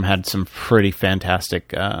Bookworm had some pretty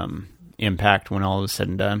fantastic impact when all was said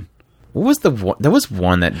and done. What was the one? There was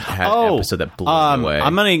one that had an episode that blew me away.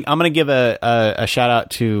 I'm gonna give a shout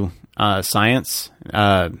out to Science.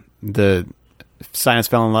 The Science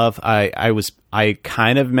Fell in Love. I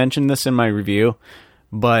kind of mentioned this in my review,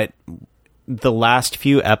 but the last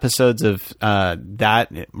few episodes of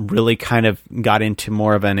that really kind of got into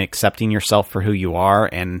more of an accepting yourself for who you are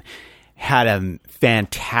and had a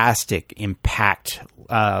fantastic impact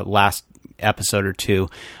last episode or two.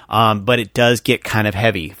 But it does get kind of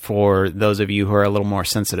heavy for those of you who are a little more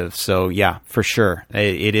sensitive. So yeah, for sure.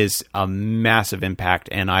 It is a massive impact,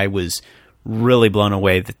 and I was really blown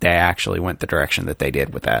away that they actually went the direction that they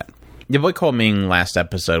did with that. The Boy Called Ming last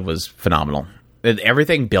episode was phenomenal.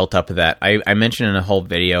 Everything built up to that. I mentioned in a whole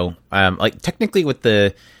video, like technically with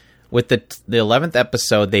the 11th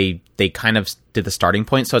episode, they kind of did the starting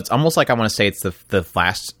point. So it's almost like I want to say it's the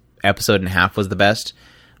last episode and a half was the best.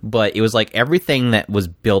 But it was like everything that was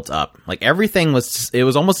built up. Like it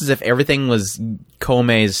was almost as if everything was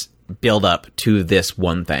Kome's build up to this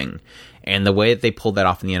one thing. And the way that they pulled that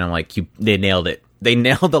off in the end, I'm like, they nailed it. They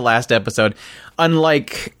nailed the last episode.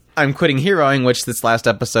 Unlike I'm Quitting Heroing, which this last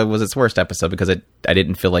episode was its worst episode because I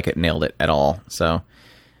didn't feel like it nailed it at all. So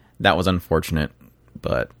that was unfortunate.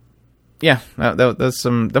 But yeah, that was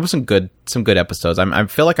some good episodes. I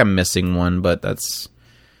feel like I'm missing one, but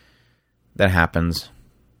that happens.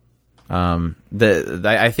 I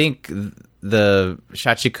think the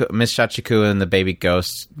Miss Shachiku and the baby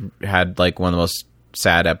ghost had like one of the most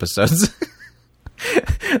sad episodes.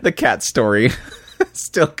 The cat story.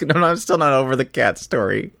 I'm still not over the cat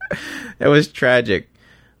story. It was tragic.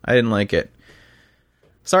 I didn't like it.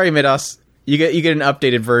 Sorry, Midas. You get an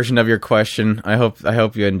updated version of your question. I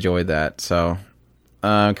hope you enjoyed that. So,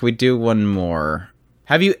 can we do one more?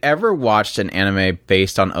 Have you ever watched an anime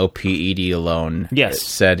based on OPED alone? Yes.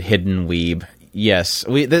 Said Hidden Weeb. Yes.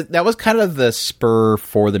 That was kind of the spur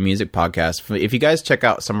for the music podcast. If you guys check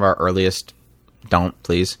out some of our earliest, don't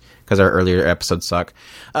please, because our earlier episodes suck.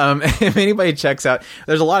 If anybody checks out,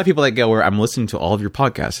 there's a lot of people that go where I'm listening to all of your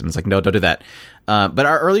podcasts, and it's like, no, don't do that. But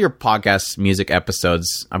our earlier podcast music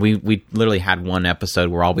episodes, we literally had one episode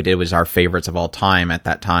where all we did was our favorites of all time at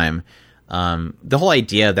that time. The whole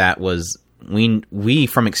idea of that was we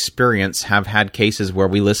from experience have had cases where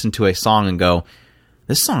we listen to a song and go,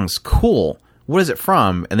 this song's cool. What is it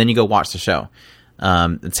from? And then you go watch the show.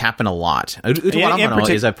 It's happened a lot. Utawamono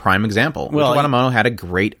is a prime example. Well, Utawamono had a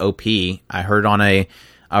great OP. I heard it on a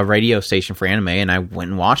radio station for anime, and I went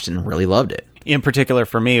and watched it and really loved it. In particular,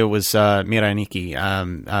 for me, it was Mirai Nikki,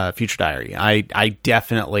 Future Diary. I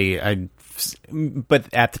definitely,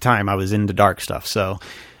 but at the time, I was into dark stuff, so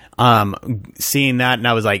seeing that, and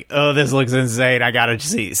I was like, oh, this looks insane. I gotta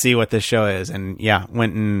see what this show is. And yeah,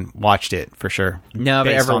 went and watched it for sure. Now,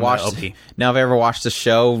 have I ever watched the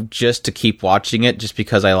show just to keep watching it, just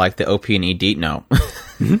because I like the OP and ED? No.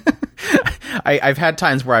 I've had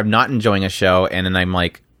times where I'm not enjoying a show, and then I'm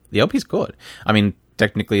like, the OP's good. I mean,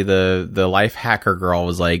 technically, the Life Hacker Girl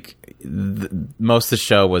was like, most of the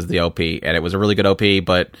show was the OP, and it was a really good OP,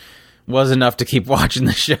 but was enough to keep watching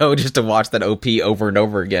the show just to watch that OP over and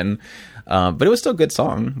over again. But it was still a good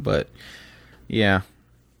song. But yeah,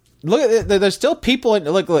 look, there's still people.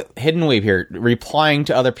 Look, Hidden Weave here replying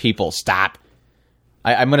to other people. Stop.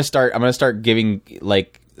 I'm gonna start giving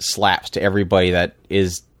like slaps to everybody that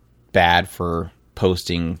is bad for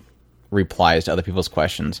posting replies to other people's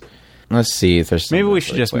questions. Let's see if there's maybe we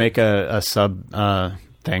should just make a sub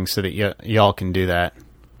thing so that y'all can do that.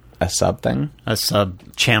 A sub thing? A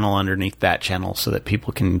sub channel underneath that channel so that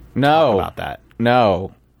people can talk about that.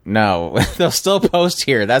 No. They'll still post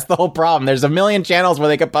here. That's the whole problem. There's a million channels where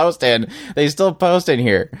they can post in. They still post in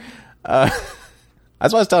here. That's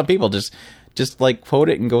what I was telling people. Just like quote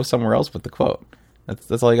it and go somewhere else with the quote.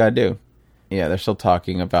 That's all you gotta do. Yeah, they're still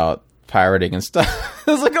talking about pirating and stuff.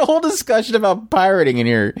 There's like a whole discussion about pirating in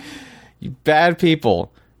here. You bad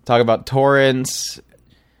people. Talk about torrents.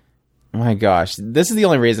 My gosh, this is the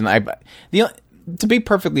only reason to be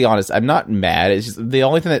perfectly honest, I'm not mad. It's just, the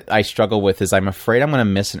only thing that I struggle with is I'm afraid I'm going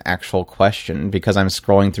to miss an actual question because I'm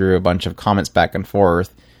scrolling through a bunch of comments back and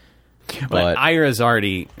forth. But Ira's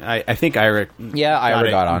already, I think Ira,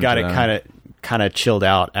 Ira got it kind of chilled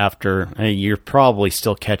out after. You're probably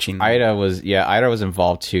still catching. Ira was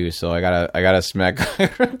involved too, so I gotta smack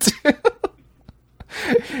Ira too.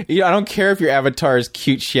 I don't care if your avatar is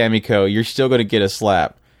cute Shamiko, you're still going to get a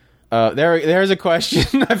slap. There's a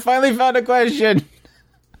question. I finally found a question.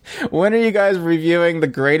 When are you guys reviewing the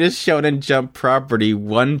greatest Shonen Jump property,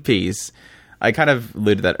 One Piece? I kind of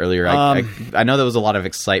alluded to that earlier. I know there was a lot of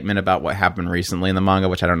excitement about what happened recently in the manga,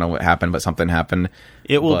 which I don't know what happened, but something happened.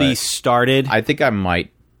 It will be started. I think I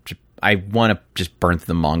want to just burn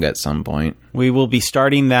through the manga at some point. We will be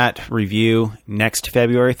starting that review next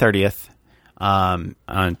February 30th, on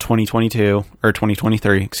 2022, or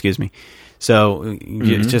 2023, excuse me. So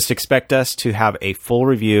just expect us to have a full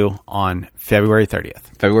review on February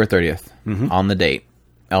 30th. February 30th, on the date.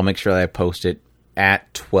 I'll make sure that I post it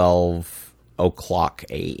at 12 o'clock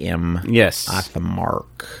a.m. Yes. At the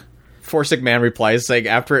mark. Four Sick Man replies saying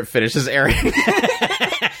after it finishes airing.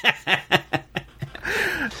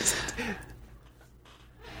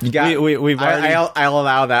 You got. We've already. I'll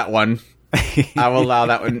allow that one. I will allow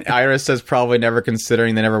that one. Iris says probably never,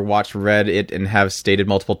 considering they never watched, read it, and have stated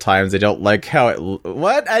multiple times they don't like how it.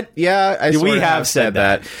 What? We have said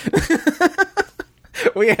that.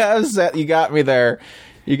 We have said. You got me there.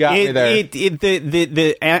 The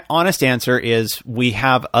honest answer is we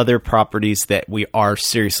have other properties that we are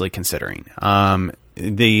seriously considering.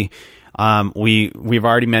 We've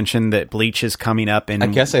already mentioned that Bleach is coming up, and I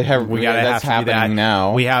guess that's happening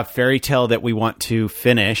now. We have Fairy Tail that we want to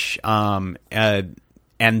finish, and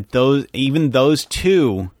those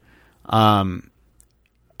two.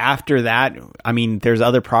 After that, I mean, there's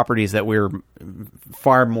other properties that we're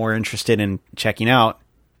far more interested in checking out.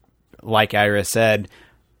 Like Ira said,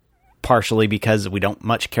 partially because we don't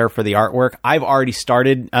much care for the artwork. I've already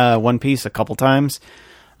started One Piece a couple times.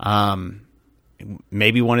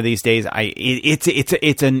 Maybe one of these days.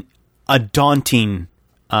 It's a daunting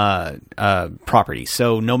property.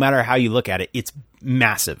 So no matter how you look at it, it's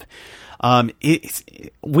massive.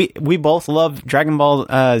 We both love Dragon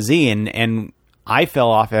Ball Z, and I fell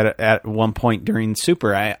off at one point during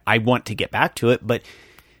Super. I want to get back to it, but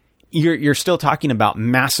you're still talking about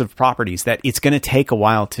massive properties that it's going to take a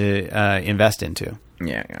while to invest into.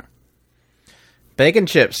 Yeah. Bacon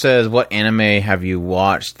Chip says, what anime have you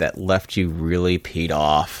watched that left you really peed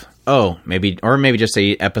off? Oh, maybe just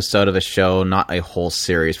a episode of a show, not a whole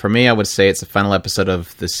series. For me, I would say it's the final episode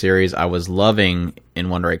of the series I was loving in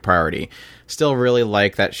Wonder Egg Priority. Still really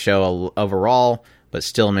like that show overall, but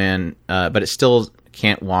still, but it still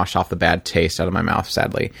can't wash off the bad taste out of my mouth,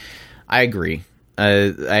 sadly. I agree.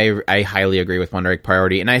 I highly agree with Wonder Egg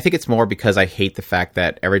Priority, and I think it's more because I hate the fact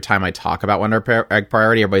that every time I talk about Wonder Egg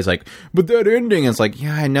Priority, everybody's like, but that ending is like,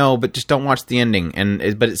 yeah, I know, but just don't watch the ending.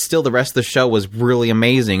 But it's still, the rest of the show was really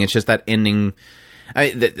amazing. It's just that ending,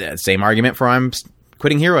 the same argument for I'm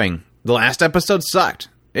quitting heroing. The last episode sucked.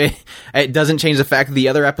 It doesn't change the fact that the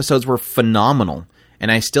other episodes were phenomenal,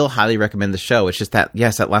 and I still highly recommend the show. It's just that,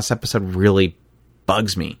 yes, that last episode really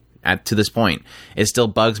bugs me. To this point, it still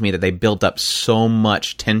bugs me that they built up so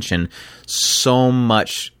much tension, so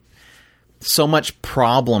much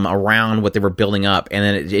problem around what they were building up, and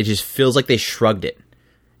then it just feels like they shrugged it,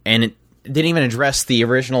 and it didn't even address the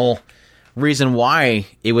original reason why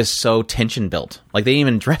it was so tension built. Like, they didn't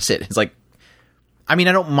even address it. It's like, I mean,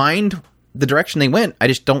 I don't mind the direction they went. I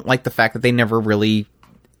just don't like the fact that they never really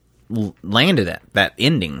landed at that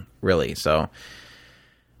ending, really. So,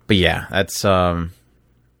 but yeah,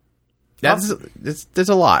 there's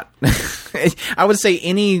a lot. I would say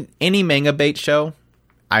any manga bait show,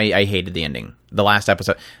 I hated the ending. The last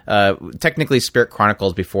episode, technically Spirit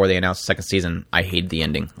Chronicles, before they announced the second season, I hated the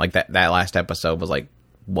ending. Like that last episode was like,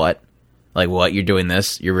 what? Like, what? You're doing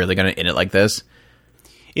this? You're really going to end it like this?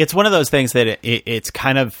 It's one of those things that it's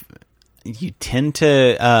kind of, you tend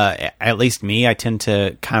to, at least me, I tend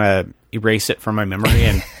to kind of erase it from my memory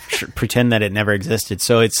and pretend that it never existed.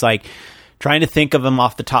 So it's like, trying to think of them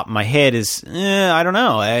off the top of my head is, I don't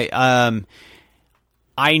know.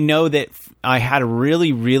 I know that I had a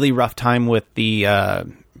really, really rough time with the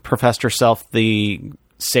Professor Self, the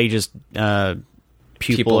Sage's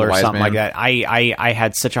pupil or something like that. I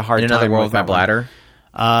had such a hard time. In Another World with my bladder.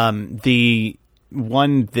 The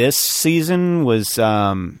one this season was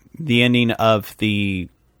the ending of the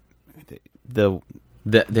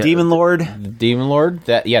Demon Lord. Demon Lord.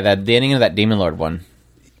 The ending of that Demon Lord one.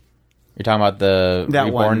 You're talking about that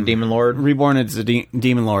Reborn one, Demon Lord? Reborn as a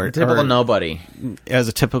Demon Lord. Typical nobody. As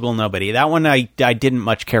a typical nobody. That one, I didn't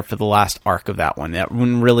much care for the last arc of that one. That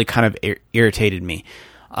one really kind of irritated me.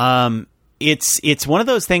 It's one of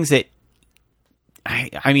those things that,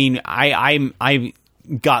 I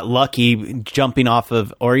got lucky jumping off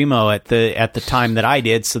of Orimo at the time that I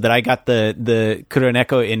did, so that I got the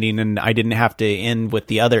Kuroneko ending, and I didn't have to end with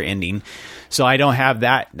the other ending. So I don't have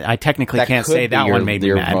that. I technically can't say that one made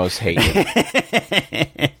me mad. Most hated.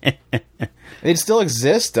 It still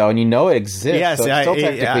exists, though, and you know it exists. Yes, so it's still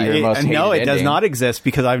technically your most hated. No, it does not exist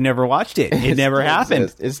because I've never watched it. It never happened.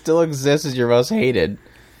 Exists. It still exists as your most hated.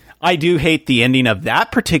 I do hate the ending of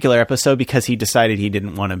that particular episode because he decided he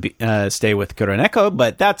didn't want to stay with Kuroneko,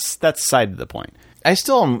 but that's side of the point. I'm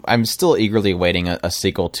still eagerly awaiting a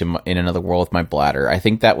sequel to In Another World with My Bladder. I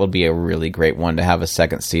think that would be a really great one to have a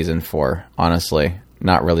second season for, honestly.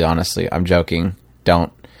 Not really, honestly. I'm joking.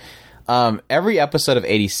 Don't. Every episode of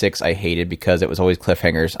 86 I hated because it was always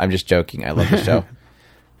cliffhangers. I'm just joking. I love the show.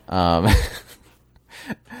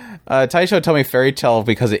 Taisho told me Fairy Tail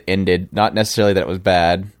because it ended, not necessarily that it was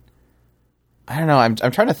bad. I don't know.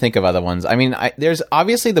 I'm trying to think of other ones. I mean, there's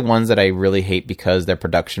obviously the ones that I really hate because their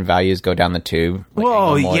production values go down the tube. Like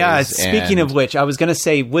Whoa, yeah. Speaking of which, I was going to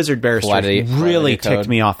say Wizard Barristers really ticked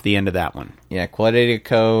me off the end of that one. Yeah, Quality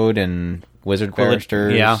Code and Wizard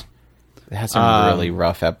Barristers. Yeah. It had some really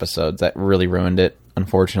rough episodes that really ruined it,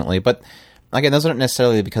 unfortunately. But again, those aren't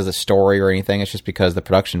necessarily because of story or anything. It's just because the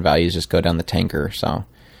production values just go down the tanker, so...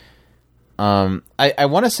 I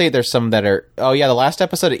want to say there's some that are... Oh, yeah, the last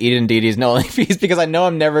episode of Eden Deity's No Only Feast, because I know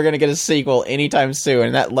I'm never going to get a sequel anytime soon,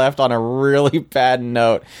 and that left on a really bad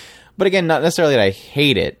note. But again, not necessarily that I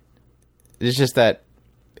hate it. It's just that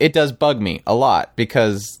it does bug me a lot,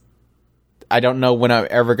 because I don't know when I'm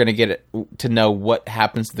ever going to get it to know what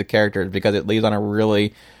happens to the characters, because it leaves on a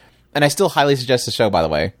really... And I still highly suggest the show, by the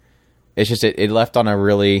way. It's just it left on a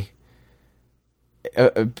really...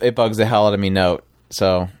 It bugs the hell out of me note,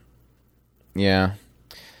 so... Yeah.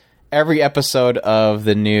 every episode of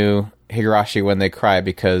the new Higurashi When They Cry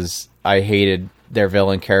because I hated their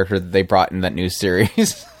villain character that they brought in that new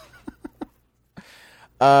series.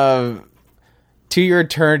 To Your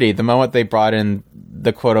Eternity, the moment they brought in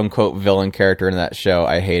the quote-unquote villain character in that show,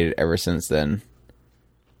 I hated ever since then.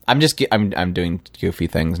 I'm doing goofy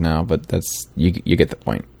things now, but that's you get the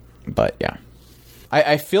point. But yeah,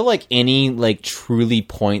 I feel like any like truly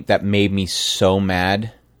point that made me so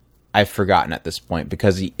mad, I've forgotten at this point,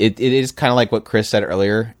 because it is kind of like what Chris said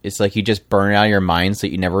earlier. It's like you just burn it out of your mind so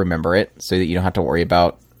that you never remember it, so that you don't have to worry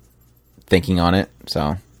about thinking on it.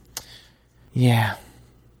 So yeah.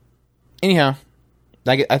 Anyhow,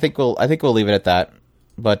 I think we'll leave it at that.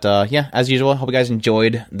 But yeah, as usual, hope you guys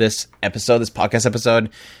enjoyed this podcast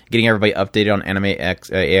episode, getting everybody updated on Anime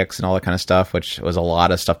AX and all that kind of stuff, which was a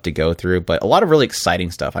lot of stuff to go through, but a lot of really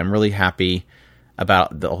exciting stuff. I'm really happy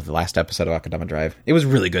about the last episode of Akudama Drive. It was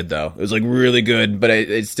really good, though. It was like really good, but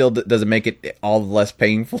it still doesn't make it all the less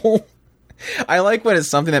painful. I like when it's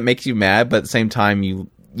something that makes you mad, but at the same time you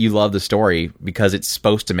love the story because it's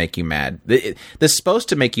supposed to make you mad. The supposed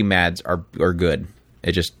to make you mads are good.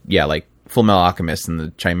 It just, yeah, like Full Metal Alchemist and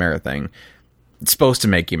the Chimera thing. It's supposed to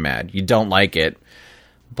make you mad. You don't like it.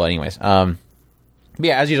 But anyways, but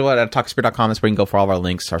yeah, as usual, at talkspirit.com, that's where you can go for all of our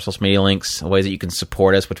links, our social media links, ways that you can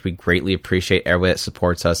support us, which we greatly appreciate. Everybody that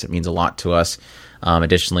supports us, it means a lot to us.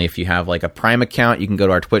 Additionally, if you have like a Prime account, you can go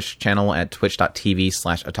to our Twitch channel at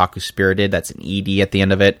twitch.tv/otakuspirited. That's an ED at the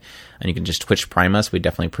end of it. And you can just Twitch Prime us. We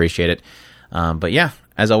definitely appreciate it. But yeah,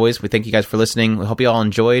 as always, we thank you guys for listening. We hope you all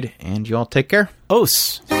enjoyed, and you all take care.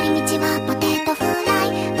 Os! 毎日はポテトフライ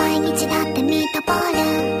毎日だってミートボ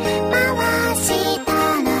ール